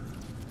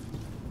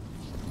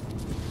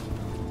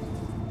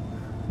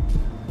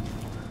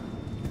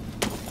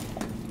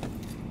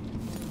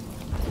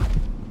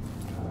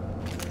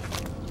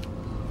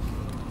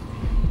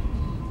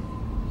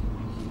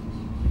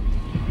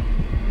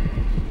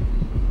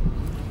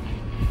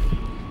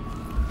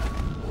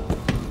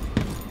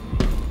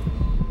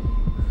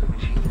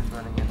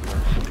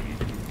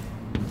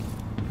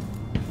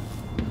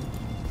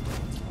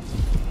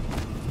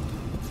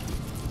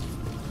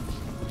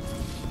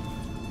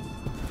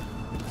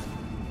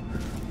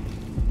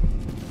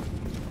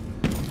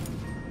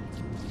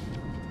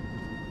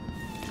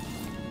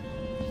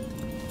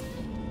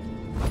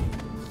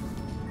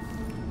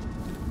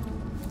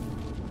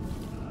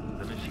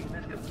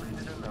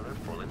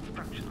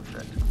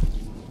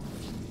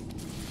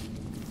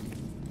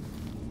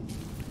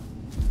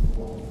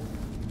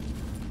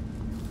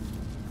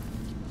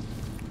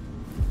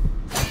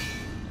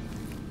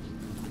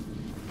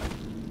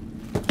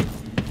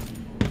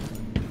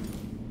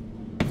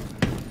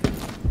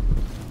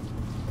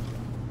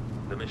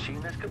 The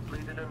machine has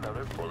completed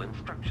another full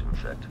instruction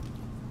set.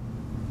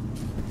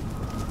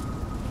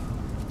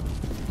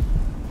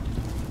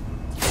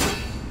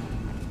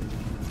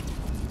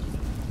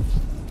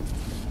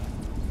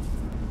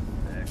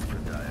 Extra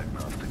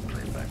diagnostic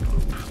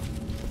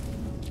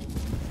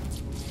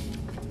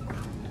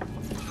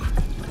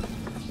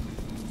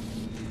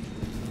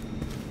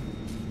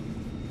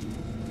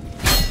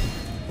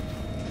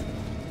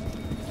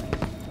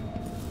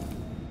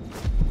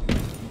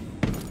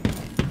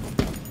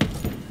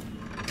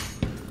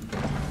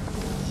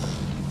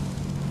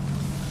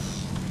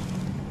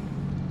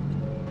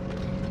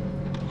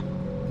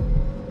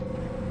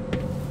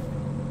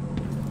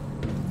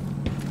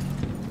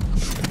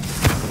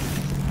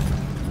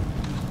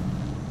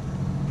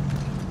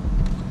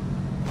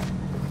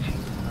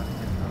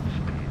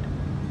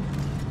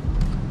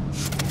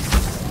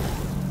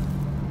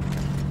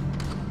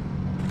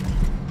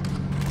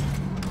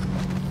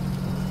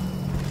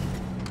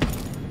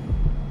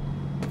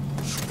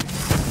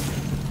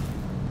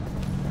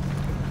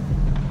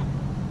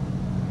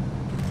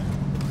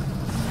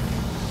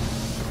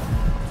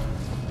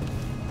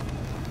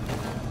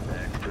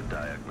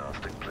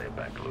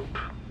playback loop.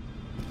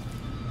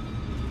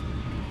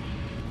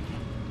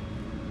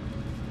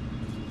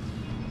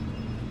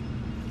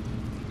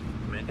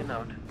 Make a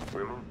note.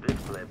 Remove this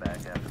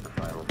playback after the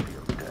final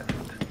field test.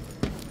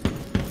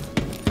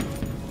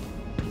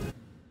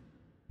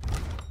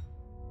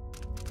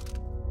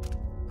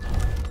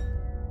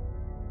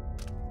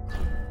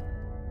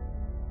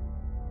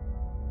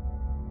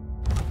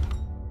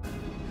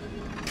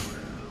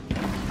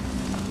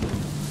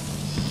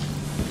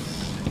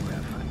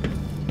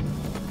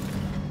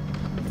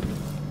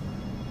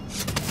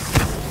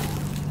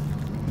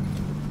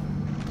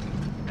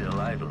 Still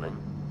idling.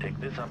 Take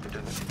this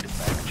opportunity to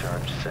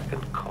back-charge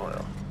second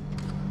coil.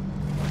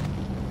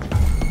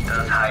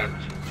 Does hide.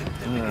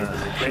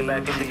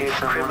 Playback indicates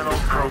criminal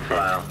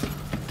profile.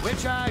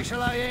 Which eye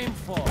shall I aim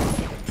for?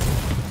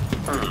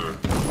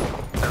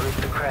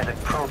 Aristocratic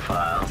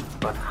profile,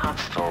 but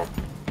hostile.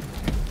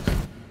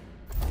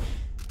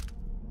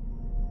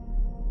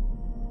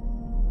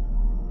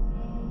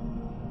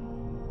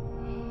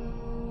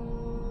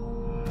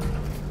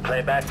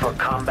 Playback for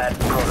combat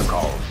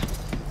protocols.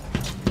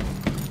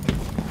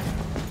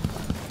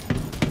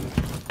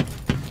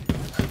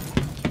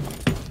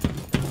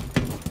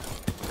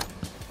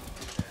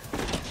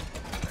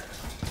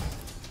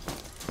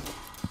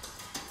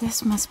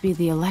 This must be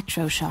the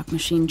electroshock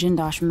machine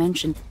Jindosh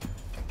mentioned.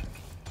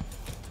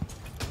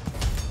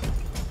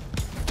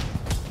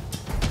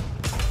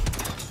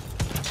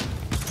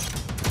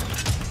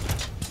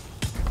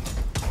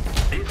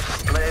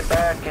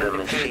 Playback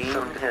indicates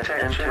some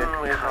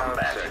detention with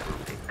combat.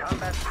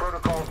 Combat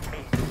protocol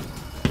meet.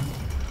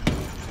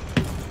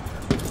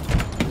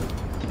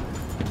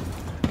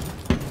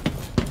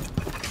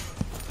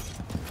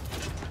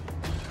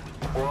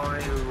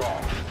 Quarry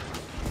lost.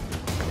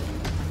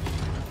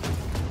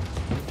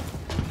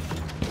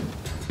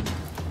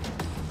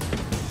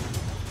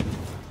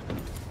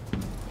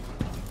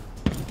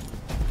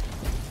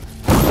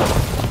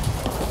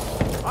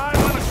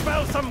 I want to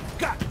smell some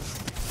guts!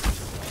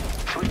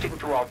 Switching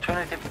to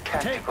alternative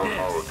tactical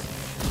mode.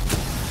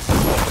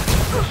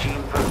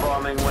 Machine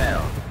performing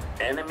well.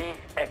 Enemy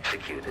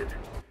executed.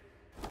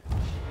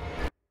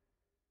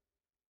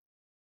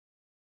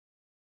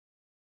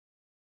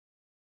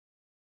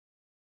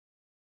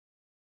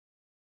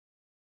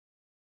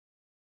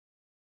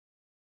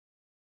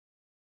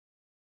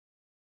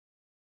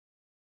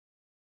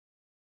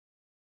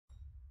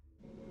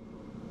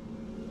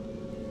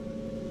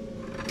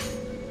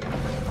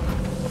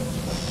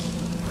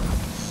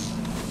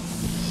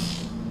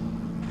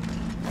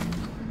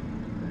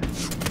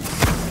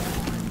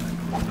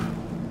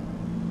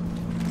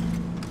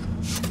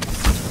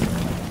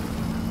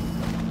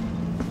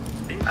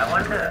 I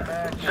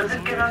wonder, does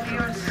it get under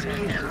your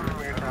skin?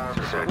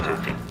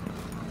 Searching.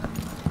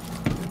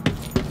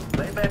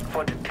 Playback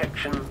for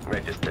detection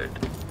registered.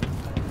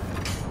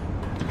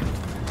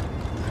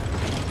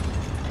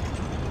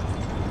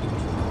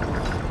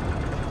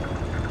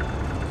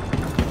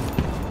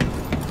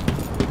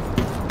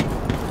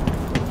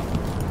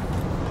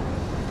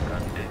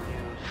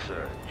 Continue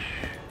search.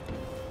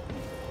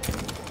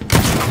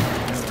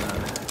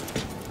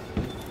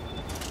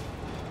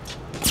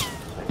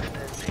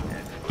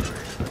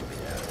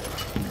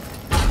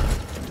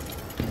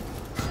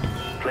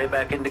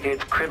 Playback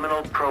indicates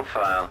criminal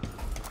profile.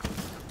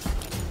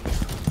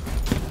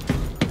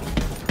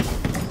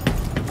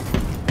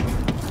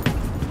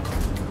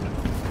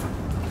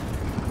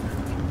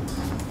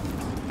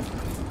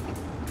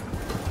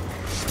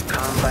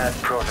 Combat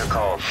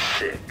protocol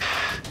 6.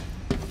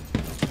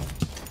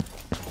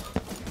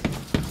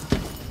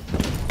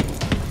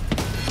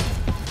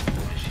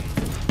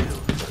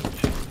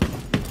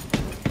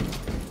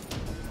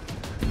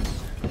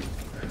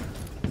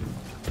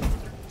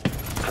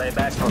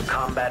 Playback for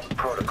combat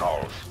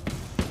protocols.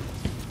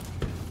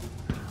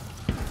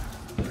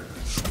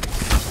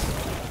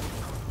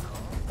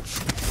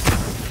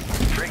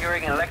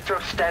 Triggering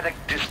electrostatic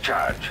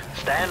discharge.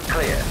 Stand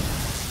clear.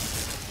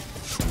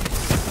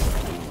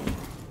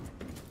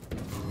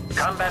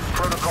 Combat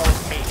protocol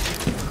 8.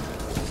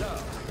 So,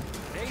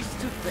 face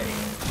to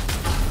face.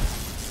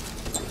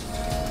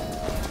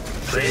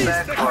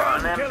 Playback for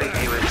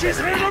unambiguous She's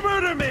here enemy. to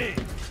murder me!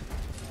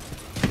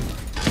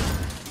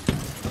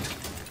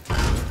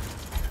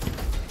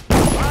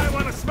 I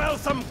want to smell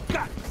some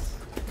guts!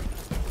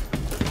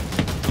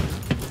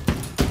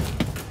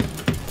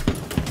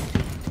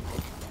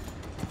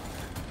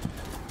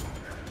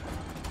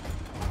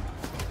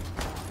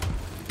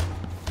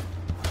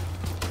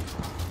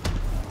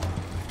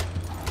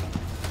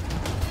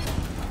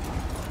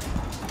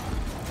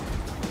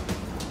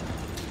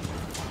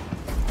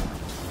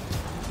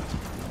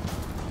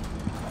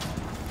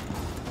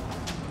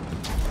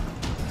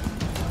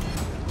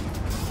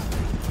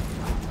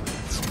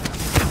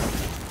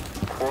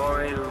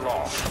 Quarry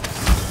lost.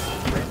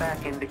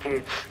 Playback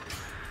indicates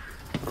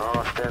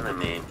lost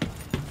enemy.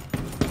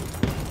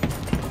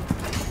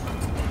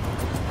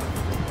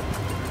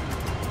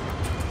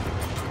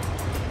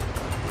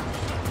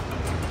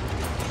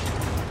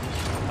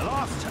 I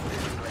lost.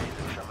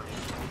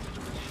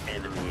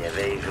 Enemy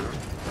evasion.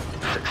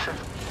 Success.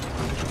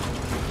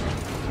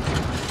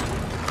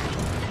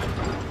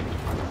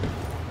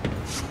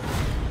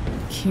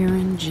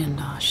 Kieran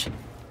Jindosh.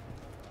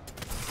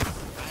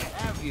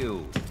 Have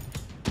you?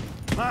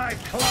 My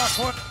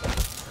clockwork.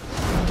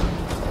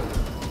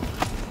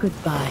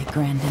 Goodbye,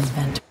 Grand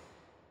Inventor.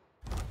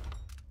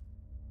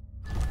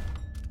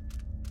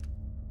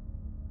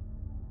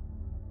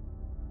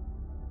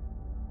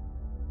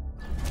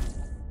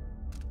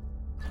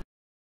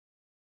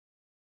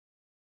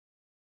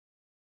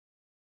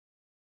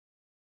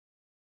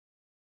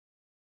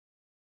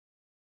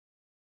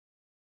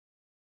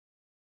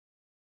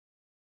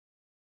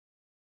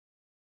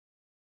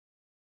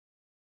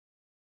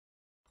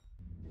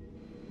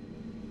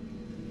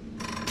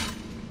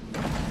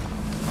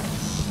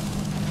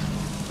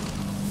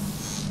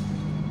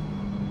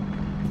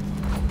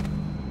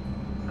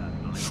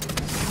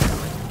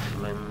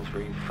 Lens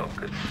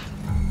refocus.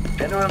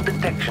 General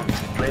detection.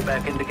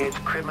 Playback indicates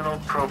criminal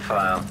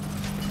profile.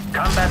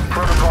 Combat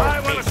protocol. I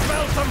want to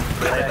smell some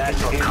Playback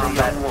guts! for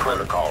combat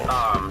protocol.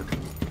 Armed.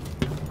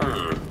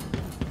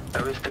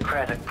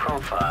 Aristocratic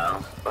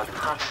profile, but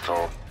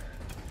hostile.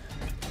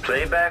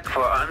 Playback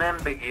for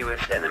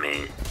unambiguous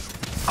enemy.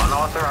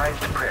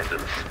 Unauthorized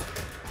presence.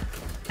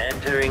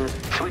 Entering,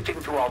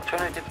 switching to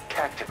alternative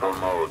tactical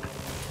mode.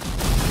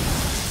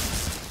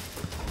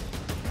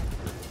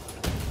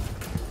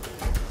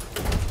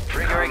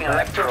 Triggering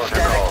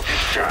electrostatic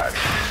discharge.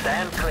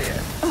 Stand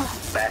clear.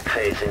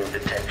 Back-facing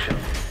detection.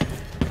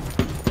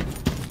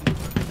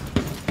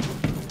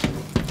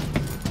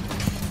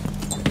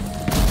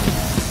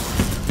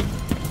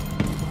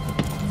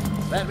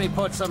 Let me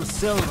put some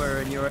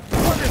silver in your...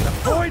 What in the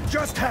void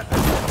just happened?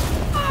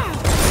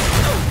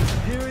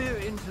 Superior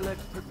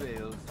intellect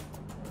prevails.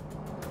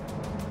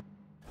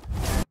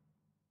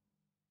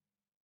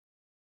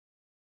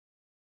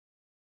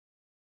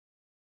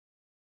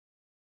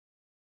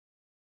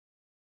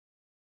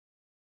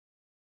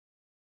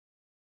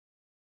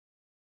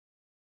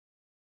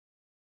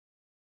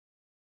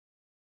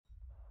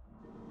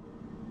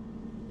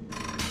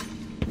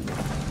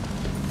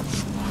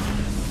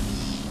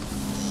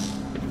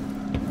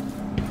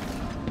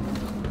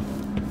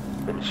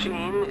 The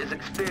machine is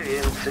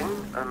experiencing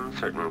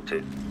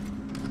uncertainty.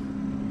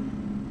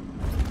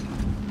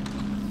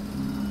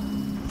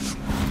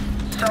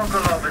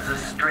 Sokolov is a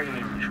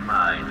strange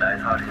mind. I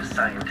thought his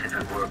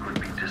scientific work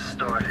would be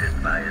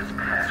distorted by his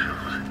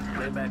passions.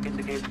 Playback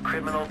indicates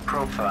criminal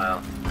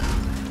profile.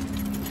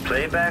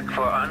 Playback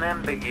for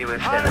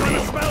unambiguous enemy.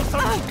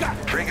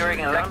 Triggering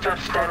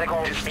electrostatic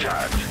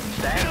discharge.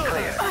 Stand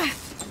clear.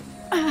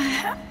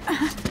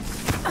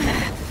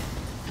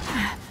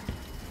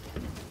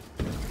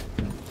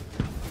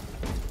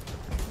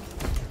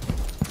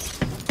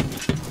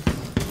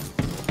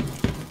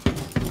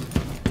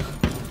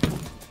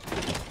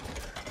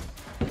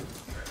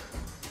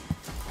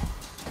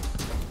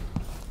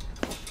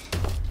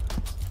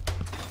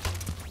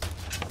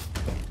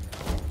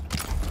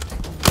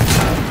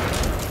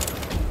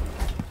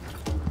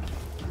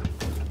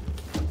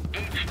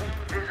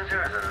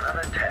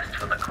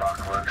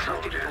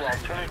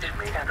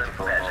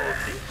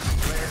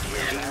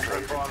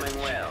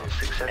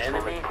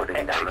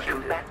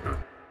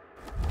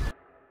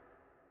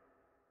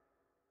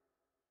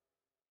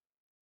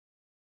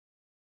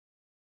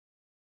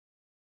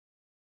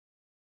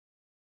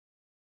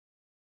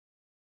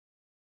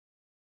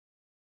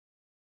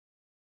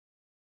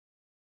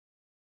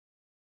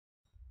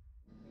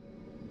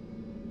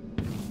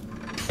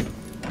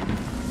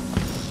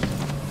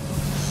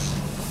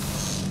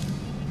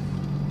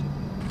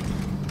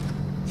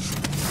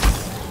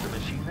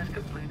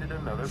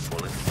 Another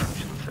full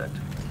instruction set.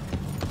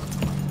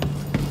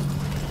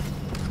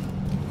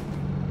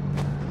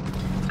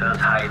 Does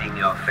hiding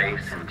your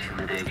face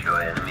intimidate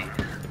your enemies?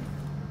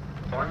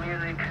 Or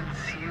merely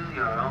conceal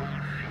your own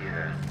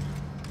fear?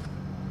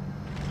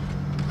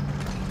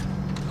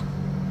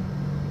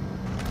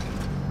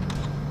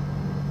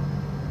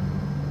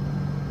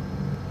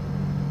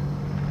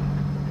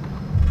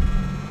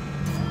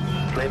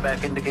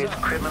 Playback indicates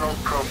criminal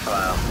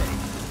profile.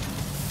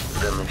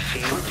 The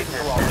machine is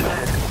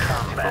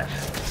combat.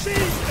 She's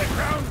the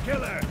ground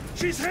killer!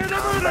 She's here to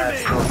murder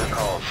me!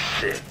 Protocol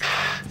 6.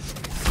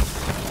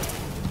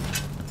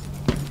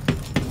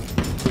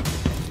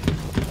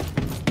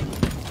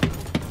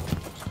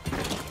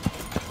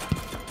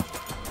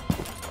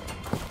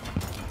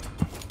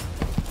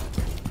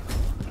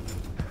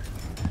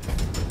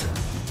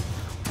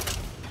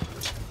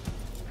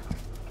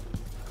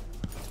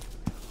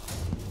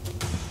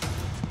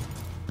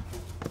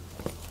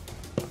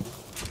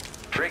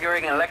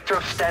 Triggering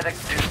electrostatic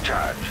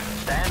discharge.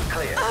 Stand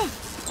clear.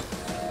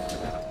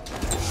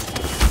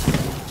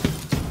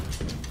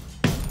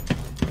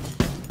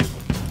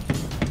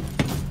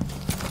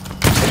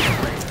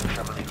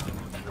 Somebody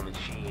moves the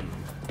machine.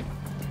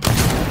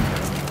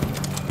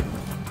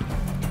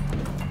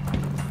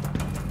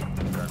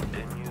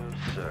 Continue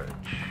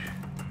search.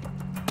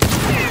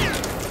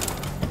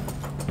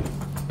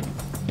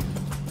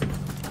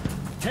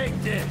 Take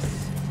this.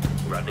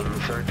 Running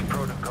search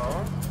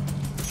protocol.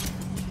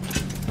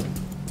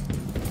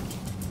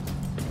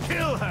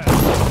 Kill her!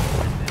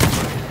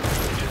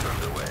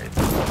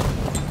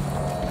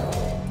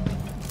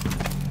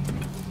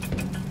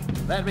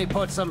 Let me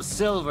put some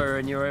silver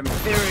in your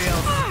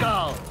imperial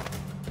skull.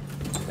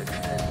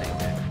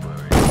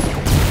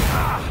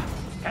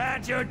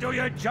 Can't you do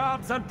your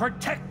jobs and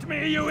protect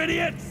me, you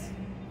idiots?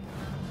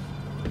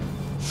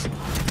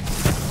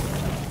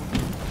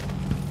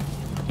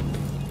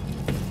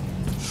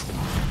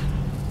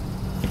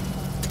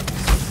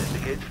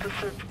 Indicates the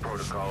search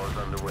protocol is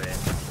underway.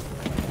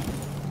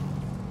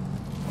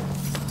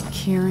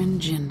 Kieran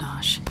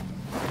Jindosh.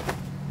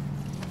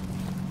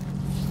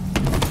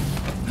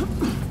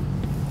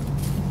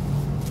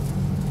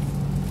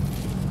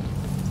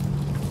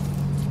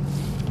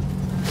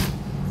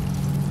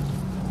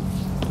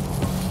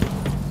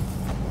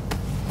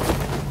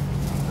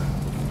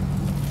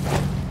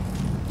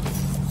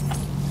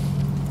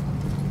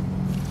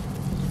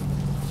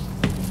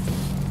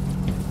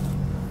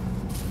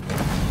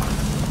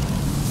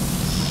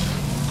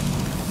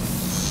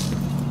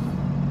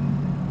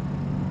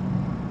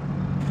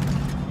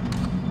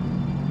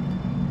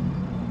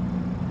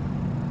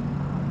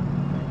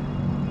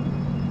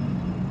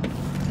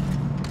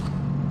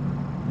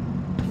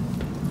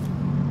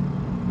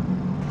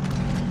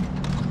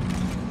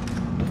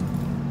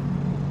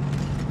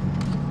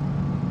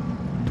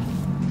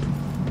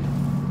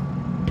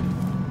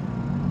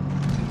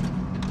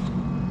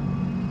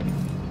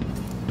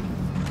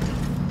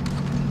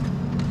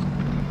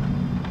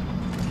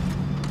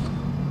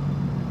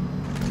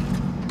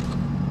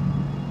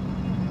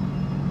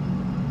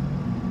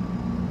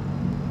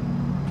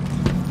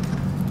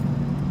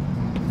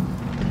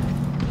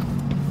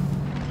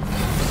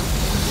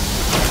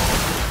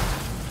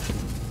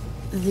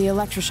 The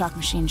electroshock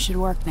machine should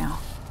work now.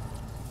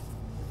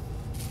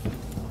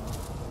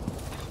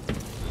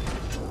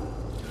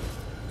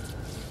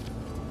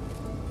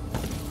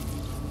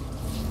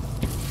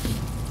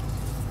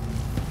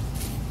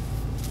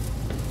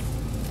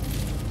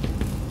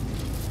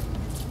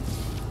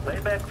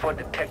 Playback for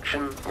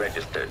detection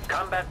registered.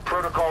 Combat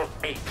Protocol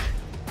 8.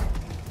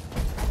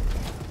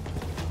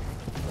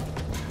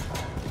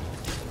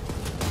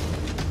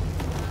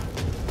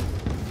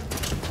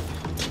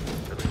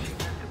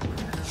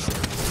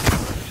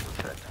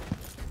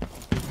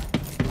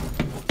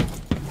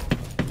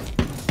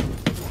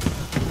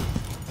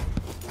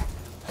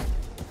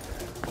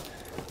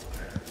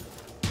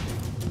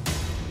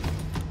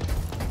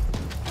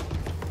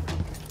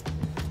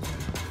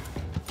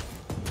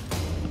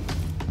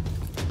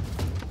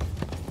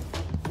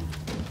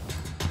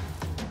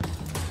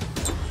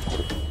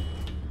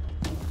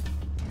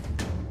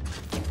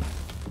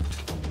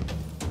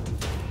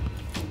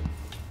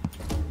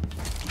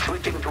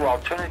 Switching to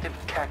alternative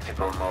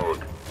tactical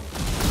mode.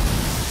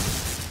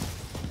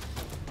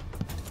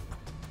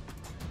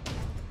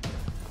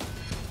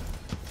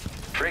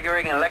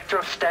 Triggering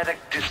electrostatic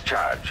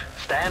discharge.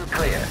 Stand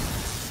clear.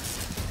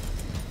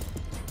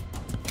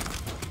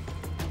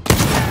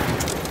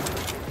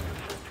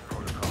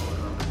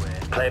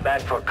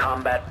 Playback for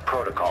combat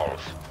protocols.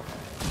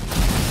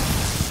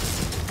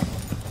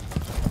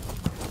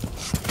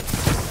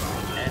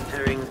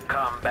 Entering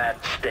combat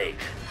state.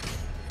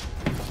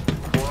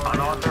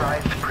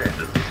 Unauthorized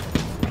presence.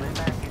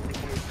 Playback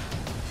indicates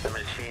the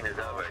machine is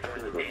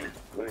overheating.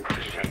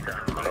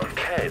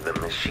 Okay, the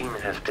machine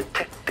has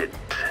detected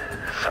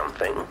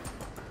something.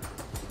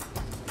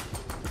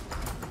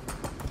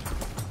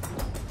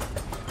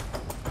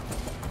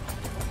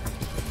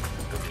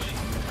 The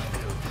machine is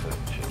still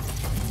searching.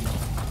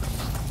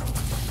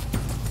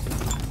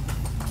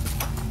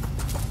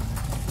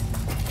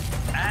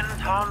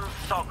 Anton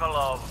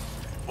Sokolov,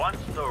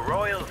 once the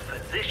royal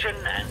physician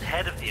and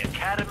head of the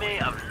Academy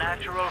of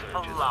Natural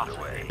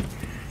Philosophy.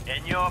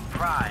 In your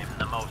prime,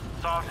 the most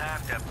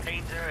sought-after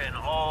painter in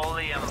all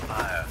the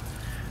Empire.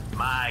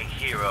 My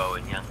hero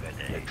in younger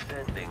days.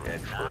 Extending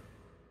exploration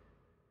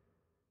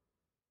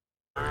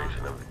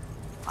of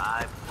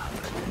my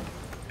puppet.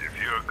 If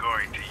you're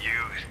going to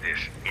use this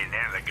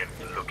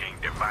inelegant-looking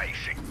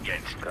device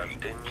against me,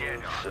 get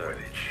on with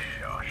it,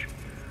 Josh.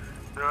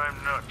 Though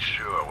I'm not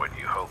sure what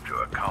you hope to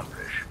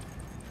accomplish.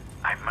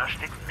 I must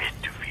admit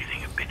to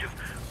feeling a bit of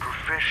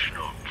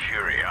professional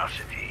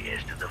curiosity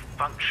as to the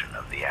function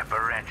of the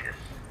apparatus.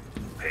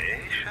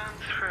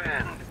 Patience,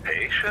 friend,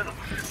 patience.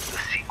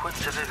 The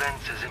sequence of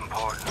events is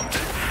important.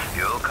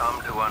 You'll come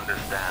to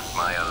understand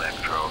my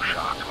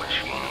electroshock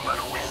machine,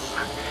 but when?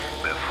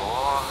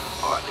 Before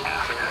or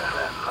after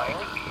that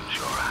light meets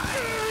your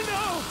eyes?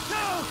 No!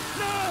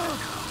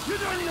 You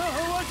don't know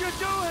what you're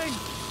doing!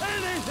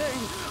 Anything!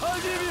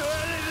 I'll give you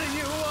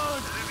anything you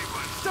want!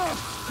 Stop!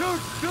 Don't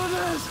do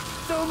this!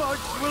 So much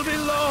will be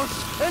lost!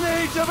 An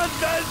age of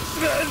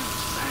advancement!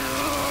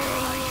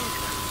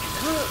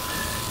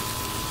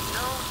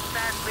 No,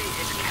 sadly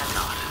it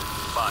cannot.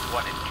 But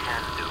what it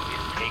can do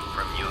is take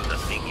from you the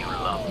thing you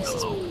love the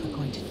most. What we're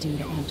going to do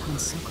to Anton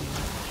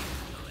Sokolov.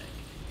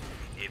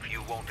 If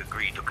you won't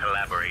agree to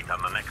collaborate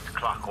on the next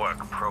clockwork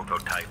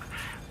prototype,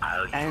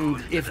 I'll And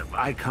use if the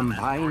I device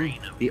combine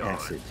the of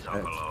acid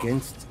Sokolov.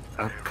 against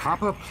a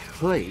copper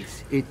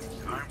plate,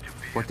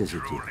 what does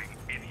it do?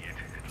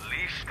 At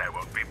least I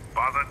won't be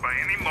bothered by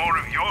any more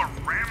of your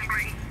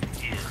rambling.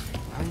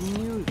 I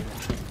knew that.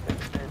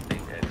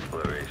 Extending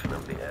exploration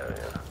of the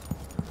area.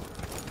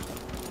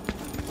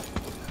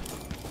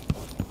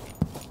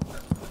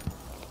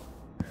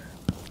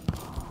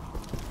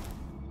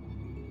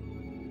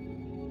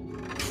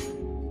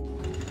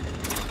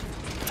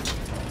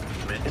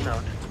 Make a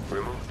note.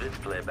 Remove this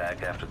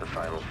playback after the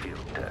final field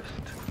test.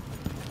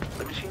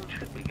 The machine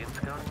should begin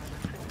scouting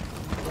the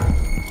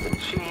city. The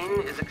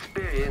machine is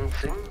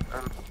experiencing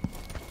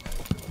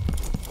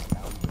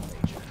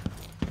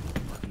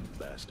Lucky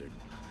bastard.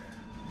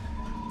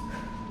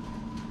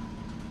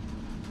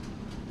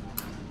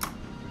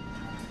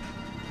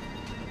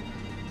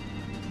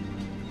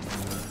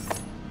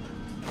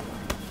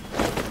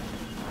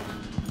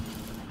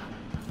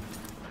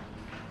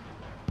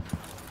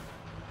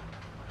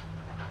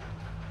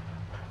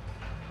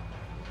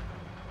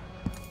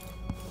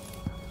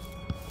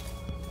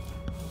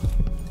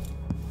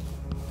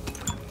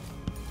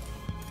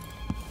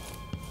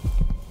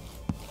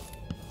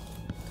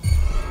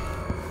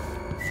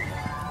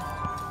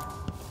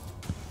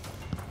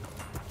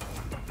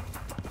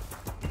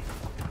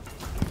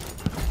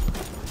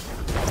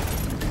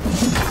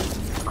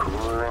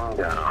 cooling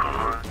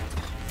down.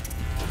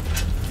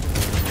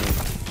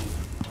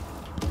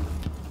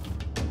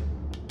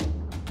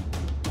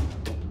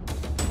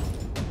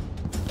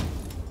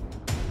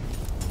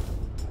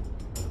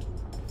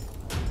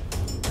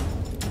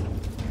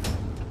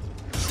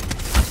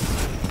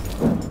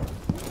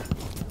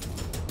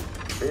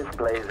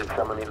 Displays if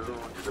someone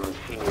eludes the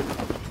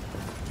machine.